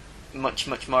was much,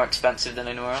 much more expensive than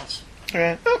anywhere else.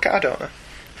 Right, okay, I don't know.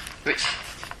 Which...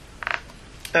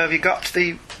 Have you got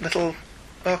the little...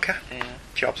 Okay. Yeah.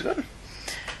 Job's good.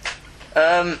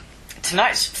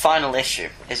 Tonight's final issue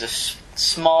is a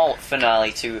small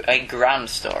finale to a grand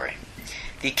story.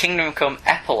 The Kingdom Come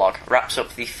epilogue wraps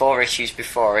up the 4 issues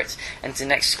before it, and is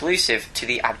an exclusive to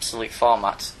the absolute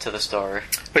format to the story.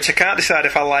 Which I can't decide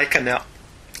if I like or not,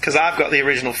 because I've got the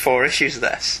original 4 issues of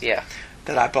this. Yeah.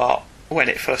 That I bought when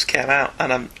it first came out,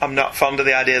 and I'm not fond of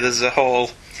the idea there's a whole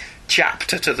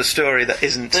chapter to the story that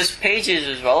isn't... There's pages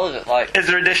as well as it, like... Is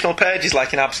there additional pages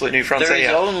like in Absolute New Frontier? There is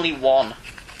only one.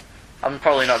 I'm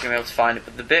probably not going to be able to find it,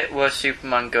 but the bit where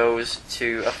Superman goes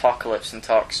to Apocalypse and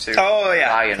talks to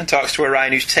Orion. And talks to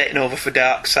Orion, who's taken over for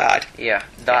Darkseid. Yeah,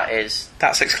 is...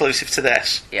 That's exclusive to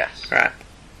this. Yes. Right.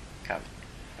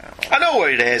 I know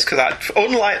what it is, because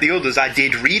unlike the others, I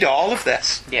did read all of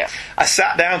this. Yeah. I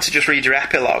sat down to just read your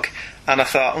epilogue, and I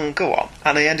thought, go on.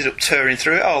 And I ended up tearing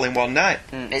through it all in one night.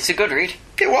 It's a good read.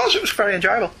 It was very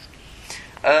enjoyable.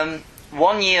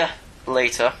 1 year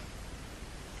later...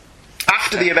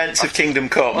 After the events of Kingdom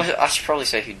Come. I should probably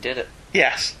say who did it.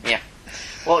 Yes. Yeah.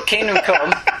 Well, Kingdom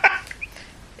Come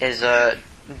is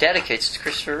dedicated to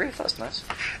Christopher Reeve. That's nice.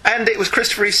 And it was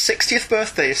Christopher Reeve's 60th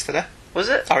birthday yesterday. Was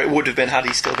it? Or it would have been had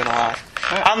he still been alive.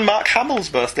 Oh. And Mark Hamill's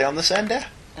birthday on the same day.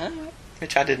 Oh.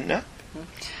 Which I didn't know.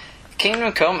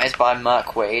 Kingdom Come is by Mark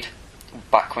Waid,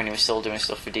 back when he was still doing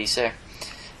stuff for DC.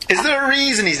 Is there a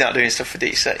reason he's not doing stuff for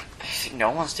DC?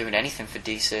 No one's doing anything for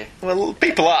DC. Well,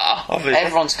 people are, obviously.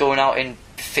 Everyone's going out in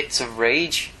fits of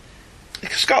rage.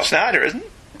 Scott Snyder, isn't?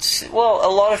 Well,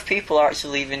 a lot of people are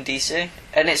actually leaving DC.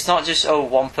 And it's not just,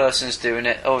 one person's doing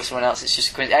it, someone else, it's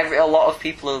just... a lot of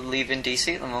people are leaving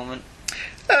DC at the moment.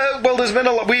 Well, there's been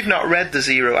a lot... We've not read the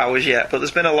 0 Hours yet, but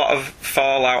there's been a lot of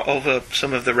fallout over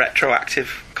some of the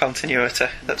retroactive continuity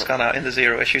that's gone out in the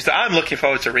 0 issues that I'm looking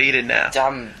forward to reading now.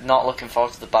 I'm not looking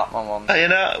forward to the Batman one. Are you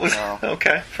not? No.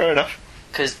 Okay, fair enough.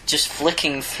 Because just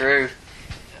flicking through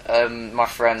my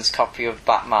friend's copy of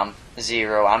Batman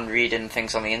 0 and reading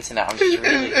things on the internet, I'm just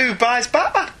who buys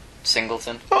Batman?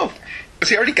 Singleton. Oh, has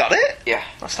he already got it? Yeah.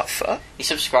 That's not fair. He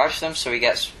subscribes to them, so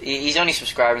he's only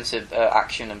subscribing to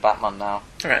Action and Batman now.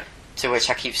 Right. To which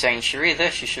I keep saying, you should read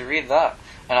this, you should read that.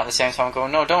 And at the same time I'm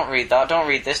going, no, don't read that, don't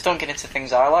read this, don't get into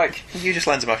things I like. You just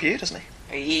lends them off you, doesn't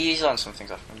he? He's learned some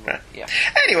things off him. Right. Yeah.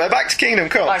 Anyway, back to Kingdom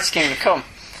Come. Back to Kingdom Come.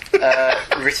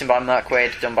 Written by Mark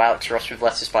Waid, done by Alex Ross, with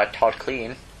letters by Todd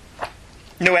Clean.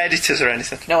 No editors or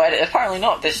anything? No edit. Apparently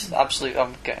not. This Absolute...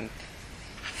 I'm getting...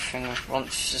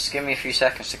 Just give me a few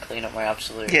seconds to clean up my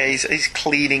Absolute. Yeah, he's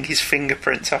cleaning his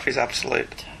fingerprints off his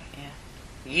Absolute.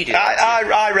 Yeah. You do.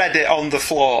 I read it on the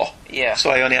floor. Yeah.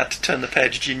 So I only had to turn the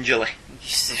page gingerly.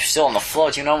 You're still on the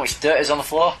floor. Do you know how much dirt is on the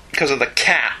floor? Because of the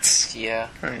cats. Yeah.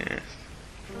 Oh, yeah.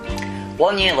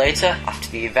 1 year later, after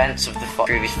the events of the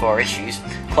previous 4 issues,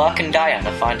 Clark and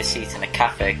Diana find a seat in a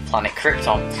cafe, Planet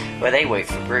Krypton, where they wait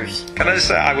for Bruce. Can I just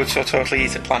say, I would so totally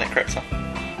eat at Planet Krypton.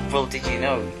 Well, did you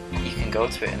know you can go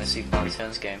to it in the Superman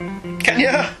Returns game? Can you?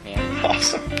 Yeah.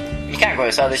 Awesome. You can't go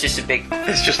outside, there's just a big...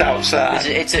 It's just outside.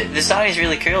 The sign is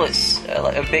really cool, it's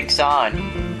like a big sign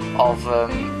of...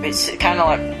 it's kind of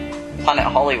like Planet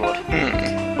Hollywood,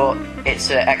 but it's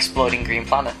an exploding green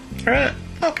planet. Right,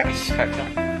 okay. Which is quite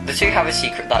cool. The two have a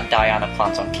secret that Diana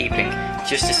plans on keeping,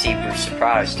 just to see Bruce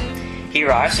surprised. He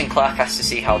arrives and Clark asks to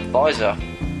see how the boys are.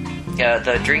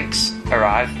 The drinks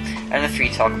arrive, and the three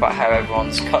talk about how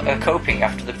everyone's coping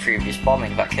after the previous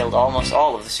bombing that killed almost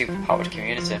all of the superpowered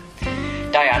community.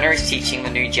 Diana is teaching the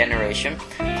new generation,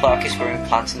 Clark is growing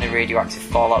plants in the radioactive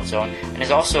fallout zone and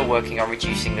is also working on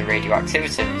reducing the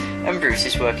radioactivity, and Bruce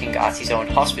is working at his own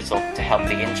hospital to help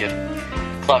the injured.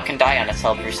 Clark and Diana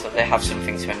tell Bruce that they have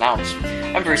something to announce,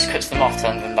 and Bruce cuts them off,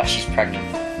 telling them that she's pregnant.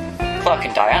 Clark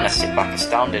and Diana sit back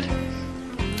astounded.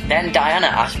 Then Diana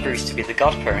asks Bruce to be the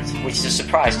godparent, which is a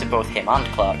surprise to both him and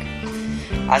Clark,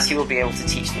 as he will be able to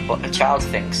teach the child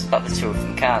things that the two of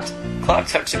them can't. Clark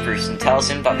talks to Bruce and tells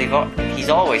him that he's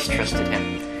always trusted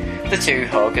him. The two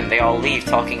hug and they all leave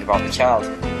talking about the child.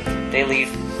 They leave,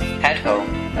 head home,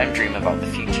 and dream about the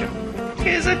future.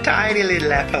 Here's a tiny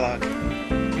little epilogue.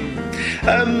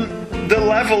 The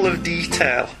level of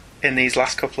detail in these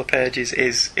last couple of pages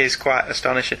is quite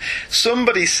astonishing.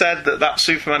 Somebody said that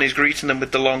Superman is greeting them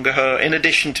with the longer hair, in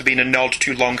addition to being a nod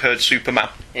to long-haired Superman.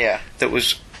 Yeah. That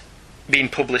was being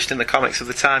published in the comics of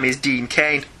the time, is Dean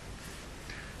Cain.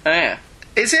 Oh, yeah.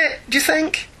 Is it, do you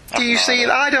think? Do you see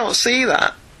that? I don't see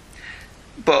that.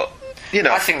 But, you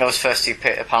know. I think those first two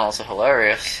panels are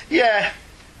hilarious. Yeah.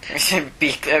 It'd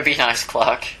be nice,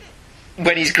 Clark.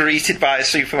 When he's greeted by a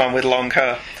Superman with long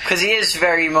hair. Because he is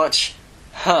very much,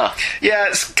 Yeah,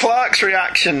 it's Clark's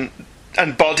reaction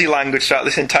and body language throughout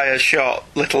this entire short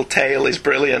little tale is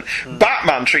brilliant.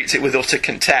 Batman treats it with utter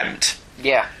contempt.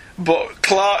 Yeah. But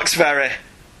Clark's very...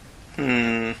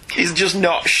 he's just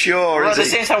not sure, Well, is at the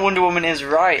he? same time, Wonder Woman is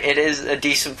right. It is a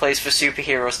decent place for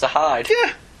superheroes to hide.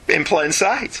 Yeah. In plain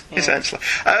sight, essentially.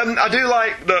 I do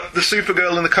like that the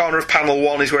Supergirl in the corner of panel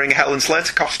 1 is wearing a Helen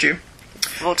Slater costume.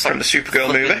 Looks from like the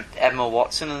Supergirl movie. Emma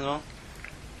Watson as well.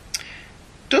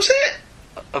 Does it?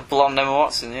 A blonde Emma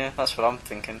Watson, yeah, that's what I'm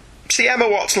thinking. See, Emma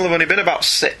Watson will have only been about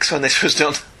 6 when this was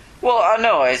done. Well, I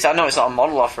know it's not a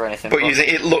model off or anything. But you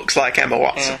think it looks like Emma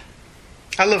Watson.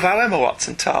 Yeah. I love how Emma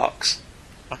Watson talks.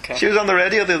 Okay. She was on the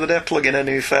radio the other day plugging her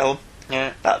new film.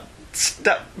 Yeah. That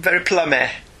very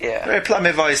plummy. Yeah. Very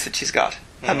plummy voice that she's got.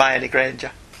 Hermione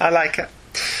Granger. I like it.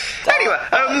 Anyway,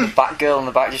 the Batgirl in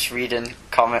the back just reading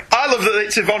comic. I love that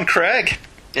it's Yvonne Craig.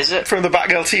 Is it? From the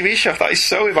Batgirl TV show. That is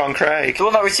so Yvonne Craig. The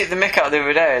one that we took the mick out the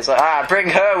other day is like, bring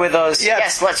her with us. Yeah.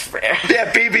 Yes, let's...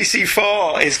 Yeah,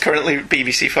 BBC4 is currently...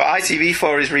 BBC4.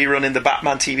 ITV4 is rerunning the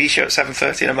Batman TV show at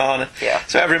 7:30 in the morning. Yeah.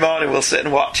 So every morning we'll sit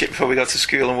and watch it before we go to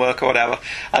school and work or whatever.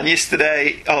 And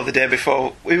yesterday, the day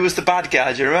before, who was the bad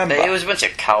guy, do you remember? It was a bunch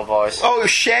of cowboys. Oh, it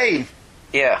was Shane.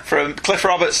 Yeah. From Cliff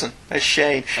Robertson as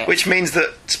Shane. Yeah. Which means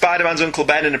that Spider-Man's Uncle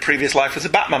Ben in a previous life was a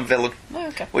Batman villain. Oh,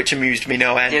 okay. Which amused me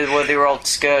no end. Yeah, well, they were all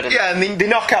scared. Yeah, and they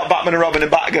knock out Batman and Robin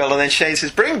and Batgirl, and then Shane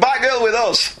says, "Bring Batgirl with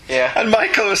us." Yeah. And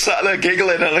Michael was sat there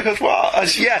giggling, and I goes, "What?" And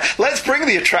she, "Yeah, let's bring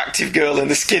the attractive girl in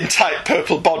the skin-tight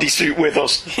purple bodysuit with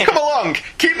us. Come along,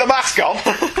 keep the mask on."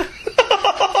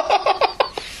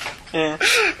 Yeah.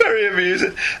 Very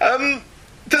amusing.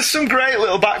 There's some great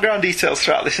little background details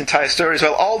throughout this entire story as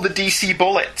well. All the DC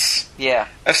bullets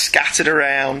are scattered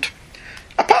around.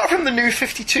 Apart from the new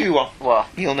 52 one. Well,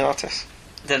 you'll notice.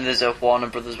 Then there's a Warner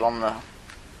Brothers one there.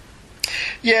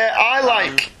 Yeah, I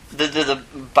like... The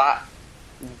bat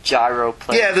gyro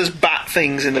plane. Yeah, there's bat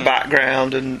things in the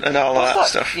background and all of that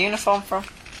stuff. Uniform from?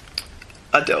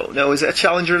 I don't know. Is it a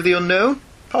Challenger of the Unknown?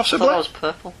 Possibly? I thought that was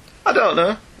purple. I don't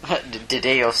know.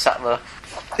 Didio sat there.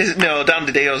 No, Dan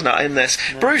Didio's not in this.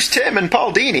 No. Bruce Timm and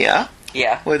Paul Dini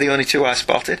were the only two I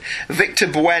spotted. Victor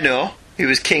Bueno, who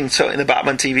was King Tut in the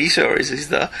Batman TV series, is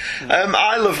there.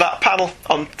 I love that panel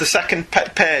on the second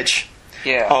page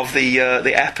of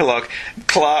the epilogue.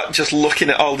 Clark just looking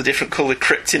at all the different coloured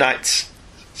kryptonites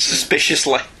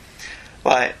suspiciously.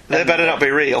 Like, they better not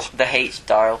be real. The H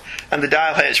dial. And the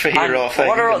dial H for hero thing.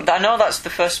 I know that's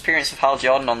the first appearance of Hal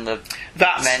Jordan on the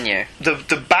menu.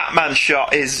 The Batman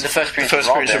shot is the first appearance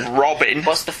of Robin.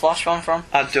 What's the Flash one from?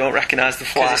 I don't recognise the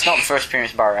Flash. Because it's not the first appearance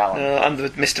of Barry Allen. And the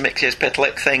Mr. Mixier's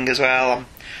Pitlick thing as well.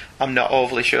 I'm not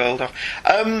overly sure of.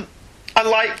 I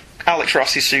like Alex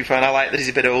Ross's Superman. I like that he's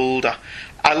a bit older.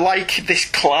 I like this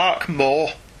Clark more.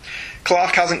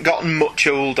 Clark hasn't gotten much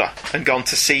older and gone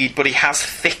to seed, but he has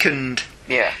thickened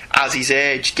as he's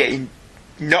aged, getting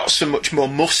not so much more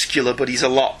muscular, but he's a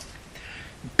lot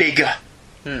bigger,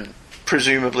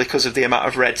 presumably because of the amount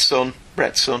of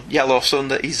yellow sun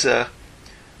that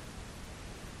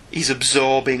he's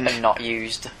absorbing and not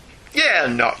used. Yeah,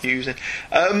 not using.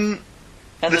 And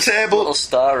the table, little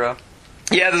Starro.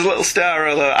 Yeah, there's a little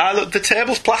Starro there. The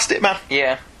table's Plastic Man.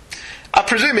 Yeah, I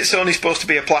presume it's only supposed to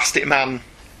be a Plastic Man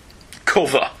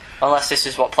cover. Unless this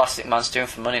is what Plastic Man's doing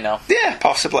for money now. Yeah,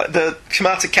 possibly. The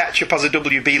Tomato Ketchup has a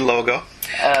WB logo.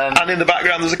 And in the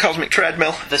background there's a cosmic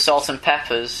treadmill. The Salt and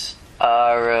Peppers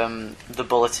are the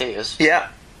Bulleteers. Yeah.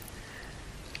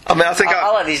 I mean,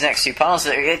 I like these next two panels.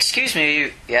 Excuse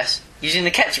me, yes. Using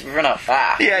the ketchup we run out.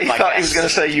 Yeah, he thought he was going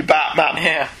to say, "You Batman."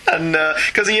 Yeah. And,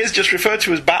 because he is just referred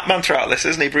to as Batman throughout this,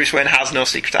 isn't he? Bruce Wayne has no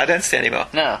secret identity anymore.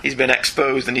 No. He's been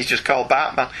exposed and he's just called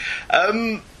Batman.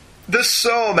 There's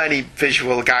so many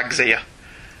visual gags here.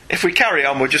 If we carry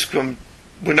on, we're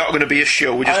not going to be a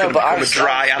show. We're just going to become a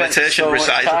dry annotation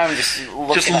recital.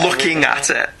 Just looking at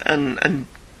it and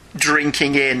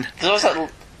drinking in. There's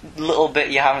always little bit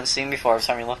you haven't seen before every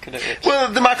time you look at it.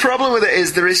 Well, my problem with it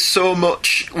is there is so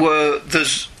much where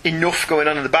there's enough going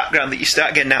on in the background that you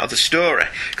start getting out of the story.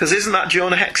 Because isn't that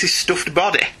Jonah Hex's stuffed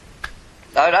body?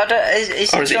 I don't,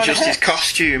 is or is it Jonah just Hex? his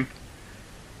costume?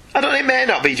 I don't know, it may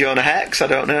not be Jonah Hex, I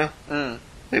don't know.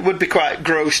 It would be quite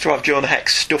gross to have Jonah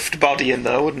Hex's stuffed body in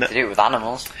there, wouldn't it? They do it with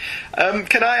animals.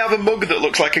 Can I have a mug that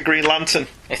looks like a Green Lantern?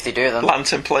 If they do, then.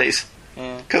 Lantern, please.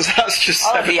 Because that's just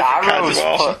I like seven the arrows kinds of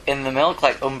awesome. put in the milk,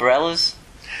 like umbrellas.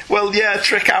 Well, yeah,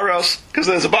 trick arrows, because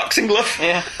there's a boxing glove.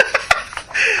 Yeah.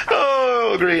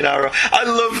 Oh, Green Arrow. I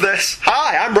love this.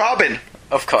 Hi, I'm Robin.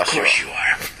 Of course you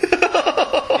are.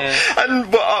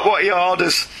 And what are your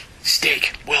orders?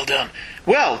 Steak, well done.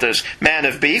 Well, there's man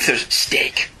of beef, there's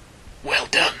steak. Well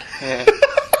done. Yeah.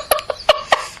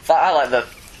 I like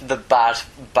the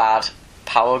bad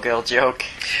Power Girl joke.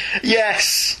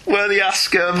 Yes, where they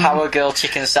ask Power Girl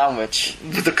chicken sandwich.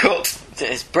 The cut.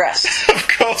 It's breast. Of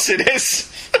course it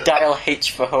is. Dial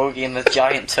H for hoagie and the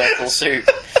giant turtle soup.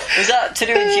 Is that to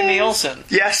do with Jimmy Olsen?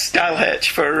 Yes, Dial H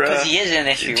for... Because he is in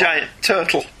issue giant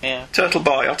turtle. Yeah. Turtle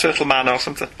boy or turtle man or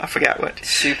something. I forget what.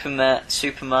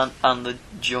 Superman and the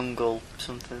jungle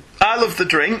something. I love the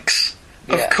drinks.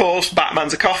 Yeah. Of course,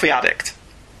 Batman's a coffee addict.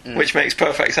 Which makes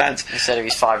perfect sense. Instead of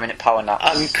his 5-minute power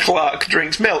naps. And Clark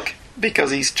drinks milk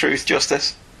because he's truth,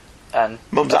 justice. And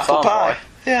Mum's apple pie.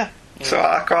 Yeah. So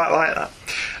I quite like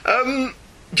that.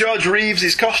 George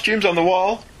Reeves' costumes on the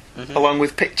wall, along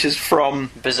with pictures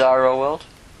from Bizarro World.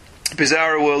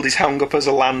 Bizarro World is hung up as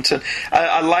a lantern.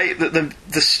 I like that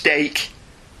the steak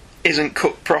isn't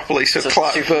cooked properly, so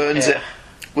Clark burns it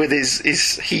with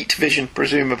his heat vision,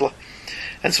 presumably,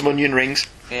 and some onion rings.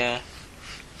 Yeah.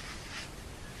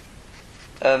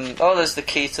 There's the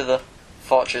key to the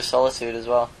Fortress of Solitude as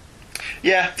well.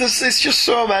 Yeah, there's just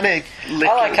so many.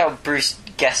 I like how Bruce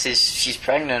guesses she's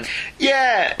pregnant.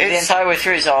 Yeah, the entire way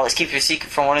through it's let's keep it a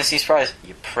secret from one and see surprise.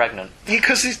 You're pregnant.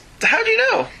 Because how do you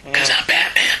know? Because I'm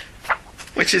Batman.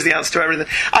 Which is the answer to everything.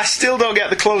 I still don't get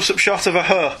the close-up shot of her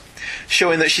hair,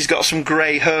 showing that she's got some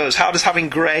grey hairs. How does having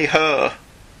grey hair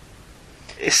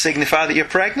signify that you're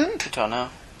pregnant? I don't know.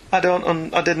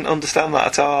 I didn't understand that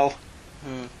at all.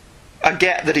 I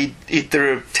get that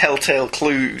there are telltale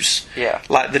clues,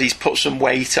 like that he's put some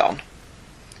weight on.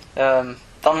 On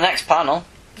the next panel,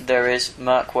 there is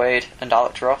Mark Waid and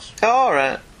Alex Ross. Oh, all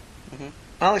right.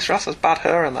 Alex Ross has bad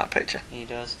hair in that picture. He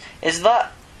does. Is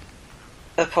that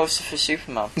a poster for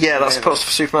Superman? Yeah, that's a poster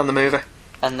for Superman the movie.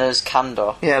 And there's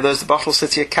Kandor. Yeah, there's the Bottle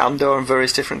City of Kandor and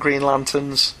various different Green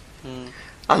Lanterns.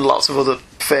 And lots of other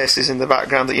faces in the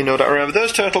background that you don't remember.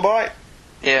 There's Turtle Boy.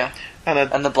 Yeah.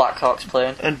 And the Blackhawks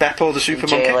playing. And Beppo the Super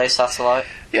Monkey. Monkey. JLA Satellite.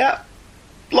 Yeah.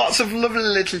 Lots of lovely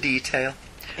little detail.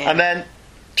 Yeah. And then,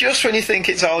 just when you think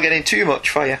it's all getting too much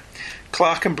for you,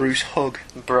 Clark and Bruce hug.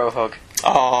 Bro hug.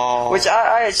 Oh. Which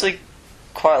I actually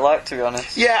quite like, to be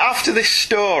honest. Yeah, after this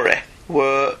story,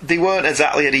 where they weren't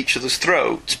exactly at each other's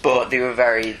throats, but they were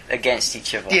very against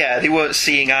each other. Yeah, they weren't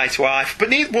seeing eye to eye. But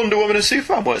neither Wonder Woman and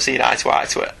Superman weren't seeing eye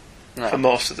to it for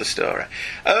most of the story.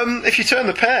 If you turn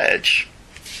the page,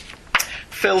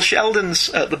 Phil Sheldon's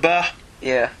at the bar,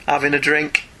 having a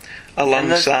drink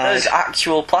alongside. And there's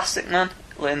actual Plastic Man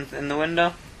in the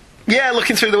window. Yeah,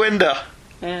 looking through the window.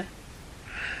 Yeah.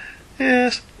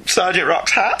 Yes, Sergeant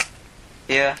Rock's hat.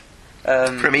 Yeah.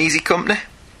 From Easy Company.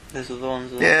 There's other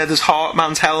ones. Yeah, there's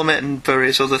Hawkman's helmet and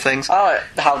various other things. I like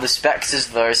how the Spectres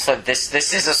though. It's like this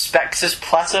is a Spectres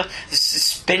platter. This is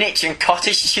spinach and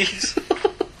cottage cheese.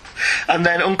 And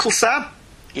then Uncle Sam.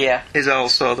 Yeah. Is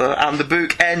also there. And the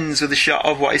book ends with a shot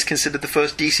of what is considered the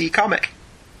first DC comic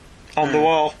on the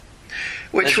wall.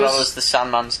 Which as well as the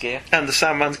Sandman's gear. And the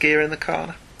Sandman's gear in the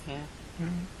corner.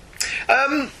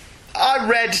 Yeah. I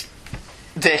read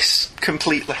this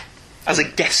completely as a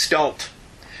gestalt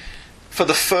for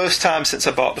the first time since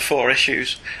I bought the 4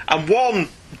 issues. And one,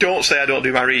 don't say I don't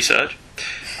do my research.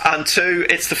 And 2,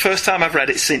 it's the first time I've read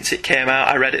it since it came out.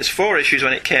 I read it as 4 issues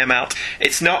when it came out.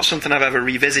 It's not something I've ever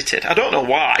revisited. I don't know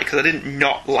why, because I didn't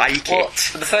not like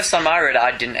it. The first time I read it,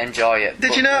 I didn't enjoy it.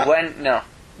 Did you not? No.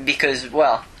 Because,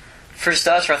 for a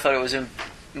starter, I thought it was a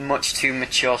much too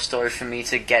mature story for me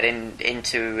to get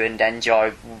into and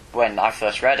enjoy when I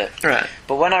first read it. Right.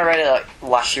 But when I read it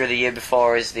last year or the year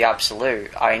before as The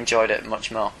Absolute, I enjoyed it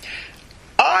much more.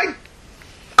 I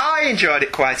enjoyed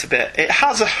it quite a bit. It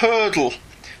has a hurdle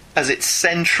as its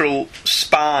central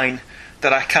spine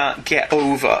that I can't get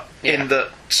over, in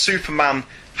that Superman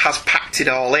has packed it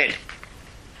all in.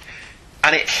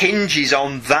 And it hinges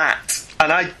on that.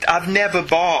 And I've never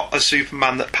bought a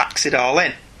Superman that packs it all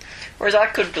in. Whereas I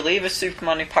could believe a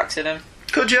Superman who packs it in.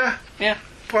 Could you? Yeah.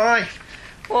 Why?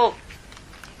 Well,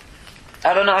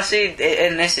 I don't know. I see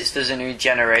in this, there's a new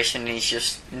generation, and he's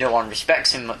just no one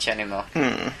respects him much anymore,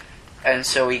 and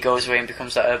so he goes away and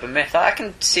becomes that urban myth. I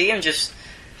can see him just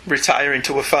retiring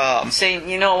to a farm, saying,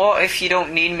 "You know what? If you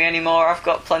don't need me anymore, I've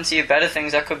got plenty of better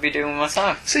things I could be doing with my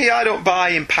time." See, I don't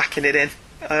buy him packing it in.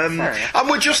 And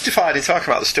we're justified in talking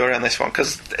about the story on this one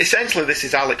because essentially this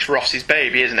is Alex Ross's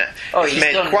baby, isn't it? Oh, it's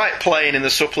made quite plain in the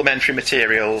supplementary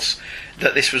materials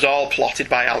that this was all plotted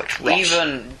by Alex Ross.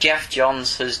 Even Jeff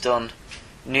Johns has done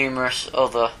numerous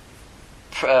other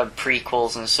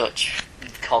prequels and such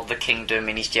called The Kingdom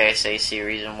in his JSA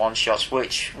series and one-shots,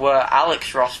 which were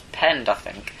Alex Ross penned, I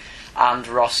think, and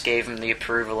Ross gave him the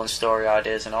approval and story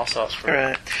ideas and all sorts.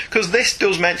 Right, because this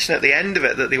does mention at the end of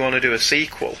it that they want to do a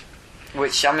sequel.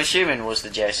 Which I'm assuming was the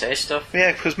JSA stuff.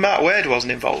 Yeah, because Mark Waid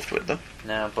wasn't involved with them.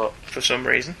 No, but... for some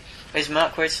reason. Is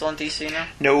Mark Waid still on DC now?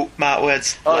 No, Mark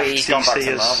Waid's left he's DC gone back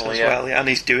to Marvel, as well, yeah. And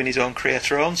he's doing his own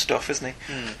creator-owned stuff, isn't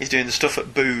he? He's doing the stuff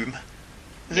at Boom.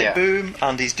 Is it Boom?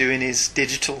 And he's doing his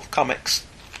digital comics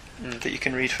that you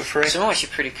can read for free. Some actually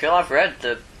pretty cool. I've read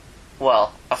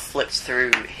I flipped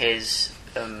through his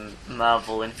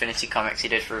Marvel Infinity comics he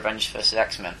did for Avengers vs.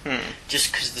 X-Men.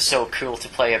 Just because they're so cool to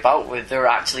play about with. They're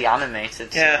actually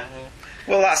animated. Yeah. So,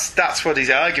 well, that's what his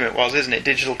argument was, isn't it?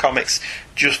 Digital comics,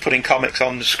 just putting comics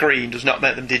on the screen does not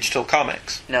make them digital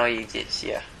comics. No, it's,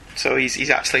 yeah. So he's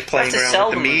actually playing around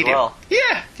with the medium. Well.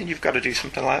 Yeah, you've got to do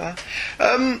something like that.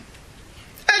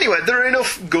 Anyway, there are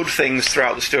enough good things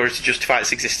throughout the story to justify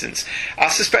its existence. I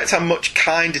suspect I'm much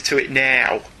kinder to it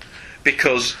now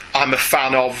because I'm a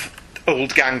fan of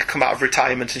old gang come out of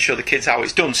retirement and show the kids how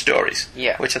it's done stories,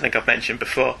 which I think I've mentioned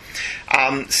before.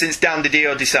 Since Dan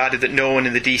DiDio decided that no one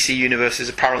in the DC universe is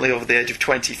apparently over the age of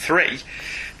 23,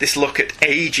 this look at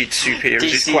aged superheroes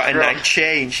is quite a nice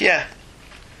change. Yeah.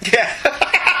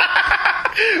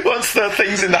 Once the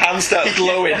things in the hand start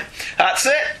glowing, that's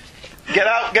it. Get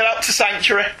out to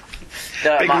Sanctuary.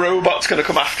 Big robot's going to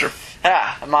come after him.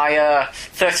 My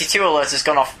 32 alert has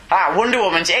gone off. Wonder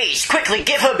Woman's aged. Quickly,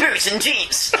 give her boots and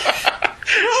jeans.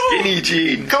 Skinny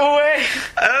jeans. Go away.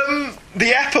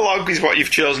 The epilogue is what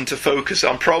you've chosen to focus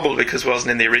on, probably because it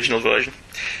wasn't in the original version.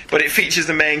 But it features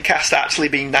the main cast actually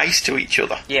being nice to each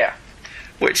other. Yeah.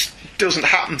 Which doesn't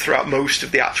happen throughout most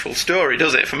of the actual story,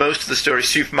 does it? For most of the story,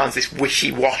 Superman's this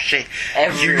wishy-washy,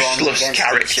 useless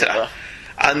character.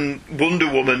 And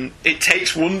Wonder Woman, it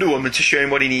takes Wonder Woman to show him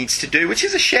what he needs to do, which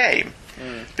is a shame,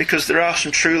 because there are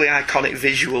some truly iconic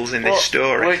visuals in this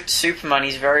story. With Superman,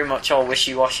 he's very much all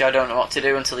wishy-washy, I don't know what to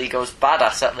do, until he goes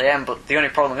badass at the end, but the only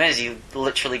problem is he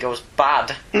literally goes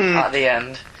bad at the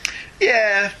end.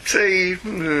 Yeah, see...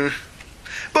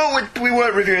 But we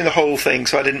weren't reviewing the whole thing,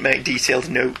 so I didn't make detailed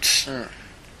notes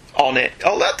on it.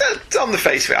 On the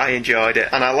face of it, I enjoyed it,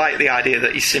 and I like the idea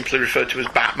that he's simply referred to as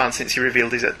Batman since he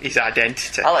revealed his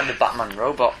identity. I like the Batman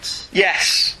robots.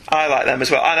 Yes, I like them as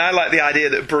well, and I like the idea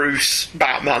that Bruce,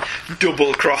 Batman,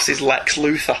 double crosses Lex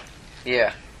Luthor.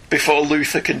 Yeah. Before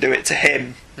Luthor can do it to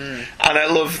him. And I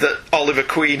love that Oliver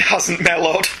Queen hasn't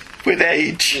mellowed with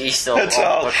age. He's still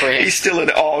Oliver Queen. He's still an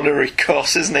ornery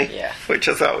cuss, isn't he? Yeah. Which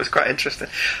I thought was quite interesting.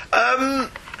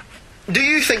 Do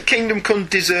you think Kingdom Come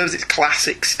deserves its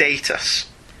classic status?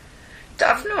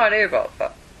 I've no idea about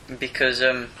that, because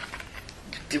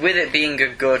with it being a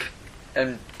good,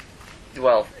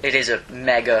 it is a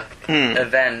mega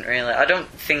event, really. I don't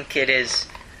think it is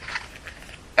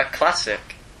a classic,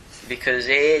 because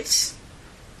it's...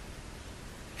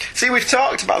 See, we've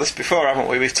talked about this before, haven't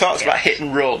we? We've talked about hit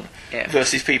and run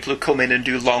versus people who come in and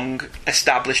do long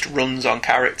established runs on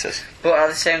characters. But at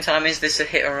the same time, is this a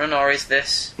hit and run, or is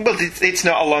this... Well, it's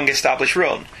not a long established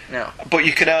run. No. But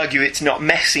you can argue it's not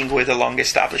messing with a long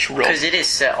established run. Because it is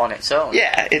set on its own.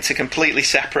 Yeah, it's a completely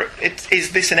separate...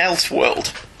 Is this an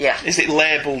Elseworld? Yeah. Is it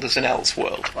labelled as an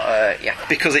Elseworld? Yeah.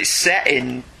 Because it's set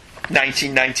in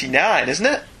 1999, isn't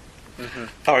it?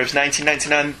 Or it was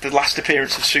 1999, the last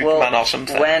appearance of Superman or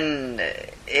something. When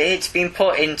it's been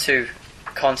put into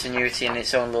continuity in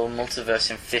its own little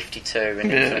multiverse in 52 in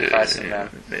Infinite Crisis of Man.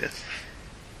 Yes.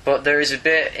 But there is a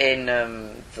bit in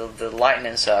the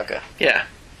Lightning Saga. Yeah.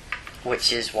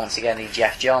 Which is, once again, the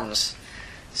Jeff Johns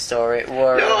story.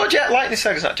 Where, no, Lightning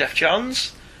Saga's not Jeff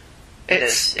Johns.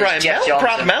 It's Brad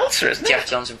Meltzer, isn't it? Jeff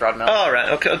Johns and Brad Meltzer. Oh, right,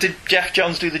 okay. Did Jeff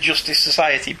Johns do the Justice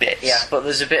Society bits? Yeah, but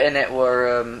there's a bit in it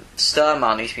where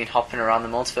Starman, who's been hopping around the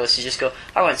multiverse, he just go,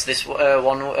 I went to this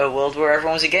one world where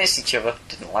everyone was against each other.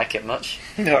 Didn't like it much.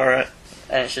 Alright.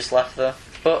 And it's just left there.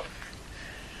 But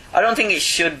I don't think it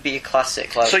should be a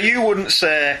classic. So you wouldn't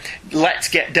say, let's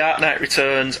get Dark Knight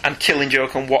Returns and Killing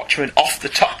Joke and Watchmen off the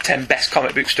top 10 best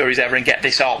comic book stories ever and get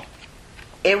this on?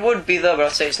 It would be though, but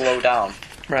I'd say it's low down.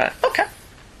 Right, okay.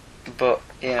 But,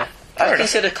 yeah. I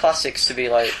consider classics to be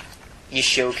like your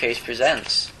showcase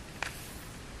presents.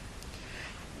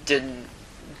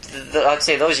 I'd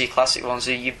say those are your classic ones.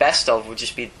 Your best of would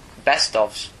just be best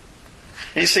ofs.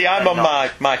 You see, I'm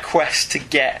on my quest to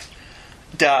get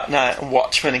Dark Knight and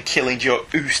Watchmen and Killing Joke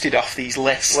oosted off these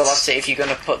lists. Well, I'd say if you're going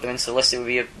to put them into the list, it would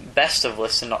be a best of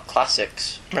list and not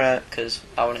classics. Right. Because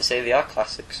I wouldn't say they are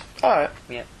classics. Alright.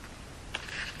 Yeah.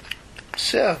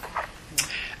 So,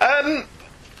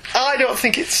 I don't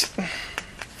think it's...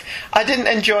 I didn't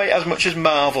enjoy it as much as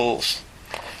Marvel's.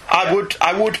 I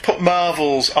would put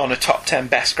Marvel's on a top 10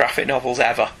 best graphic novels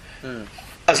ever.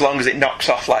 As long as it knocks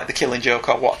off like The Killing Joke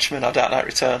or Watchmen or Dark Knight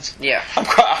Returns. Yeah. I'm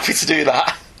quite happy to do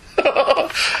that.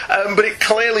 But it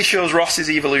clearly shows Ross's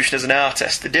evolution as an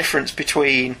artist. The difference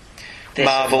between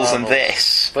Marvel's and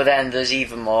this. But then there's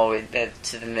even more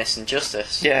than this and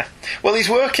Justice. Yeah. Well, he's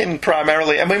working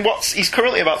primarily... I mean, he's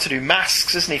currently about to do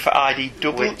Masks, isn't he, for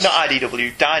IDW? Not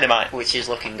IDW, Dynamite. Which is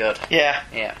looking good. Yeah.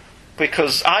 Yeah.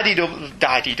 Because IDW...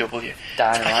 Dynamite.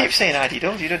 I keep saying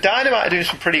IDW. Dynamite are doing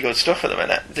some pretty good stuff at the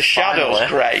minute. The Shadow's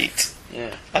great.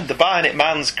 Yeah. And The Bionic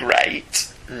Man's great.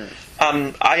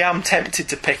 And I am tempted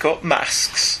to pick up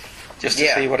Masks. Just to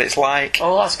see what it's like.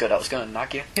 Oh, that's good. I was going to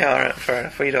nag you. Yeah, alright, fair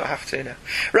enough. Well, you don't have to now.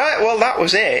 Right, well, that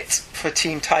was it for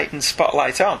Teen Titans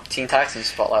Spotlight On. Teen Titans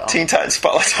Spotlight On. Teen Titans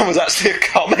Spotlight On was actually a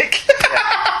comic.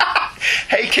 Yeah.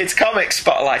 Hey Kids Comics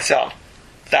Spotlight On.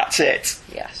 That's it.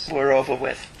 Yes. We're over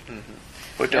with.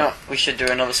 We're done. No, we should do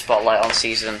another Spotlight On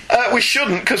season. We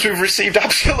shouldn't, because we've received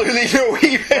absolutely no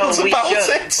emails about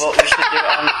it. But we should do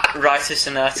it on writers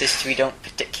and artists we don't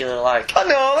particularly like. Oh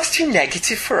no, that's too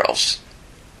negative for us.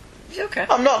 Okay.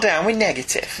 I'm not down with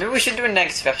negative. Maybe we should do a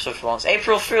negative episode for once.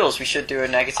 April Fools, we should do a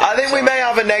negative I think episode. we may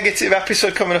have a negative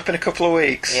episode coming up in a couple of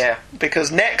weeks. Yeah.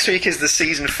 Because next week is the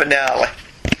season finale.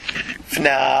 For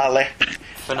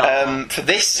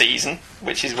this season,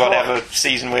 which is whatever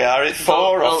season we are, it's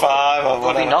 4 or 5 or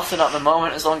whatever. There'll be nothing at the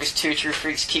moment as long as Two True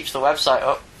Freaks keeps the website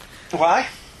up. Why?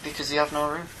 Because they have no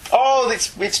room. Oh,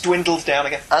 it's dwindled down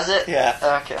again. Has it?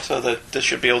 Yeah. Okay. So there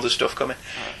should be other stuff coming.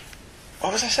 Right.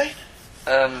 What was I saying?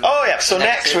 So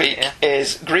next week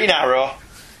is Green Arrow,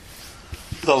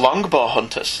 The Longbow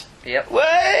Hunters. Yep.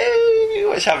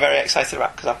 Which I'm very excited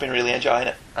about because I've been really enjoying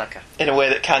it. Okay. In a way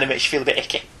that kind of makes you feel a bit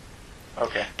icky.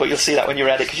 Okay. But you'll see that when you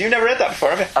read it because you've never read that before,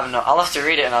 have you? I've not. I'll have to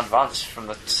read it in advance from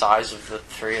the size of the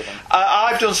three of them.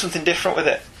 I've done something different with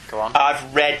it. Go on.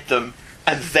 I've read them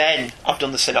and then I've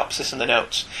done the synopsis and the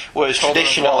notes. Whereas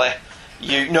traditionally,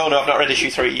 No, I've not read issue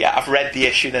 3 yet. I've read the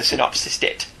issue, then synopsised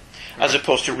it. As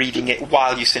opposed to reading it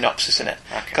while you're synopsising it.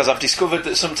 Because I've discovered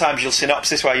that sometimes you'll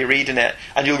synopsis while you're reading it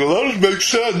and you'll go, that doesn't make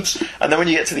sense. And then when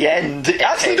you get to the end, it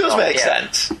actually does make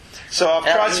sense. So I've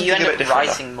tried something a bit different. You end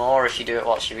up writing more if you do it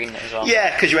whilst you're reading it as well.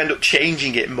 Yeah, because you end up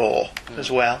changing it more as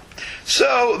well.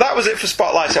 So that was it for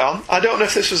Spotlight On. I don't know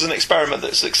if this was an experiment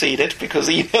that succeeded because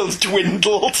emails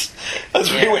dwindled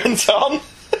as we went on.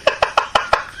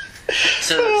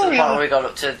 To the point where we got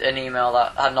up to an email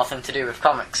that had nothing to do with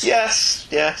comics. Yes.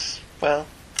 Well,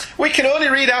 we can only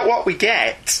read out what we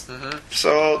get.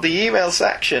 So the email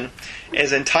section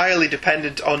is entirely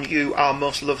dependent on you, our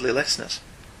most lovely listeners.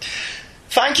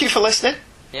 Thank you for listening.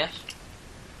 Yes.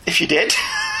 If you did.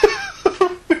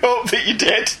 We hope that you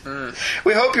did.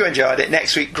 We hope you enjoyed it.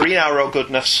 Next week, Green Arrow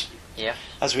goodness. Yeah.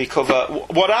 As we cover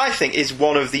what I think is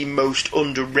one of the most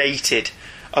underrated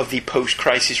of the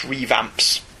post-crisis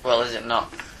revamps. Well, is it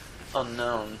not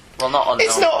unknown? Well, not unknown.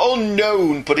 It's not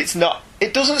unknown, but it's not.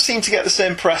 It doesn't seem to get the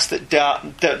same press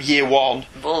that Year One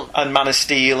and Man of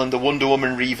Steel and the Wonder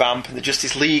Woman revamp and the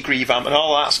Justice League revamp and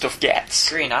all that stuff gets.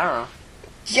 Green Arrow.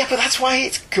 Yeah, but that's why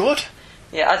it's good.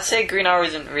 Yeah, I'd say Green Arrow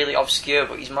isn't really obscure,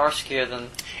 but he's more obscure than...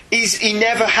 He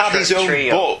never had his own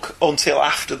book until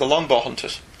after the Longbow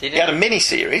Hunters. Did he had a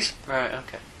mini-series. Right,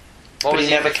 okay. But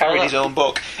he never carried his own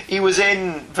book. He was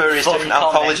in various different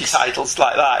anthology titles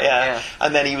like that, yeah.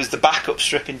 And then he was the backup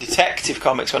strip in Detective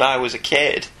Comics when I was a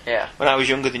kid. Yeah. When I was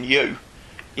younger than you.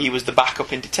 He was the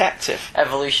backup in Detective.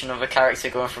 Evolution of a character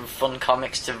going from fun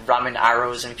comics to ramming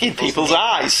arrows in people's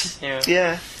eyes.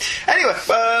 Yeah. Anyway,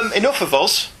 enough of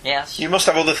us. Yes. You must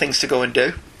have other things to go and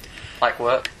do. Like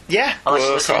work. Yeah. Unless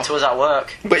you're listening to us at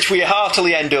work. Which we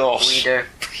heartily endorse. We do.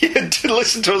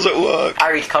 Listen to us at work.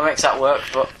 I read comics at work,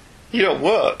 but... You don't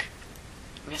work?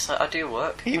 Yes, I do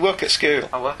work. You work at school?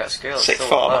 I work at school. Sixth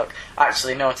form?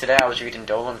 Actually, no, today I was reading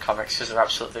Dolan comics because they're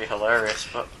absolutely hilarious,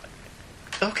 but...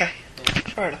 Okay. Yeah.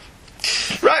 Fair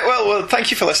enough. Right, well,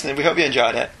 thank you for listening. We hope you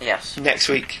enjoyed it. Yes. Next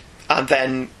week. And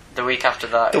then The week after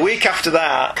that. The week after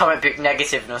that... Comic book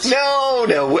negativeness. No.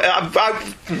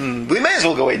 We may as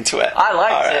well go into it. I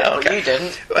liked it, but you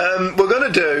didn't. We're going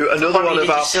to do another one of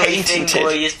our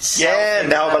patented... Yeah,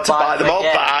 now I'm about to buy them all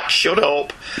back. Shut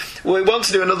up. We want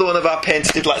to do another one of our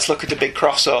patented Let's Look at the Big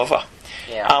Crossover.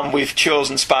 Yeah. And we've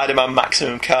chosen Spider-Man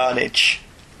Maximum Carnage.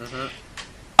 Mm-hmm.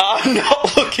 I'm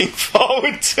not looking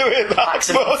forward to it that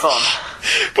Maximum much. fun.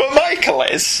 But Michael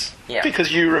is. Yeah.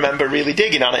 Because you remember really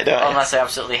digging on it, don't you? Unless I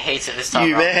absolutely hate it this time.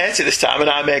 You may hate it this time, and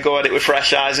I may go at it with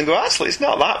fresh eyes and go, actually, it's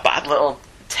not that bad. Little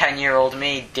 10-year-old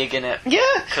me digging it. Yeah,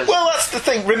 well, that's the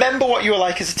thing. Remember what you were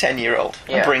like as a 10-year-old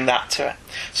and bring that to it.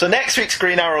 So next week's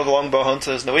Green Arrow and the Longbow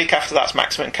Hunters, and the week after that's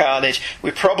Maximum Carnage.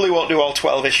 We probably won't do all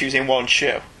 12 issues in one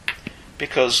show.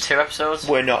 Because 2 episodes?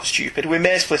 We're not stupid. We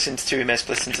may split into 2, we may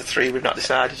split into 3. We've not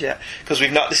decided yet. Because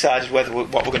we've not decided what we're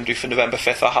going to do for November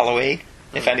 5th or Halloween,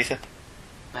 if anything.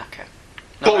 Okay.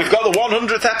 But we've got the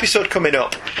 100th episode coming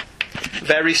up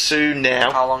very soon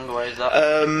now. How long away is that?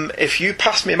 If you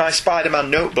pass me my Spider-Man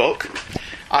notebook,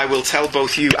 I will tell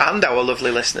both you and our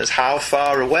lovely listeners how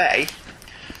far away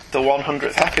the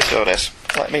 100th episode is.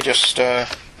 Let me just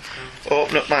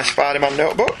open up my Spider-Man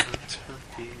notebook.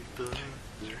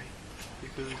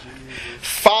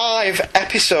 5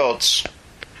 episodes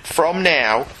from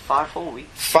now. 5 whole weeks?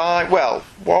 5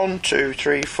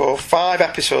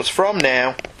 episodes from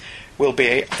now will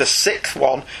be the 6th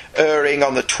one, airing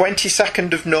on the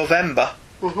 22nd of November.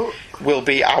 Will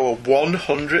be our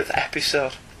 100th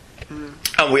episode.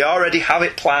 And we already have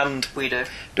it planned. We do.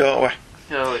 Don't we?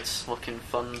 Oh, it's looking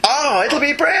fun. Oh, it'll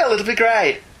be brilliant, it'll be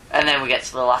great. And then we get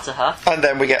to the latter half. And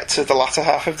then we get to the latter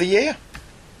half of the year.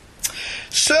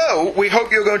 So, we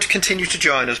hope you're going to continue to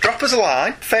join us. Drop us a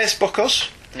line, Facebook us.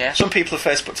 Yeah. Some people have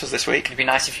Facebooked us this week. It'd be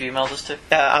nice if you emailed us too.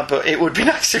 But it would be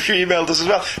nice if you emailed us as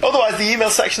well. Otherwise, the email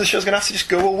section of the show's going to have to just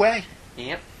go away.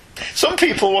 Yep. Some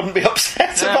people wouldn't be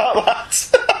upset about that.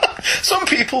 Some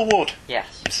people would.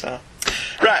 Yes. So,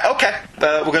 right, okay.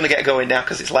 We're going to get going now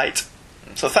because it's late.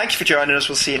 So thank you for joining us.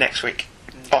 We'll see you next week.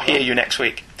 Or hear you next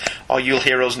week. Or you'll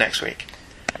hear us next week.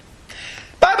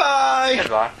 Bye-bye!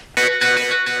 Goodbye.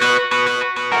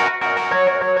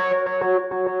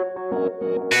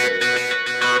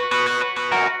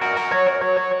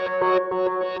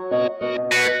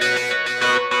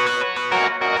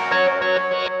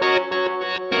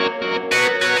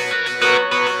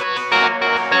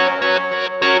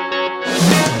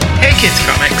 Kids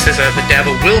Comics is a The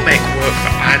Devil Will Make Work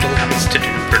for Idle Hands to Do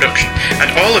production,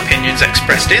 and all opinions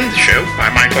expressed in the show by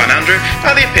Michael and Andrew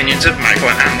are the opinions of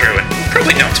Michael and Andrew, and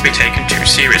probably not to be taken too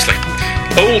seriously.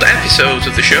 Old episodes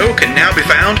of the show can now be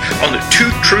found on the Two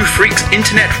True Freaks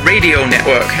internet radio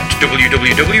network at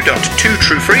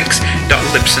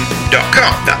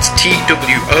www.twotruefreaks.libsyn.com. That's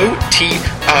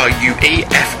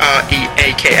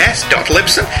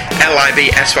TWOTRUEFREAKS.libsyn,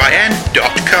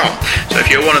 LIBSYN.com. So if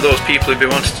you're one of those people who've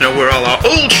been wanting to know where all our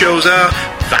old shows are,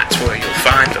 that's where you'll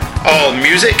find them. All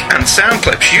music and sound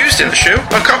clips used in the show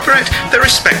are copyright their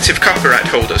respective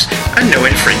copyright holders, and no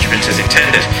infringement is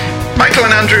intended. Michael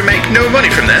and Andrew make no money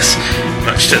from this,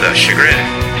 much to their chagrin.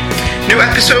 New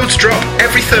episodes drop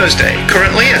every Thursday,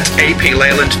 currently at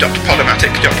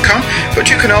apleyland.podomatic.com, but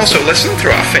you can also listen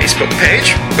through our Facebook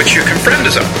page, which you can friend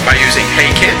us on by using Hey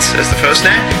Kids as the first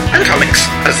name and Comics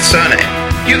as the surname.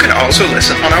 You can also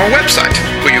listen on our website,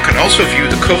 where you can also view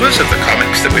the covers of the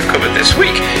comics that we've covered this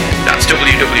week. That's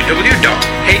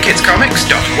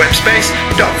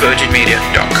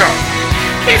www.heykidscomics.webspace.virginmedia.com.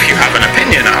 If you have an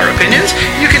opinion, our opinions,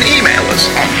 you can email us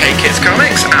on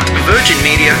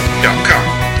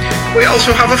heykidscomics@virginmedia.com. We also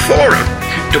have a forum,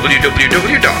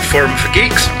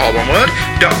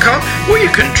 www.forumforgeeks.com, where you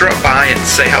can drop by and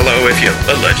say hello if you're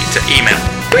allergic to email.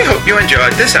 We hope you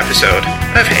enjoyed this episode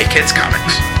of Hey Kids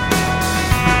Comics.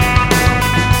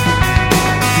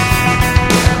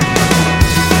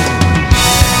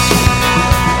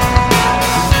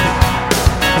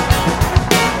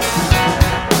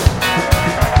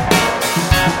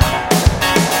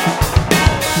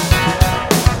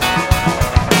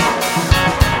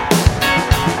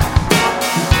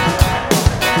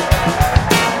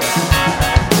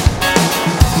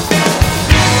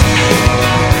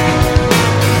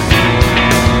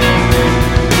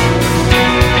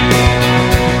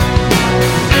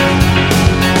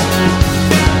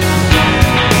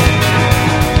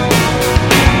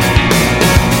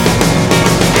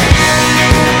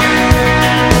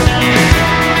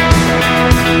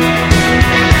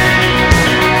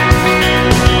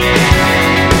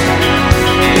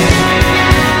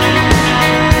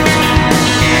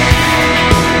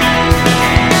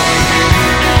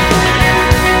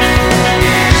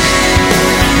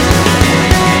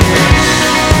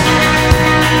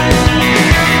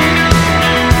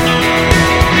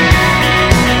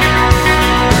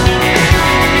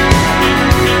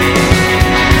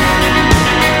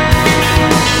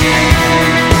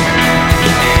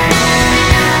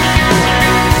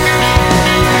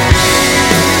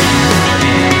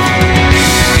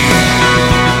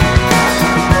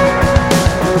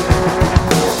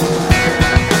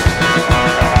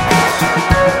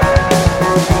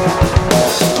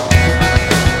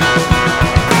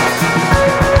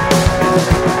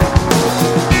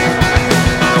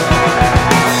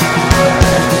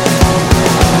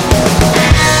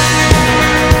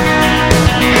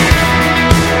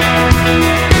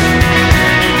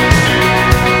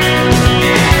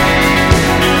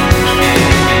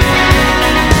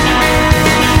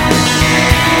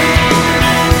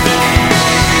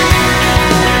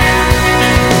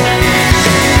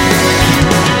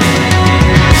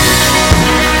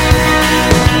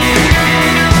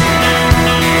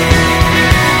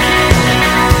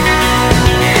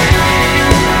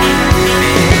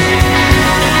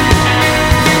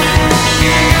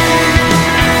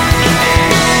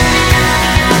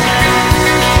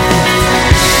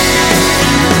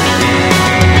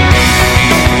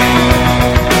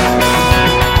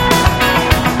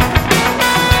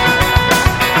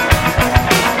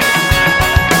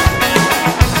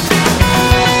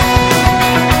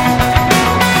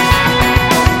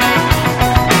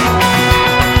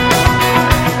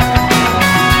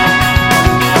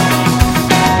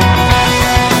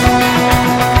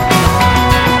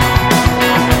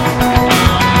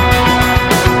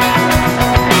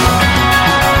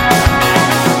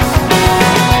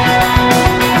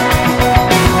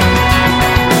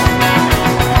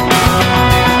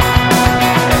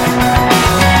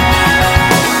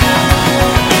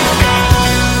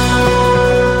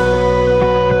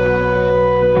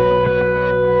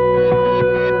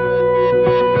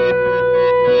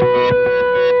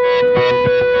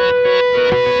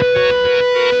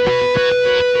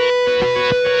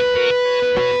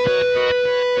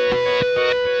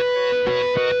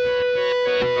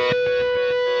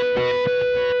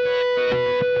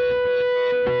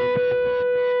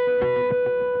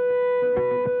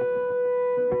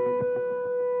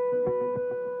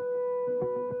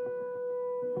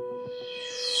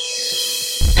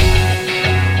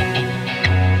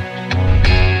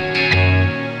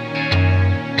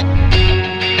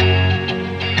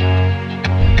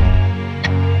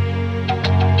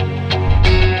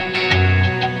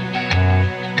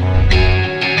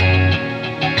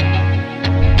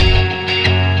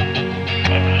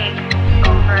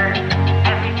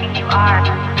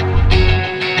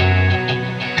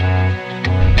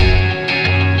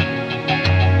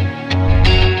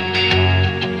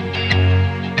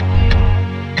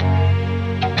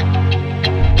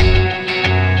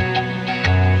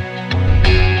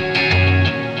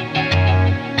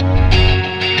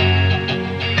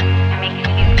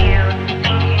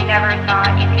 never